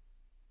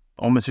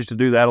 Ole Miss used to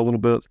do that a little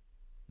bit.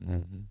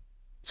 Mm-hmm.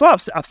 So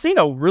I've seen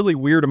a really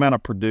weird amount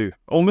of Purdue.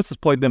 Ole Miss has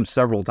played them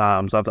several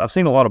times. I've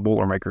seen a lot of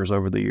Boilermakers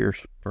over the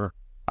years.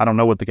 I don't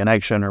know what the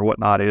connection or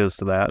whatnot is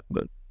to that,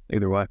 but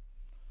either way.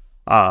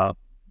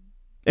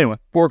 Anyway,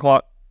 4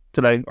 o'clock.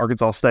 Today,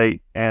 Arkansas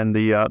State and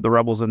the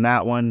Rebels in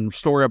that one.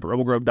 Story up at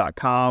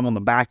rebelgrove.com on the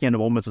back end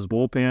of Ole Miss's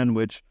bullpen,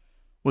 which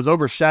was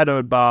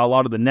overshadowed by a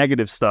lot of the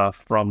negative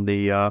stuff from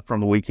the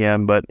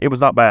weekend, but it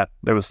was not bad.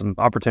 There was some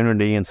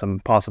opportunity and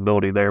some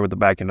possibility there with the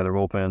back end of their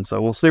bullpen.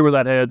 So we'll see where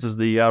that heads as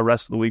the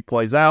rest of the week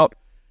plays out.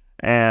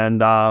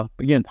 And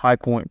again, High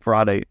Point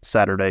Friday,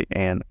 Saturday,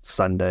 and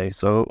Sunday.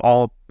 So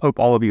hope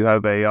all of you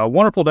have a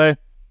wonderful day.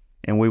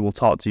 And we will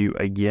talk to you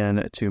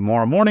again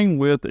tomorrow morning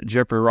with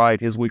Jeffrey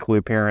Wright, his weekly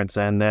appearance,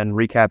 and then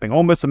recapping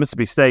Ole Miss and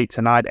Mississippi State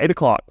tonight, 8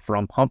 o'clock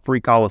from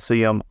Humphrey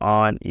Coliseum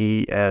on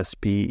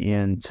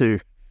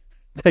ESPN2.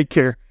 Take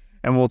care,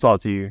 and we'll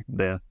talk to you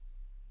then.